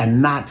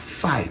and not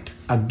fight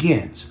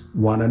against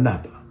one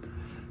another.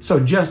 So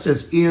just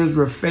as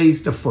Israel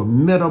faced the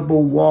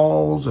formidable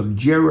walls of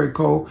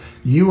Jericho,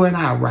 you and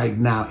I right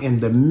now, in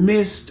the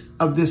midst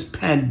of this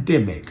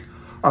pandemic,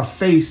 are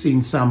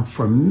facing some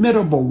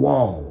formidable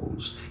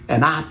walls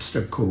and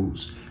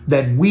obstacles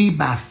that we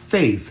by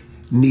faith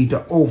need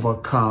to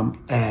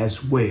overcome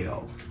as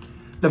well.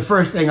 The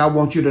first thing I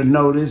want you to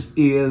notice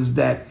is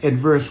that in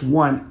verse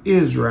 1,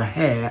 Israel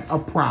had a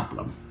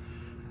problem.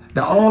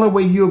 The only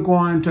way you're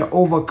going to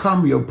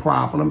overcome your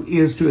problem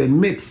is to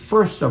admit,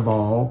 first of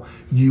all,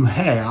 you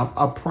have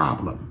a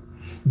problem.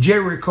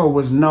 Jericho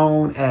was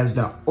known as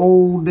the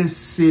oldest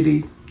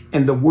city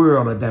in the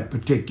world at that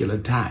particular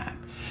time.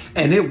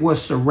 And it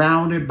was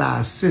surrounded by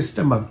a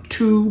system of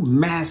two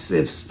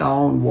massive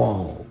stone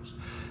walls.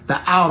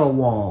 The outer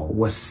wall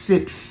was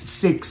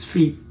 6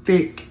 feet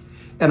thick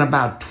and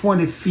about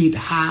 20 feet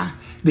high.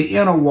 The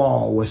inner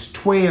wall was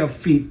 12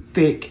 feet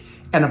thick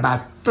and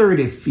about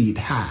 30 feet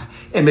high.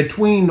 And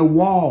between the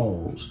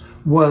walls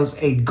was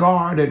a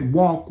guarded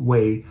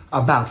walkway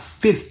about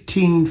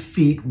 15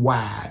 feet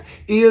wide.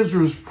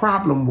 Israel's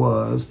problem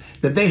was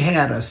that they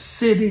had a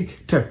city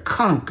to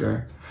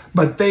conquer,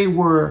 but they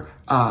were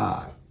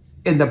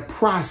in the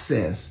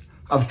process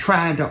of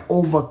trying to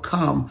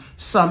overcome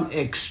some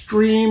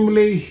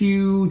extremely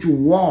huge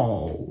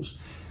walls,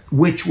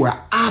 which were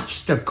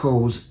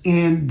obstacles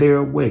in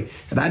their way.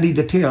 And I need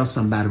to tell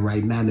somebody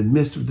right now, in the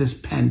midst of this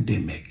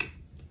pandemic,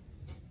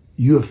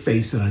 you're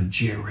facing a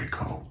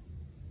Jericho.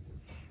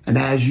 And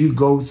as you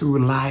go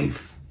through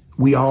life,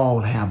 we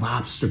all have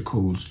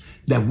obstacles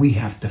that we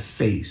have to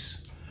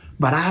face.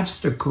 But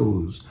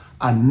obstacles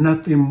are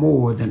nothing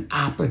more than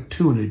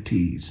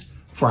opportunities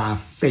for our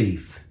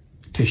faith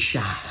to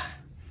shine.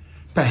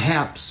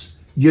 Perhaps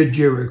your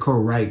Jericho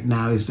right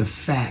now is the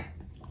fact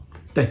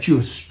that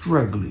you're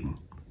struggling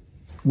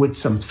with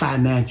some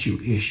financial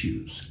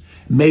issues.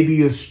 Maybe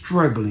you're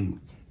struggling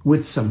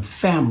with some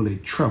family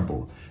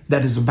trouble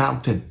that is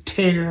about to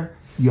tear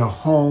your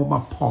home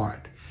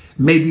apart.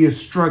 Maybe you're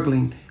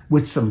struggling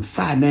with some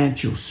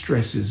financial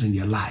stresses in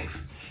your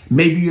life.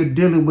 Maybe you're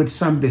dealing with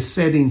some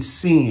besetting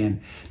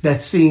sin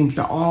that seems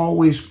to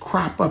always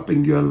crop up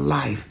in your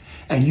life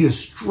and you're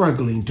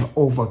struggling to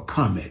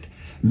overcome it.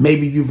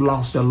 Maybe you've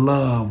lost a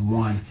loved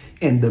one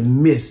in the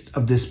midst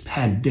of this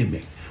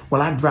pandemic.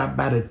 Well, I dropped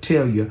by to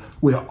tell you,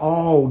 we're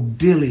all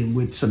dealing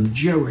with some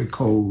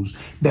Jerichos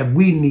that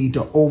we need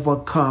to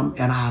overcome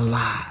in our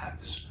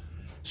lives.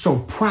 So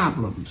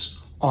problems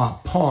are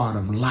a part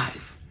of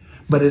life,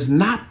 but it's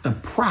not the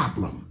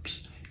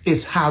problems,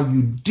 it's how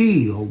you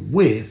deal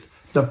with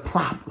the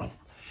problem.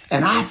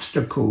 And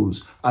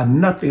obstacles are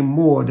nothing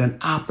more than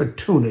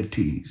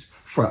opportunities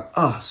for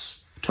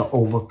us to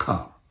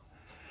overcome.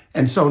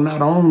 And so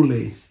not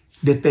only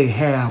did they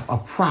have a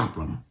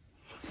problem,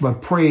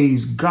 but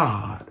praise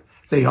God,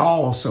 they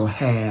also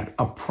had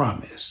a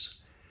promise.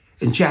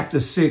 In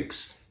chapter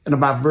 6 and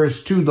about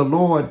verse 2, the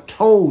Lord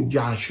told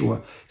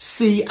Joshua,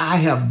 "See, I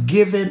have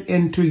given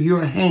into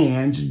your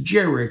hands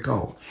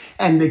Jericho,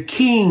 and the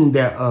king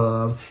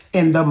thereof,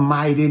 and the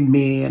mighty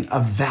men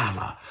of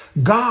valor."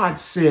 God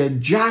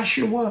said,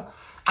 Joshua,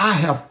 I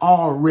have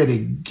already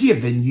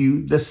given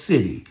you the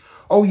city.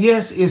 Oh,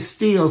 yes, it's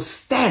still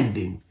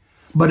standing,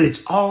 but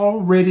it's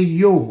already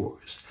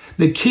yours.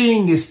 The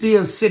king is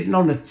still sitting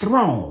on the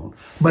throne,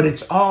 but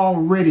it's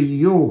already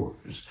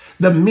yours.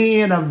 The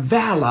men of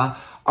valor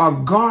are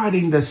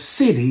guarding the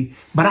city,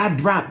 but I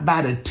dropped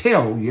by to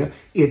tell you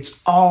it's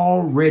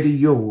already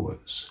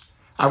yours.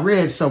 I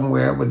read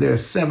somewhere where there are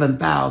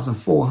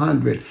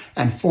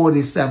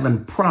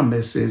 7,447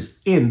 promises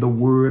in the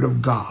word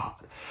of God.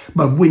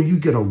 But when you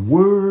get a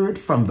word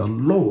from the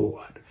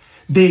Lord,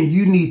 then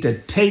you need to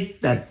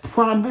take that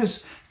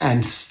promise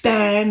and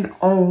stand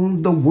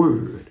on the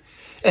word.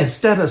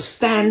 Instead of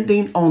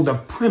standing on the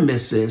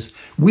premises,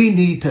 we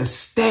need to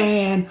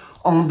stand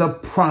on the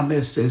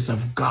promises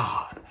of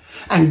God.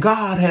 And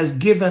God has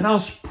given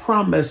us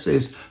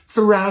promises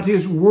throughout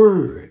his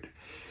word.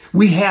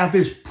 We have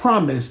his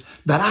promise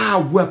that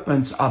our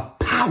weapons are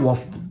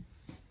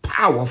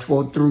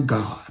powerful through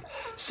God.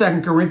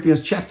 2 Corinthians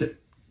chapter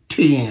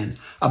 10,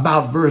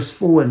 about verse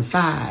 4 and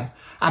 5.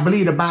 I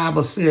believe the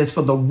Bible says,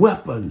 "For the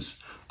weapons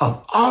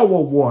of our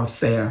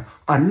warfare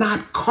are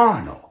not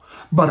carnal,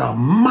 but are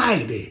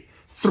mighty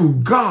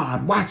through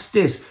God," watch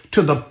this,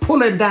 "to the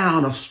pulling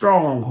down of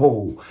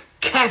stronghold,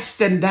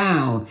 casting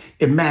down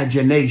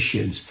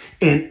imaginations,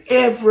 and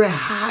every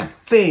high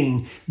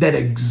thing that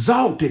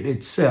exalted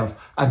itself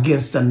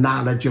against the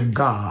knowledge of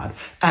God,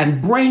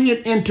 and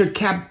bringing into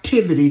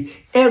captivity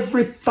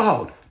every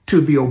thought to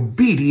the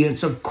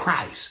obedience of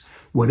Christ."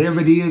 Whatever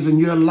it is in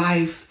your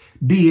life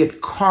be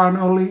it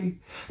carnally,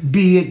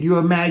 be it your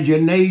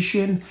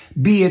imagination,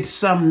 be it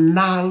some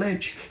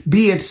knowledge,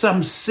 be it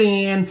some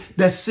sin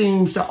that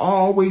seems to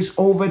always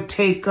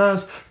overtake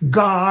us,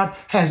 God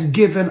has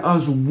given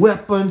us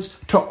weapons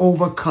to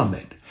overcome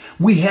it.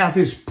 We have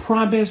his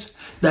promise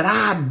that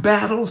our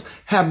battles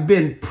have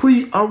been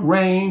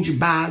prearranged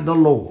by the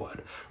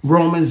Lord.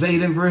 Romans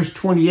 8 and verse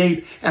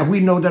 28, and we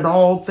know that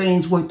all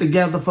things work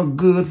together for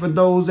good for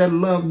those that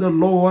love the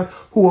Lord,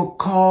 who are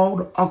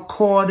called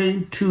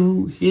according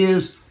to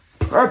his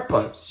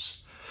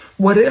purpose.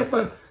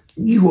 Whatever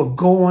you are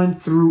going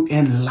through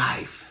in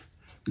life,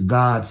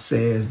 God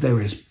says there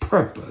is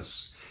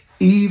purpose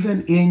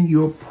even in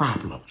your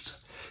problems.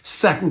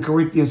 2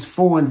 Corinthians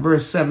 4 and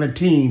verse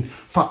 17,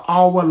 for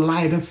our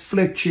light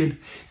affliction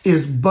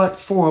is but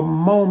for a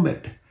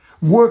moment,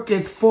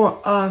 worketh for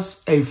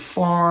us a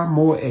far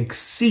more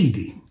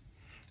exceeding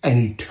and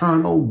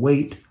eternal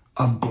weight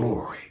of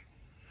glory.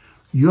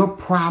 Your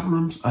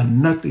problems are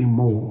nothing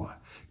more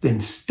than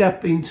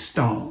stepping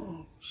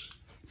stones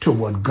to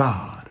what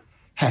God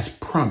has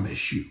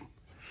promised you.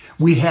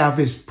 We have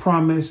his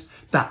promise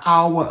that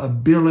our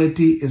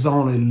ability is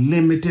only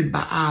limited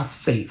by our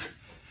faith.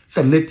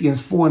 Philippians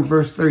 4 and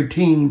verse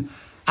 13,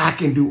 I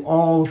can do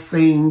all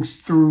things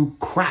through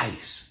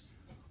Christ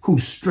who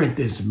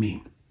strengthens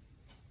me.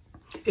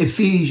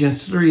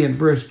 Ephesians 3 and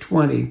verse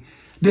 20,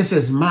 this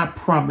is my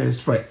promise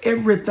for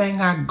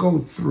everything I go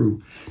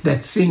through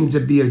that seems to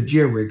be a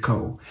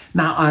Jericho.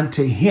 Now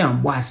unto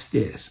him, watch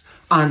this,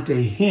 unto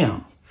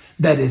him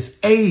that is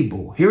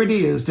able, here it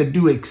is, to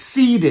do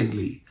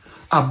exceedingly,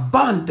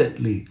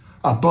 abundantly,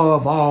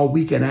 above all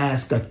we can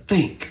ask or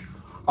think,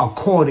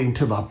 according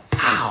to the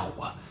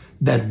power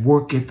that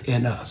worketh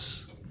in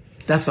us.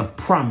 That's a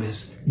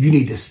promise you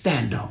need to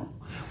stand on.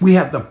 We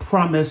have the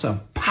promise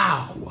of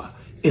power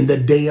in the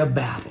day of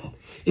battle.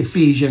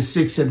 Ephesians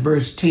 6 and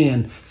verse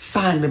 10,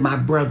 finally, my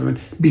brethren,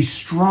 be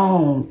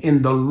strong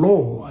in the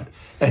Lord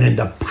and in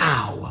the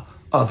power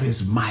of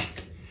his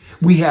might.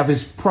 We have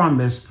his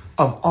promise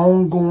of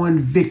ongoing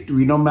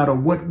victory no matter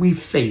what we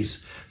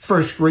face.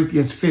 1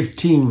 Corinthians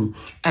 15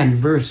 and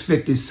verse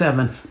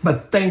 57,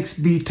 but thanks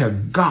be to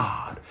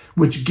God,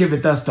 which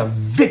giveth us the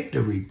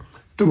victory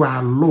through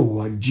our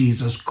Lord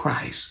Jesus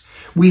Christ.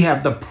 We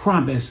have the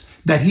promise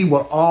that he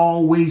will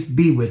always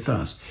be with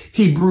us.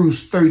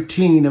 Hebrews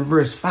 13 and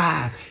verse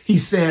 5, he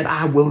said,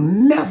 I will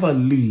never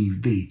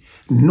leave thee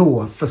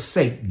nor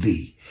forsake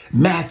thee.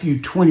 Matthew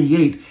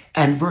 28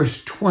 and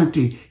verse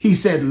 20, he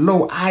said,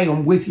 lo, I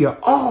am with you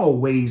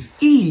always,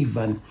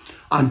 even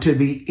unto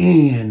the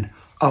end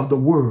of the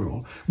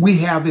world. We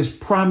have his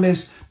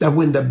promise that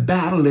when the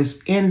battle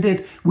is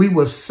ended, we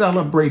will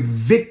celebrate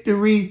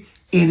victory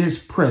in his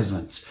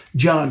presence.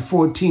 John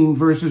 14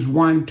 verses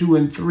 1, 2,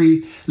 and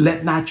 3.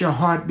 Let not your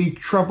heart be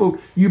troubled.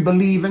 You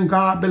believe in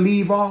God,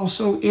 believe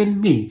also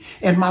in me.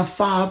 In my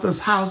Father's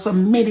house are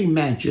many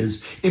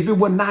mansions. If it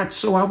were not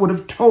so, I would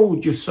have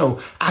told you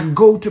so. I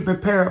go to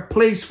prepare a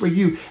place for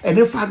you. And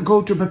if I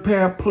go to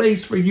prepare a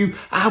place for you,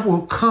 I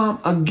will come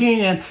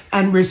again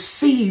and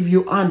receive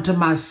you unto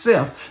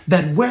myself,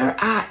 that where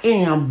I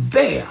am,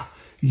 there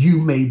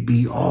you may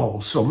be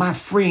also. My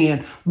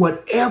friend,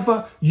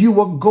 whatever you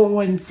are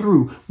going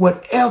through,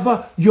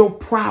 whatever your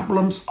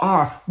problems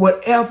are,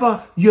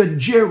 whatever your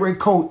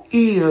Jericho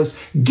is,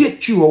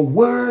 get you a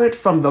word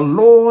from the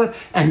Lord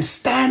and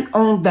stand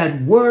on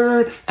that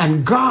word,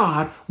 and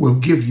God will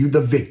give you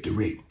the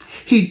victory.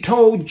 He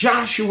told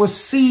Joshua,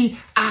 see,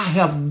 I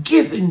have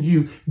given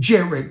you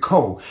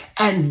Jericho.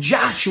 And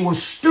Joshua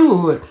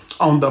stood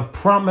on the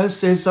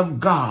promises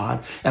of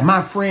God. And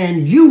my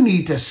friend, you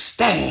need to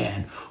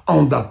stand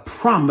on the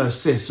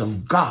promises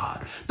of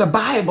God. The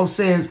Bible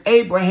says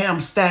Abraham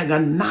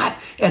staggered not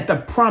at the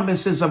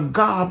promises of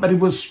God, but he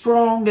was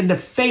strong in the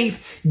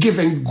faith,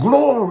 giving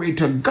glory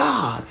to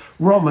God.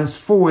 Romans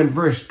 4 and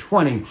verse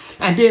 20.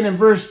 And then in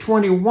verse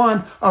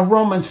 21 of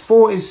Romans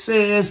 4, it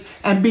says,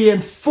 and being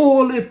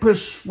fully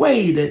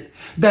persuaded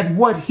that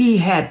what he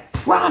had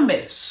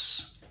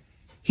promised,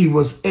 he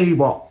was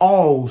able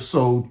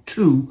also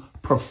to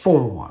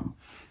perform.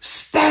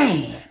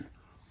 Stand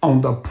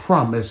on the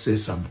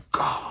promises of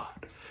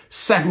God.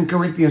 2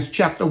 Corinthians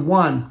chapter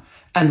 1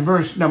 and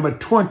verse number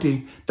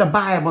 20, the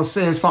Bible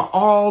says, for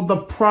all the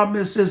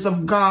promises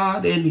of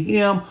God in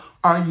him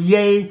are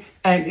yea,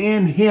 and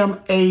in him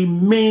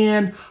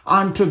amen,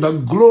 unto the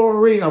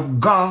glory of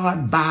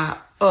God by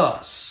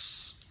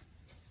us.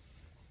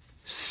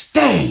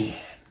 Stand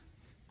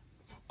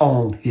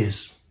on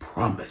his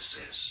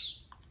promises.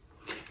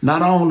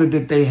 Not only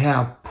did they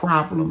have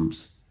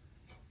problems,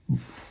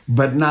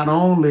 but not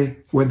only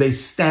were they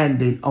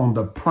standing on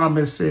the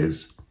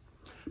promises,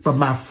 but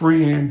my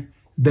friend,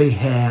 they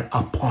had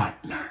a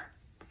partner.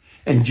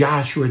 In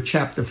Joshua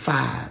chapter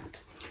 5,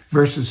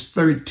 verses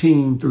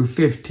 13 through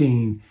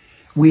 15,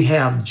 we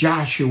have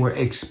Joshua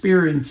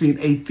experiencing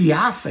a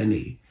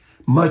theophany,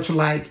 much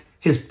like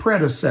his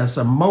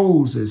predecessor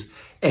Moses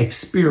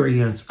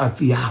experienced a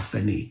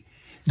theophany.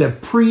 The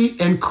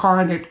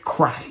pre-incarnate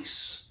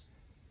Christ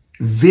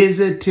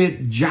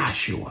visited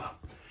Joshua.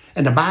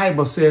 And the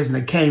Bible says, and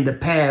it came to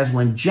pass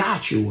when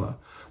Joshua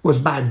was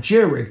by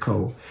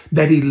Jericho,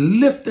 that he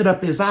lifted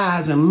up his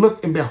eyes and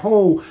looked, and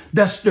behold,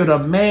 there stood a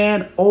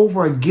man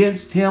over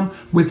against him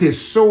with his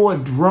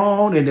sword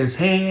drawn in his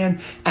hand.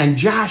 And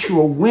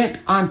Joshua went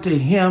unto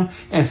him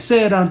and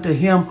said unto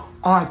him,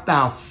 art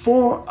thou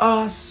for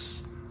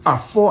us or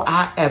for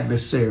our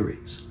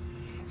adversaries?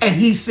 And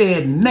he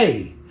said,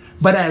 nay,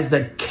 but as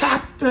the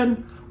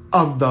captain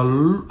of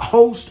the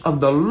host of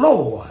the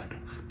Lord,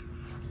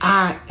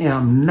 I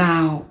am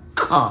now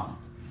come.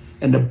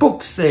 And the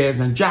book says,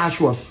 and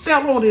Joshua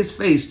fell on his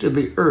face to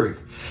the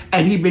earth,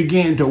 and he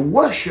began to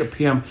worship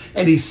him.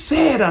 And he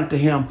said unto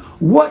him,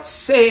 what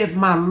saith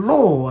my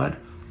Lord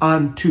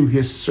unto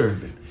his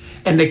servant?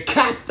 And the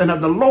captain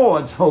of the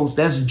Lord's host,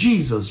 that's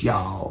Jesus,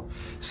 y'all,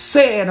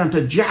 said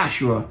unto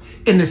Joshua,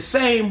 in the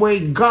same way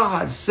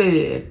God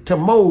said to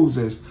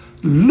Moses,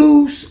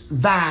 loose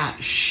thy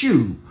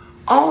shoe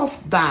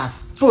off thy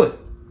foot,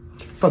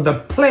 for the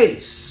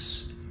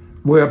place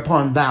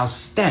whereupon thou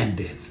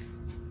standest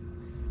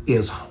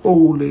is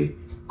holy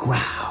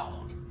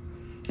ground.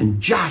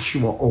 And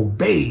Joshua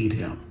obeyed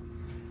him.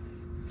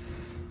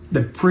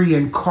 The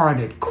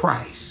pre-incarnate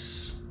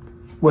Christ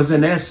was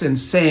in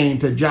essence saying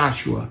to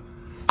Joshua,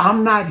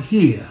 I'm not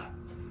here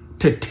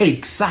to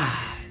take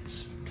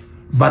sides,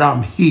 but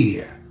I'm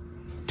here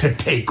to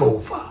take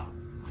over.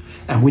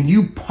 And when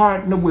you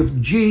partner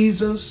with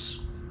Jesus,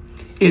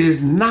 it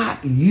is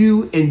not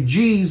you and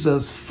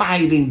Jesus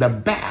fighting the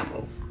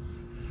battle.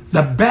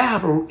 The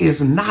battle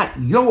is not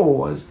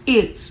yours,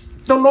 it's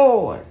the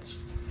Lord's.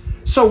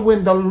 So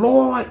when the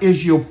Lord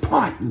is your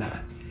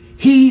partner,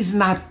 he's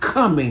not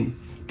coming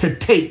to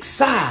take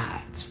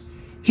sides.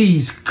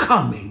 He's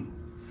coming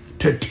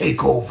to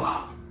take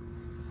over.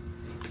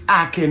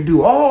 I can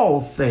do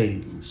all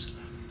things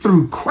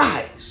through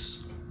Christ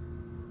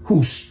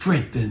who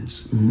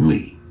strengthens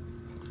me.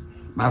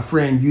 My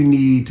friend, you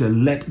need to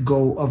let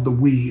go of the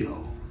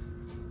wheel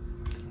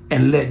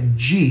and let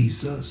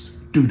Jesus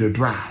do the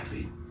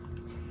driving.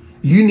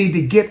 You need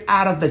to get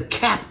out of the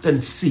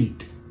captain's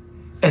seat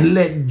and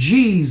let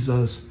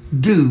Jesus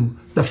do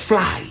the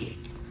flying.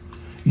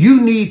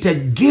 You need to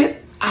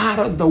get out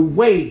of the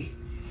way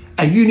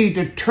and you need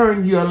to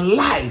turn your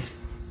life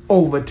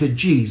over to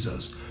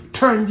Jesus.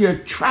 Turn your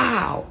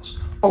trials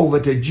over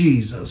to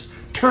Jesus.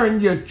 Turn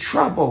your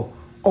trouble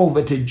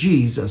over to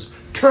Jesus.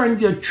 Turn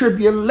your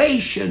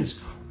tribulations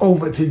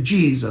over to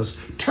Jesus.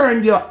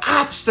 Turn your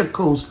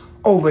obstacles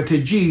over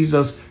to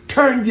Jesus.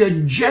 Turn your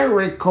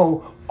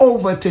Jericho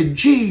over to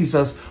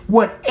Jesus.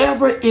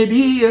 Whatever it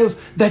is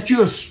that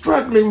you're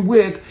struggling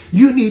with,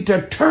 you need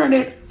to turn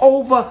it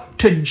over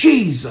to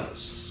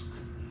Jesus.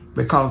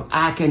 Because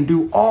I can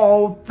do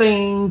all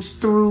things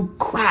through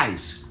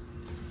Christ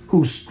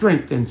who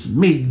strengthens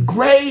me.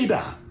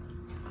 Greater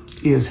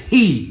is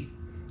he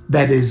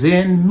that is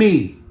in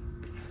me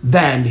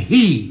than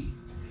he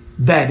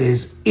that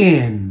is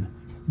in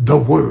the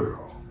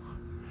world.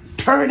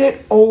 Turn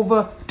it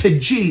over to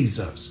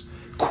Jesus.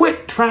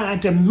 Quit trying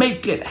to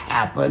make it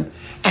happen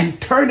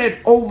and turn it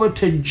over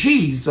to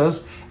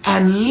Jesus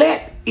and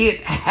let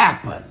it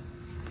happen.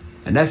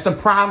 And that's the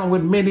problem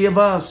with many of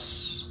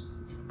us.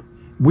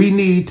 We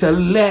need to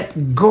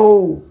let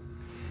go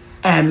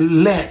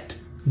and let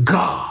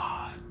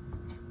God.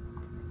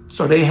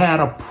 So they had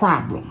a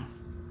problem.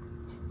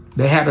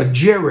 They had a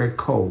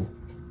Jericho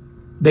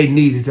they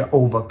needed to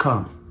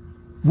overcome.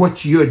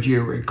 What's your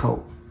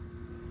Jericho?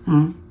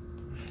 Then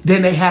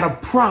they had a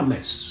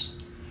promise.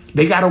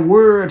 They got a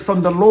word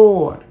from the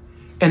Lord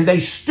and they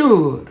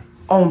stood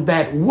on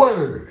that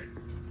word.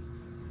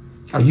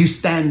 Are you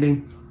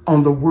standing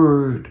on the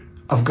word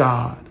of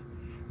God?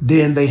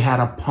 Then they had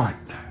a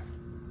partner.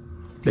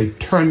 They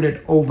turned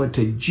it over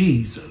to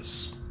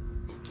Jesus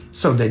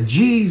so that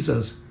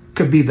Jesus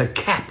could be the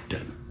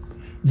captain.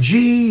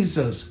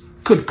 Jesus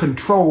could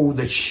control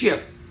the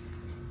ship.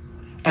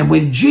 And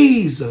when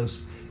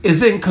Jesus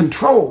is in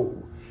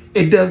control,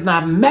 it does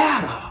not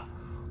matter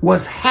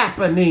what's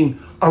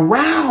happening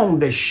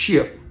around the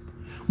ship.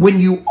 When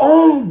you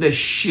own the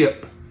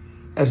ship,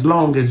 as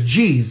long as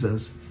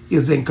Jesus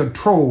is in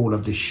control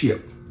of the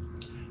ship.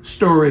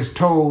 Stories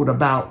told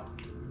about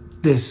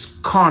this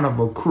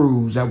Carnival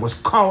cruise that was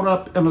caught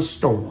up in a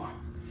storm.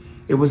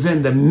 It was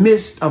in the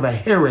midst of a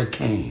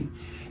hurricane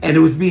and it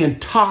was being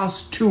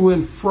tossed to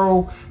and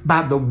fro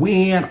by the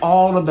wind.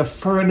 All of the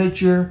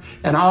furniture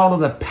and all of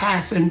the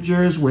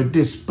passengers were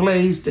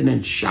displaced and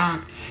in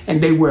shock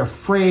and they were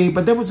afraid.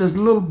 But there was this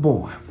little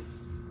boy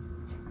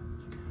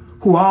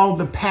who all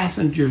the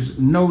passengers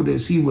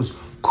noticed he was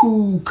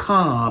cool,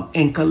 calm,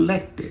 and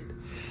collected.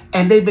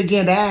 And they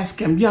began to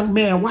ask him, young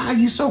man, why are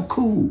you so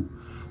cool?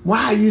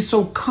 Why are you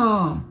so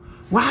calm?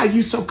 Why are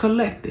you so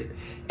collected?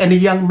 And the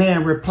young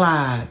man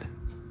replied,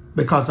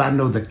 because I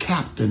know the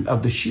captain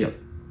of the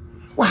ship.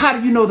 Well, how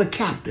do you know the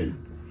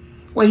captain?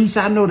 Well, he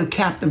said, I know the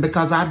captain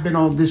because I've been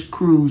on this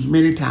cruise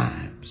many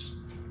times.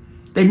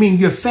 They mean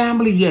your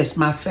family? Yes,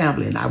 my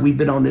family and I, we've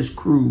been on this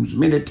cruise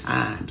many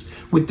times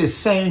with the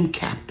same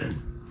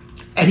captain.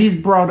 And he's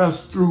brought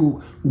us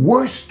through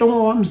worse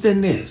storms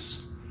than this.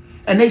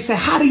 And they said,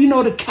 how do you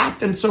know the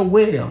captain so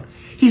well?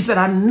 He said,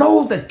 I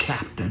know the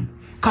captain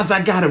because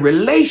I got a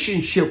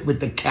relationship with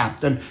the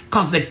captain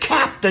because the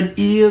captain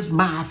is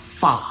my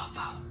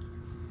father.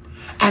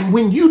 And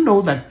when you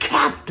know the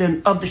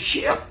captain of the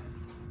ship,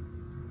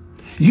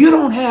 you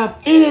don't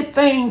have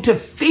anything to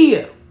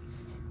fear,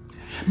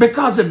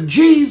 because if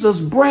Jesus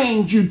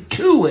brings you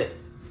to it,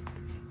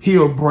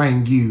 he'll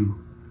bring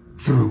you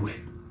through it.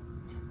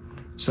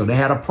 So they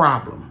had a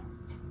problem.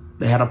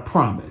 They had a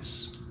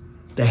promise.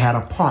 They had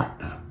a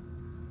partner.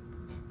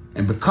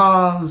 And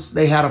because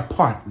they had a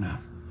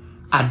partner,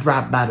 I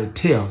dropped by to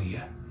tell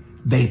you,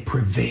 they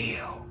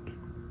prevailed.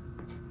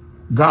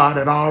 God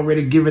had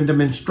already given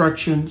them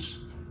instructions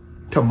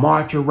to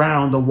march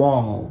around the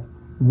wall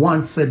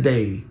once a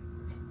day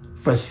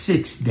for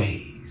 6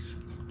 days.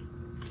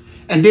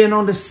 And then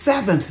on the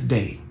 7th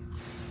day,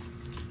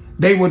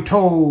 they were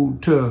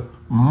told to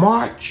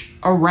march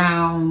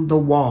around the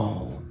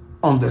wall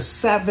on the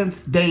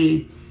 7th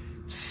day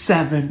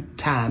 7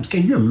 times.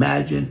 Can you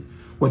imagine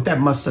what that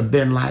must have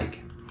been like?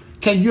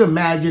 Can you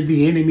imagine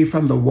the enemy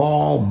from the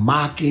wall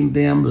mocking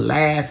them,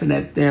 laughing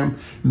at them,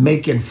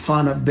 making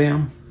fun of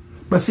them?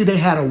 But see, they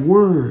had a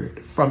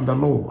word from the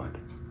Lord.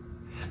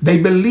 They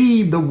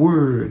believed the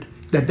word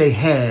that they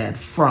had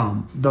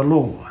from the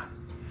Lord.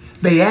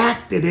 They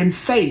acted in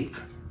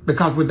faith,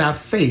 because without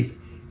faith,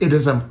 it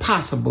is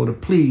impossible to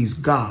please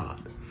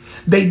God.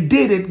 They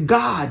did it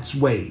God's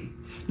way.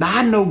 Now,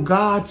 I know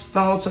God's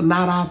thoughts are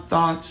not our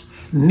thoughts,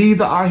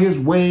 neither are his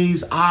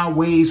ways our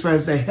ways. For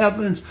as the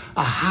heavens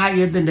are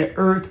higher than the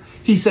earth,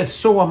 he said,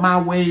 so are my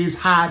ways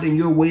higher than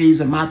your ways,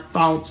 and my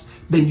thoughts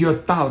than your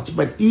thoughts.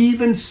 But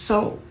even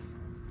so,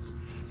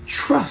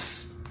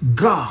 trust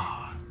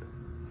God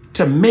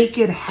to make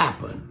it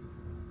happen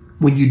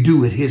when you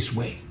do it his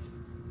way.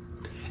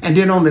 And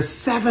then on the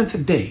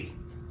 7th day,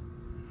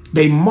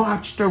 they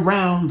marched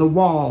around the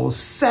wall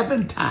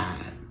 7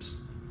 times.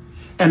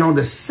 And on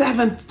the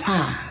 7th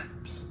time,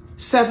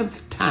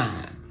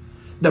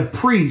 the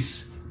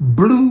priests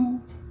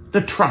blew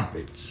the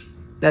trumpets.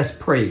 That's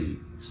praise.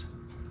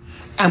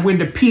 And when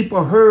the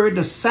people heard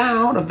the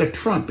sound of the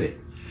trumpet,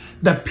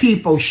 the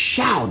people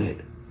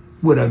shouted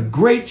with a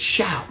great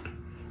shout,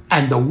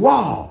 and the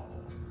wall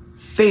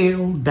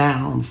fell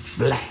down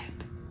flat.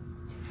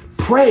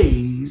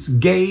 Praise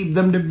gave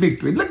them the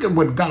victory. Look at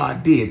what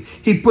God did.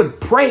 He put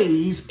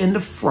praise in the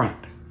front.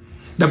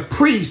 The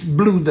priest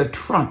blew the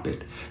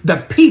trumpet. The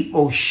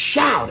people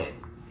shouted,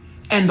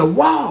 and the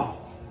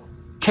wall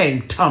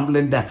came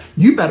tumbling down.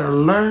 You better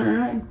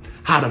learn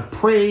how to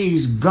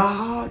praise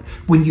God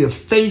when you're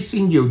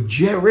facing your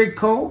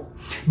Jericho,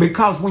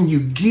 because when you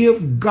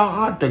give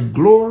God the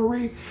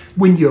glory,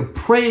 when your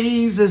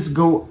praises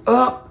go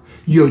up,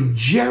 your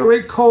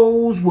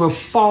Jerichos will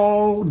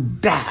fall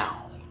down.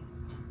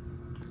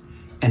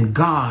 And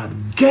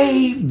God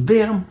gave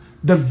them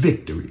the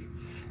victory.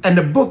 And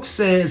the book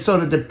says, so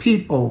that the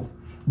people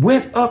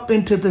went up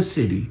into the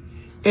city,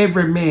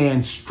 every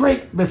man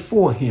straight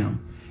before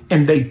him,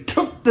 and they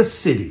took the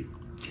city,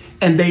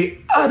 and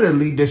they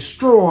utterly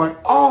destroyed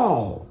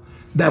all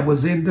that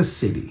was in the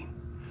city,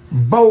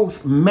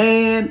 both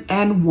man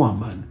and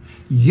woman,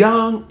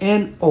 young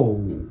and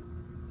old,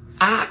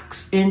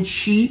 ox and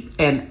sheep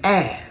and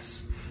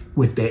ass,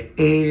 with the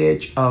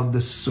edge of the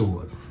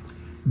sword.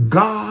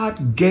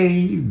 God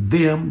gave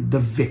them the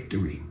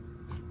victory.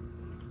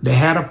 They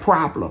had a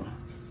problem.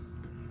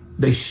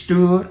 They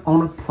stood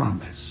on a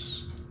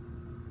promise.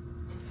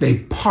 They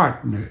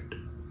partnered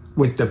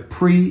with the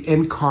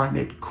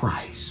pre-incarnate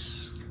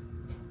Christ.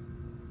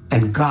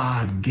 And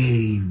God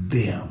gave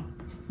them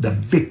the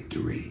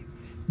victory.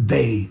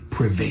 They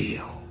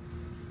prevailed.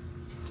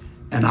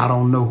 And I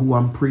don't know who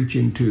I'm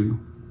preaching to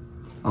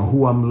or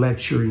who I'm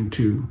lecturing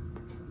to,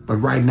 but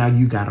right now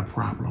you got a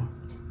problem.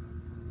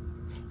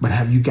 But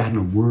have you gotten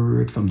a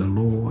word from the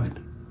Lord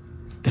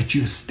that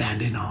you're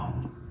standing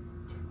on?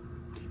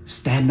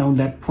 Stand on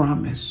that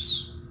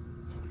promise.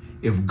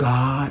 If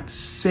God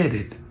said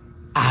it,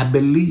 I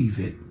believe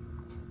it.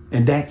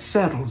 And that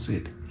settles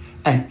it.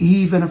 And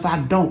even if I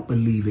don't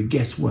believe it,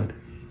 guess what?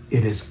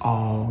 It is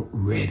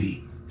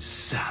already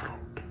settled.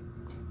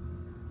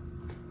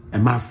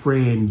 And my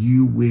friend,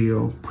 you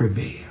will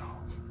prevail.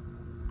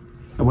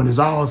 And when it's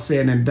all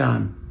said and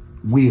done,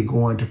 we're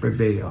going to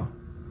prevail.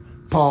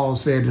 Paul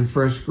said in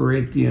 1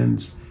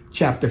 Corinthians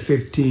chapter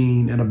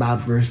 15 and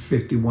about verse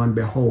 51,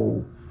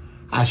 behold,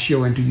 I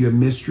show unto you a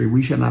mystery.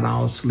 We shall not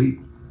all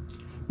sleep,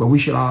 but we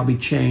shall all be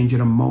changed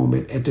in a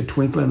moment, at the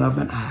twinkling of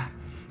an eye,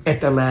 at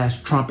the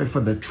last trumpet.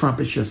 For the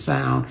trumpet shall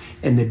sound,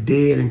 and the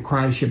dead in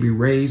Christ shall be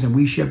raised, and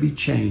we shall be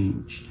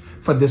changed.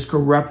 For this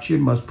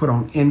corruption must put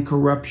on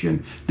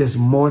incorruption. This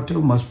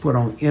mortal must put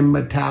on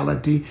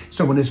immortality.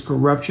 So when this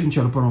corruption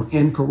shall put on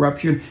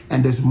incorruption,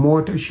 and this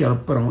mortal shall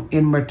put on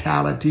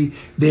immortality,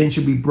 then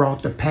shall be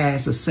brought to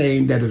pass the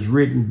saying that is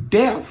written,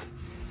 death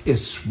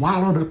is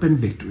swallowed up in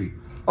victory.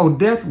 O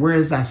death, where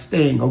is thy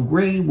sting? O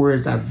grave, where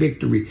is thy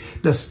victory?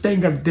 The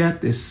sting of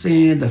death is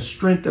sin. The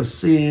strength of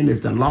sin is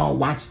the law.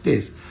 Watch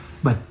this.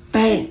 But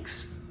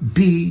thanks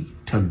be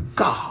to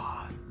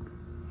God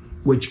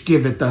which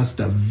giveth us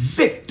the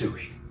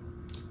victory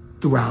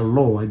through our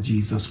Lord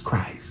Jesus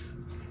Christ.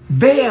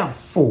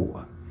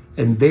 Therefore,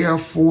 and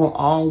therefore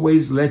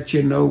always let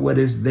you know what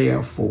is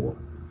there for.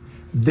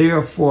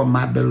 Therefore,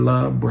 my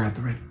beloved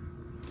brethren,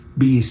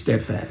 be ye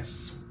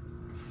steadfast,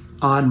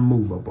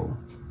 unmovable,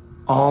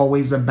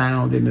 always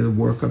abound in the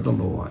work of the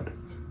Lord,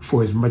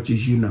 for as much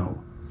as you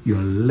know,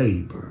 your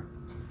labor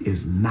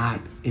is not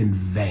in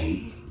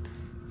vain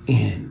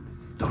in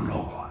the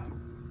Lord.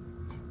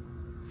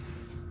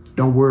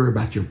 Don't worry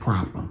about your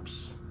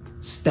problems.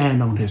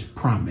 Stand on his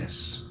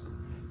promise.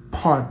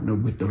 Partner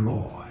with the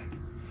Lord,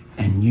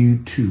 and you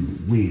too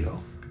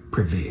will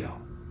prevail.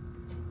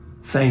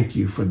 Thank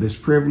you for this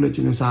privilege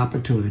and this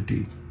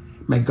opportunity.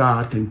 May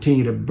God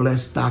continue to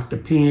bless Dr.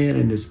 Penn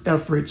and his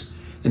efforts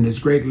in this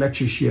great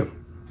lectureship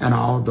and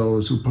all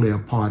those who play a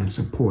part in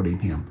supporting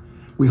him.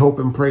 We hope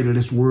and pray that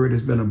this word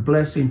has been a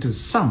blessing to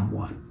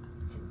someone.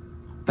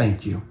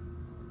 Thank you.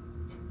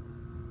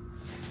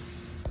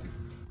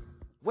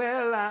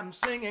 Well, I'm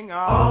singing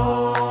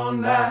all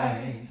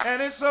night,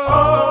 and it's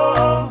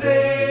all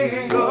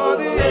day. You're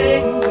the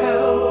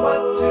angel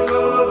watching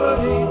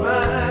over me,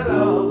 my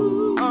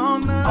Lord.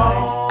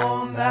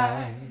 All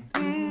night,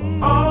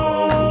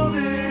 all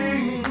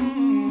day.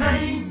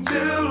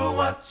 Angel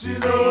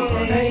watching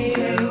over me,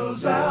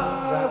 angels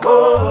out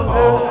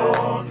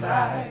all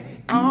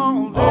night,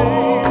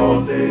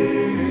 all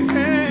day.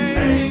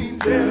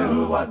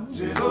 Angel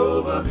watching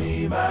over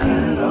me,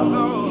 my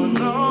Lord.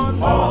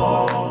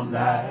 All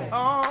night,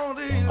 all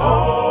day,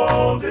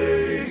 all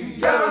day.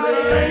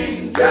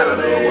 Galilee,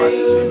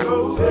 watching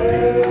over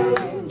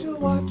me.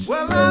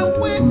 Well, I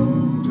went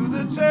to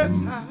the church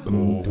house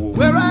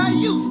where I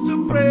used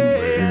to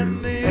pray,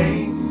 and the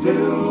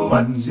angel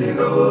watching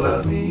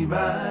over me,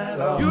 my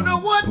Lord. You know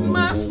what?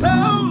 My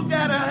soul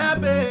got a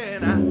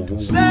happen. I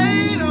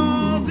stayed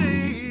all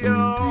day,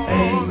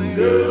 all day.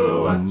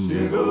 Angel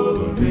watching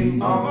over me,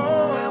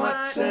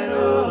 watching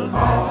over me,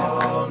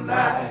 all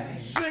night.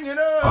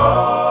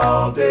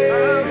 All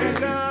day,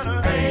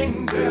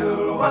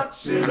 angel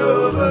watching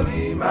over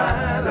me,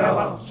 my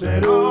Lord.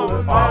 Watching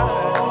over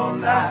all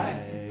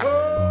night,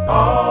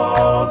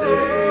 all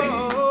day,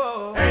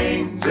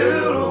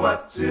 angel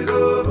watching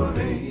over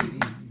me.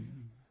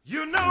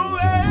 You know,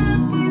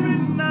 every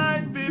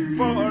night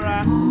before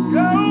I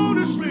go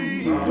to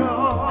sleep,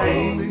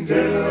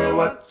 angel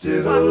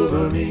watching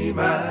over me,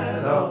 my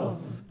Lord.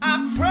 I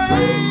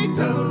pray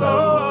to the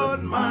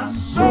Lord, my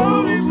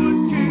soul is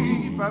to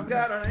keep. I've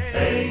got an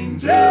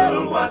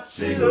angel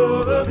watching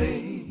over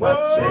me,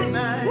 watching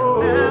night,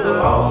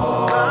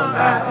 all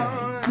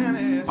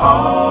night,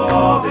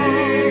 all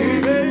day.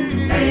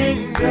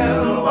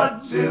 Angel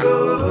watching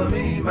over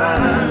me,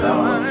 my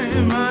Lord,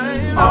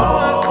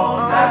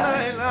 all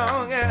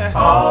night,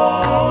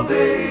 all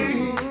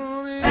day.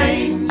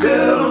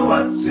 Angel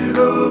watching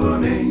over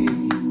me.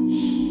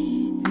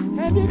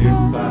 And if I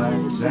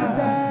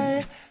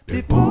die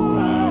before I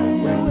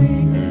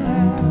wake,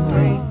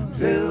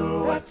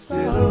 angel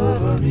watching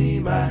over me,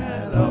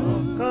 my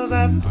Lord. 'Cause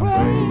I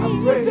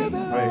pray to the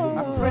Lord,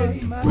 I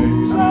pray.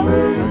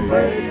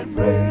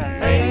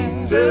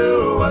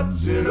 Angel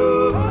watching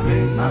over me,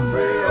 I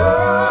pray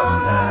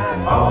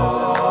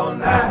all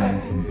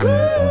night,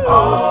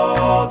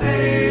 all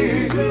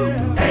day.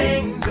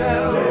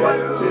 Angel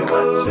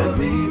watching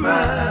me,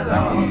 my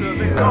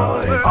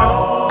Lord,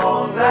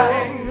 all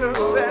night,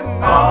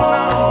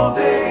 all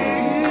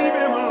day.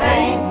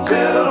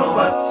 Angel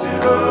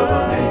watching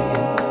over me.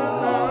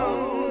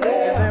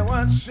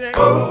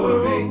 Over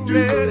me,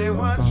 they're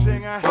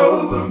watching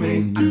over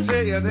me. I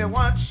tell you, they're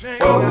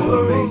watching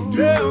over me.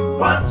 They're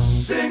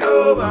watching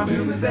over me.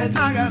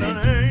 I got an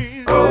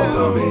angel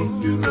over me,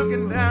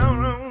 looking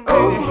down on me.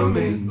 Over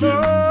me,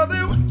 oh,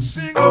 they're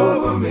watching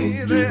over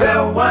me.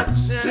 They're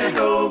watching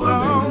over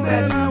me.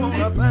 That I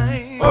wanna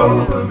thank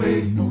over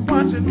me,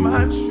 watching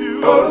my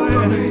children.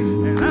 Over me,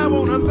 and I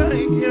wanna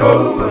thank you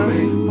over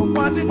me for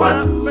watching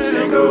my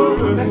family.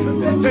 Over me,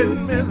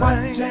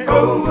 watching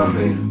over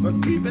me, for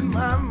keeping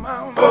my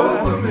mouth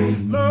over me.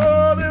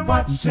 Lord, they're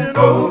watching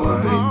over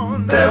me.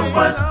 They're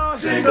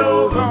watching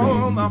over me.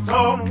 I'm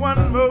on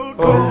one more time.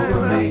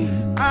 Over me,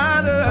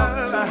 I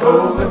love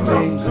over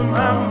me. To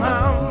my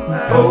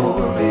mouth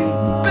over me.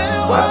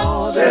 They're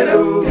watching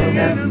over me,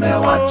 and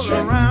they're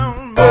watching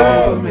around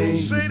over me.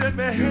 Satan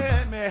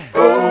behind me,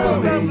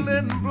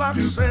 stumbling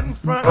blocks in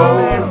front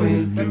of me.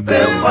 And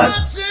they're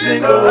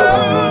watching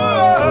over me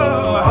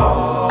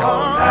all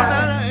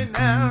night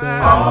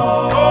now,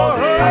 all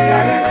day. I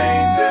got an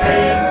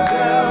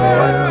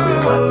angel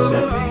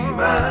watching me,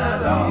 my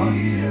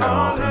Lord,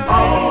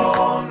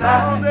 all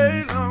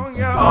night,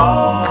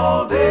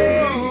 all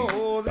day.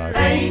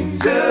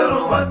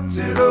 Angel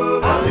watching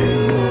over me.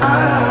 I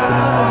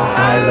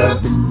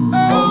look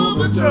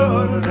over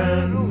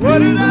Jordan, what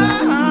did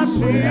I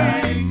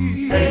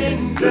see?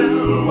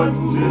 Angel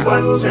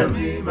watching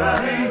me,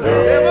 my Lord.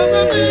 There was a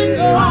big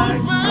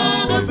old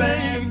band of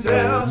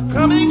angels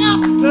coming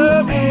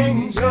after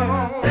me.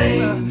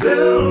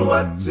 Angel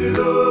watching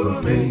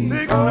over me.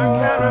 They're gonna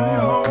carry me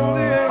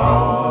home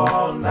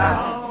all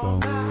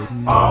night,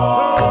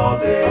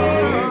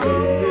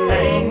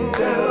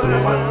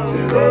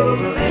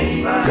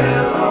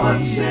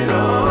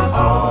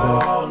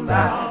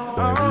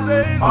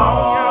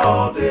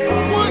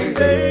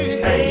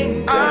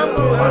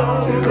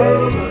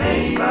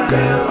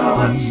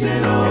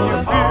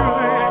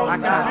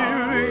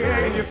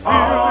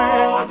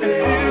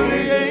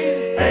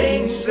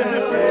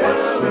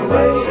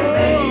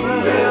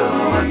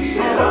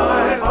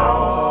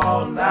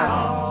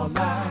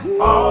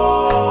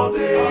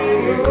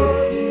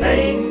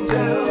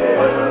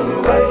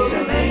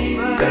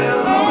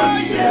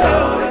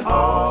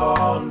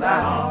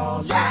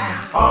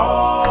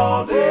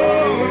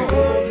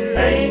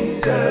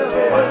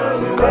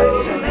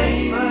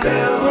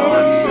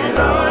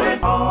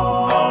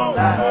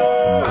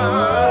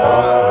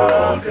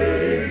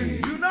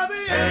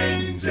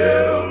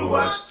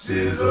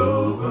 is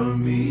over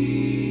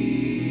me.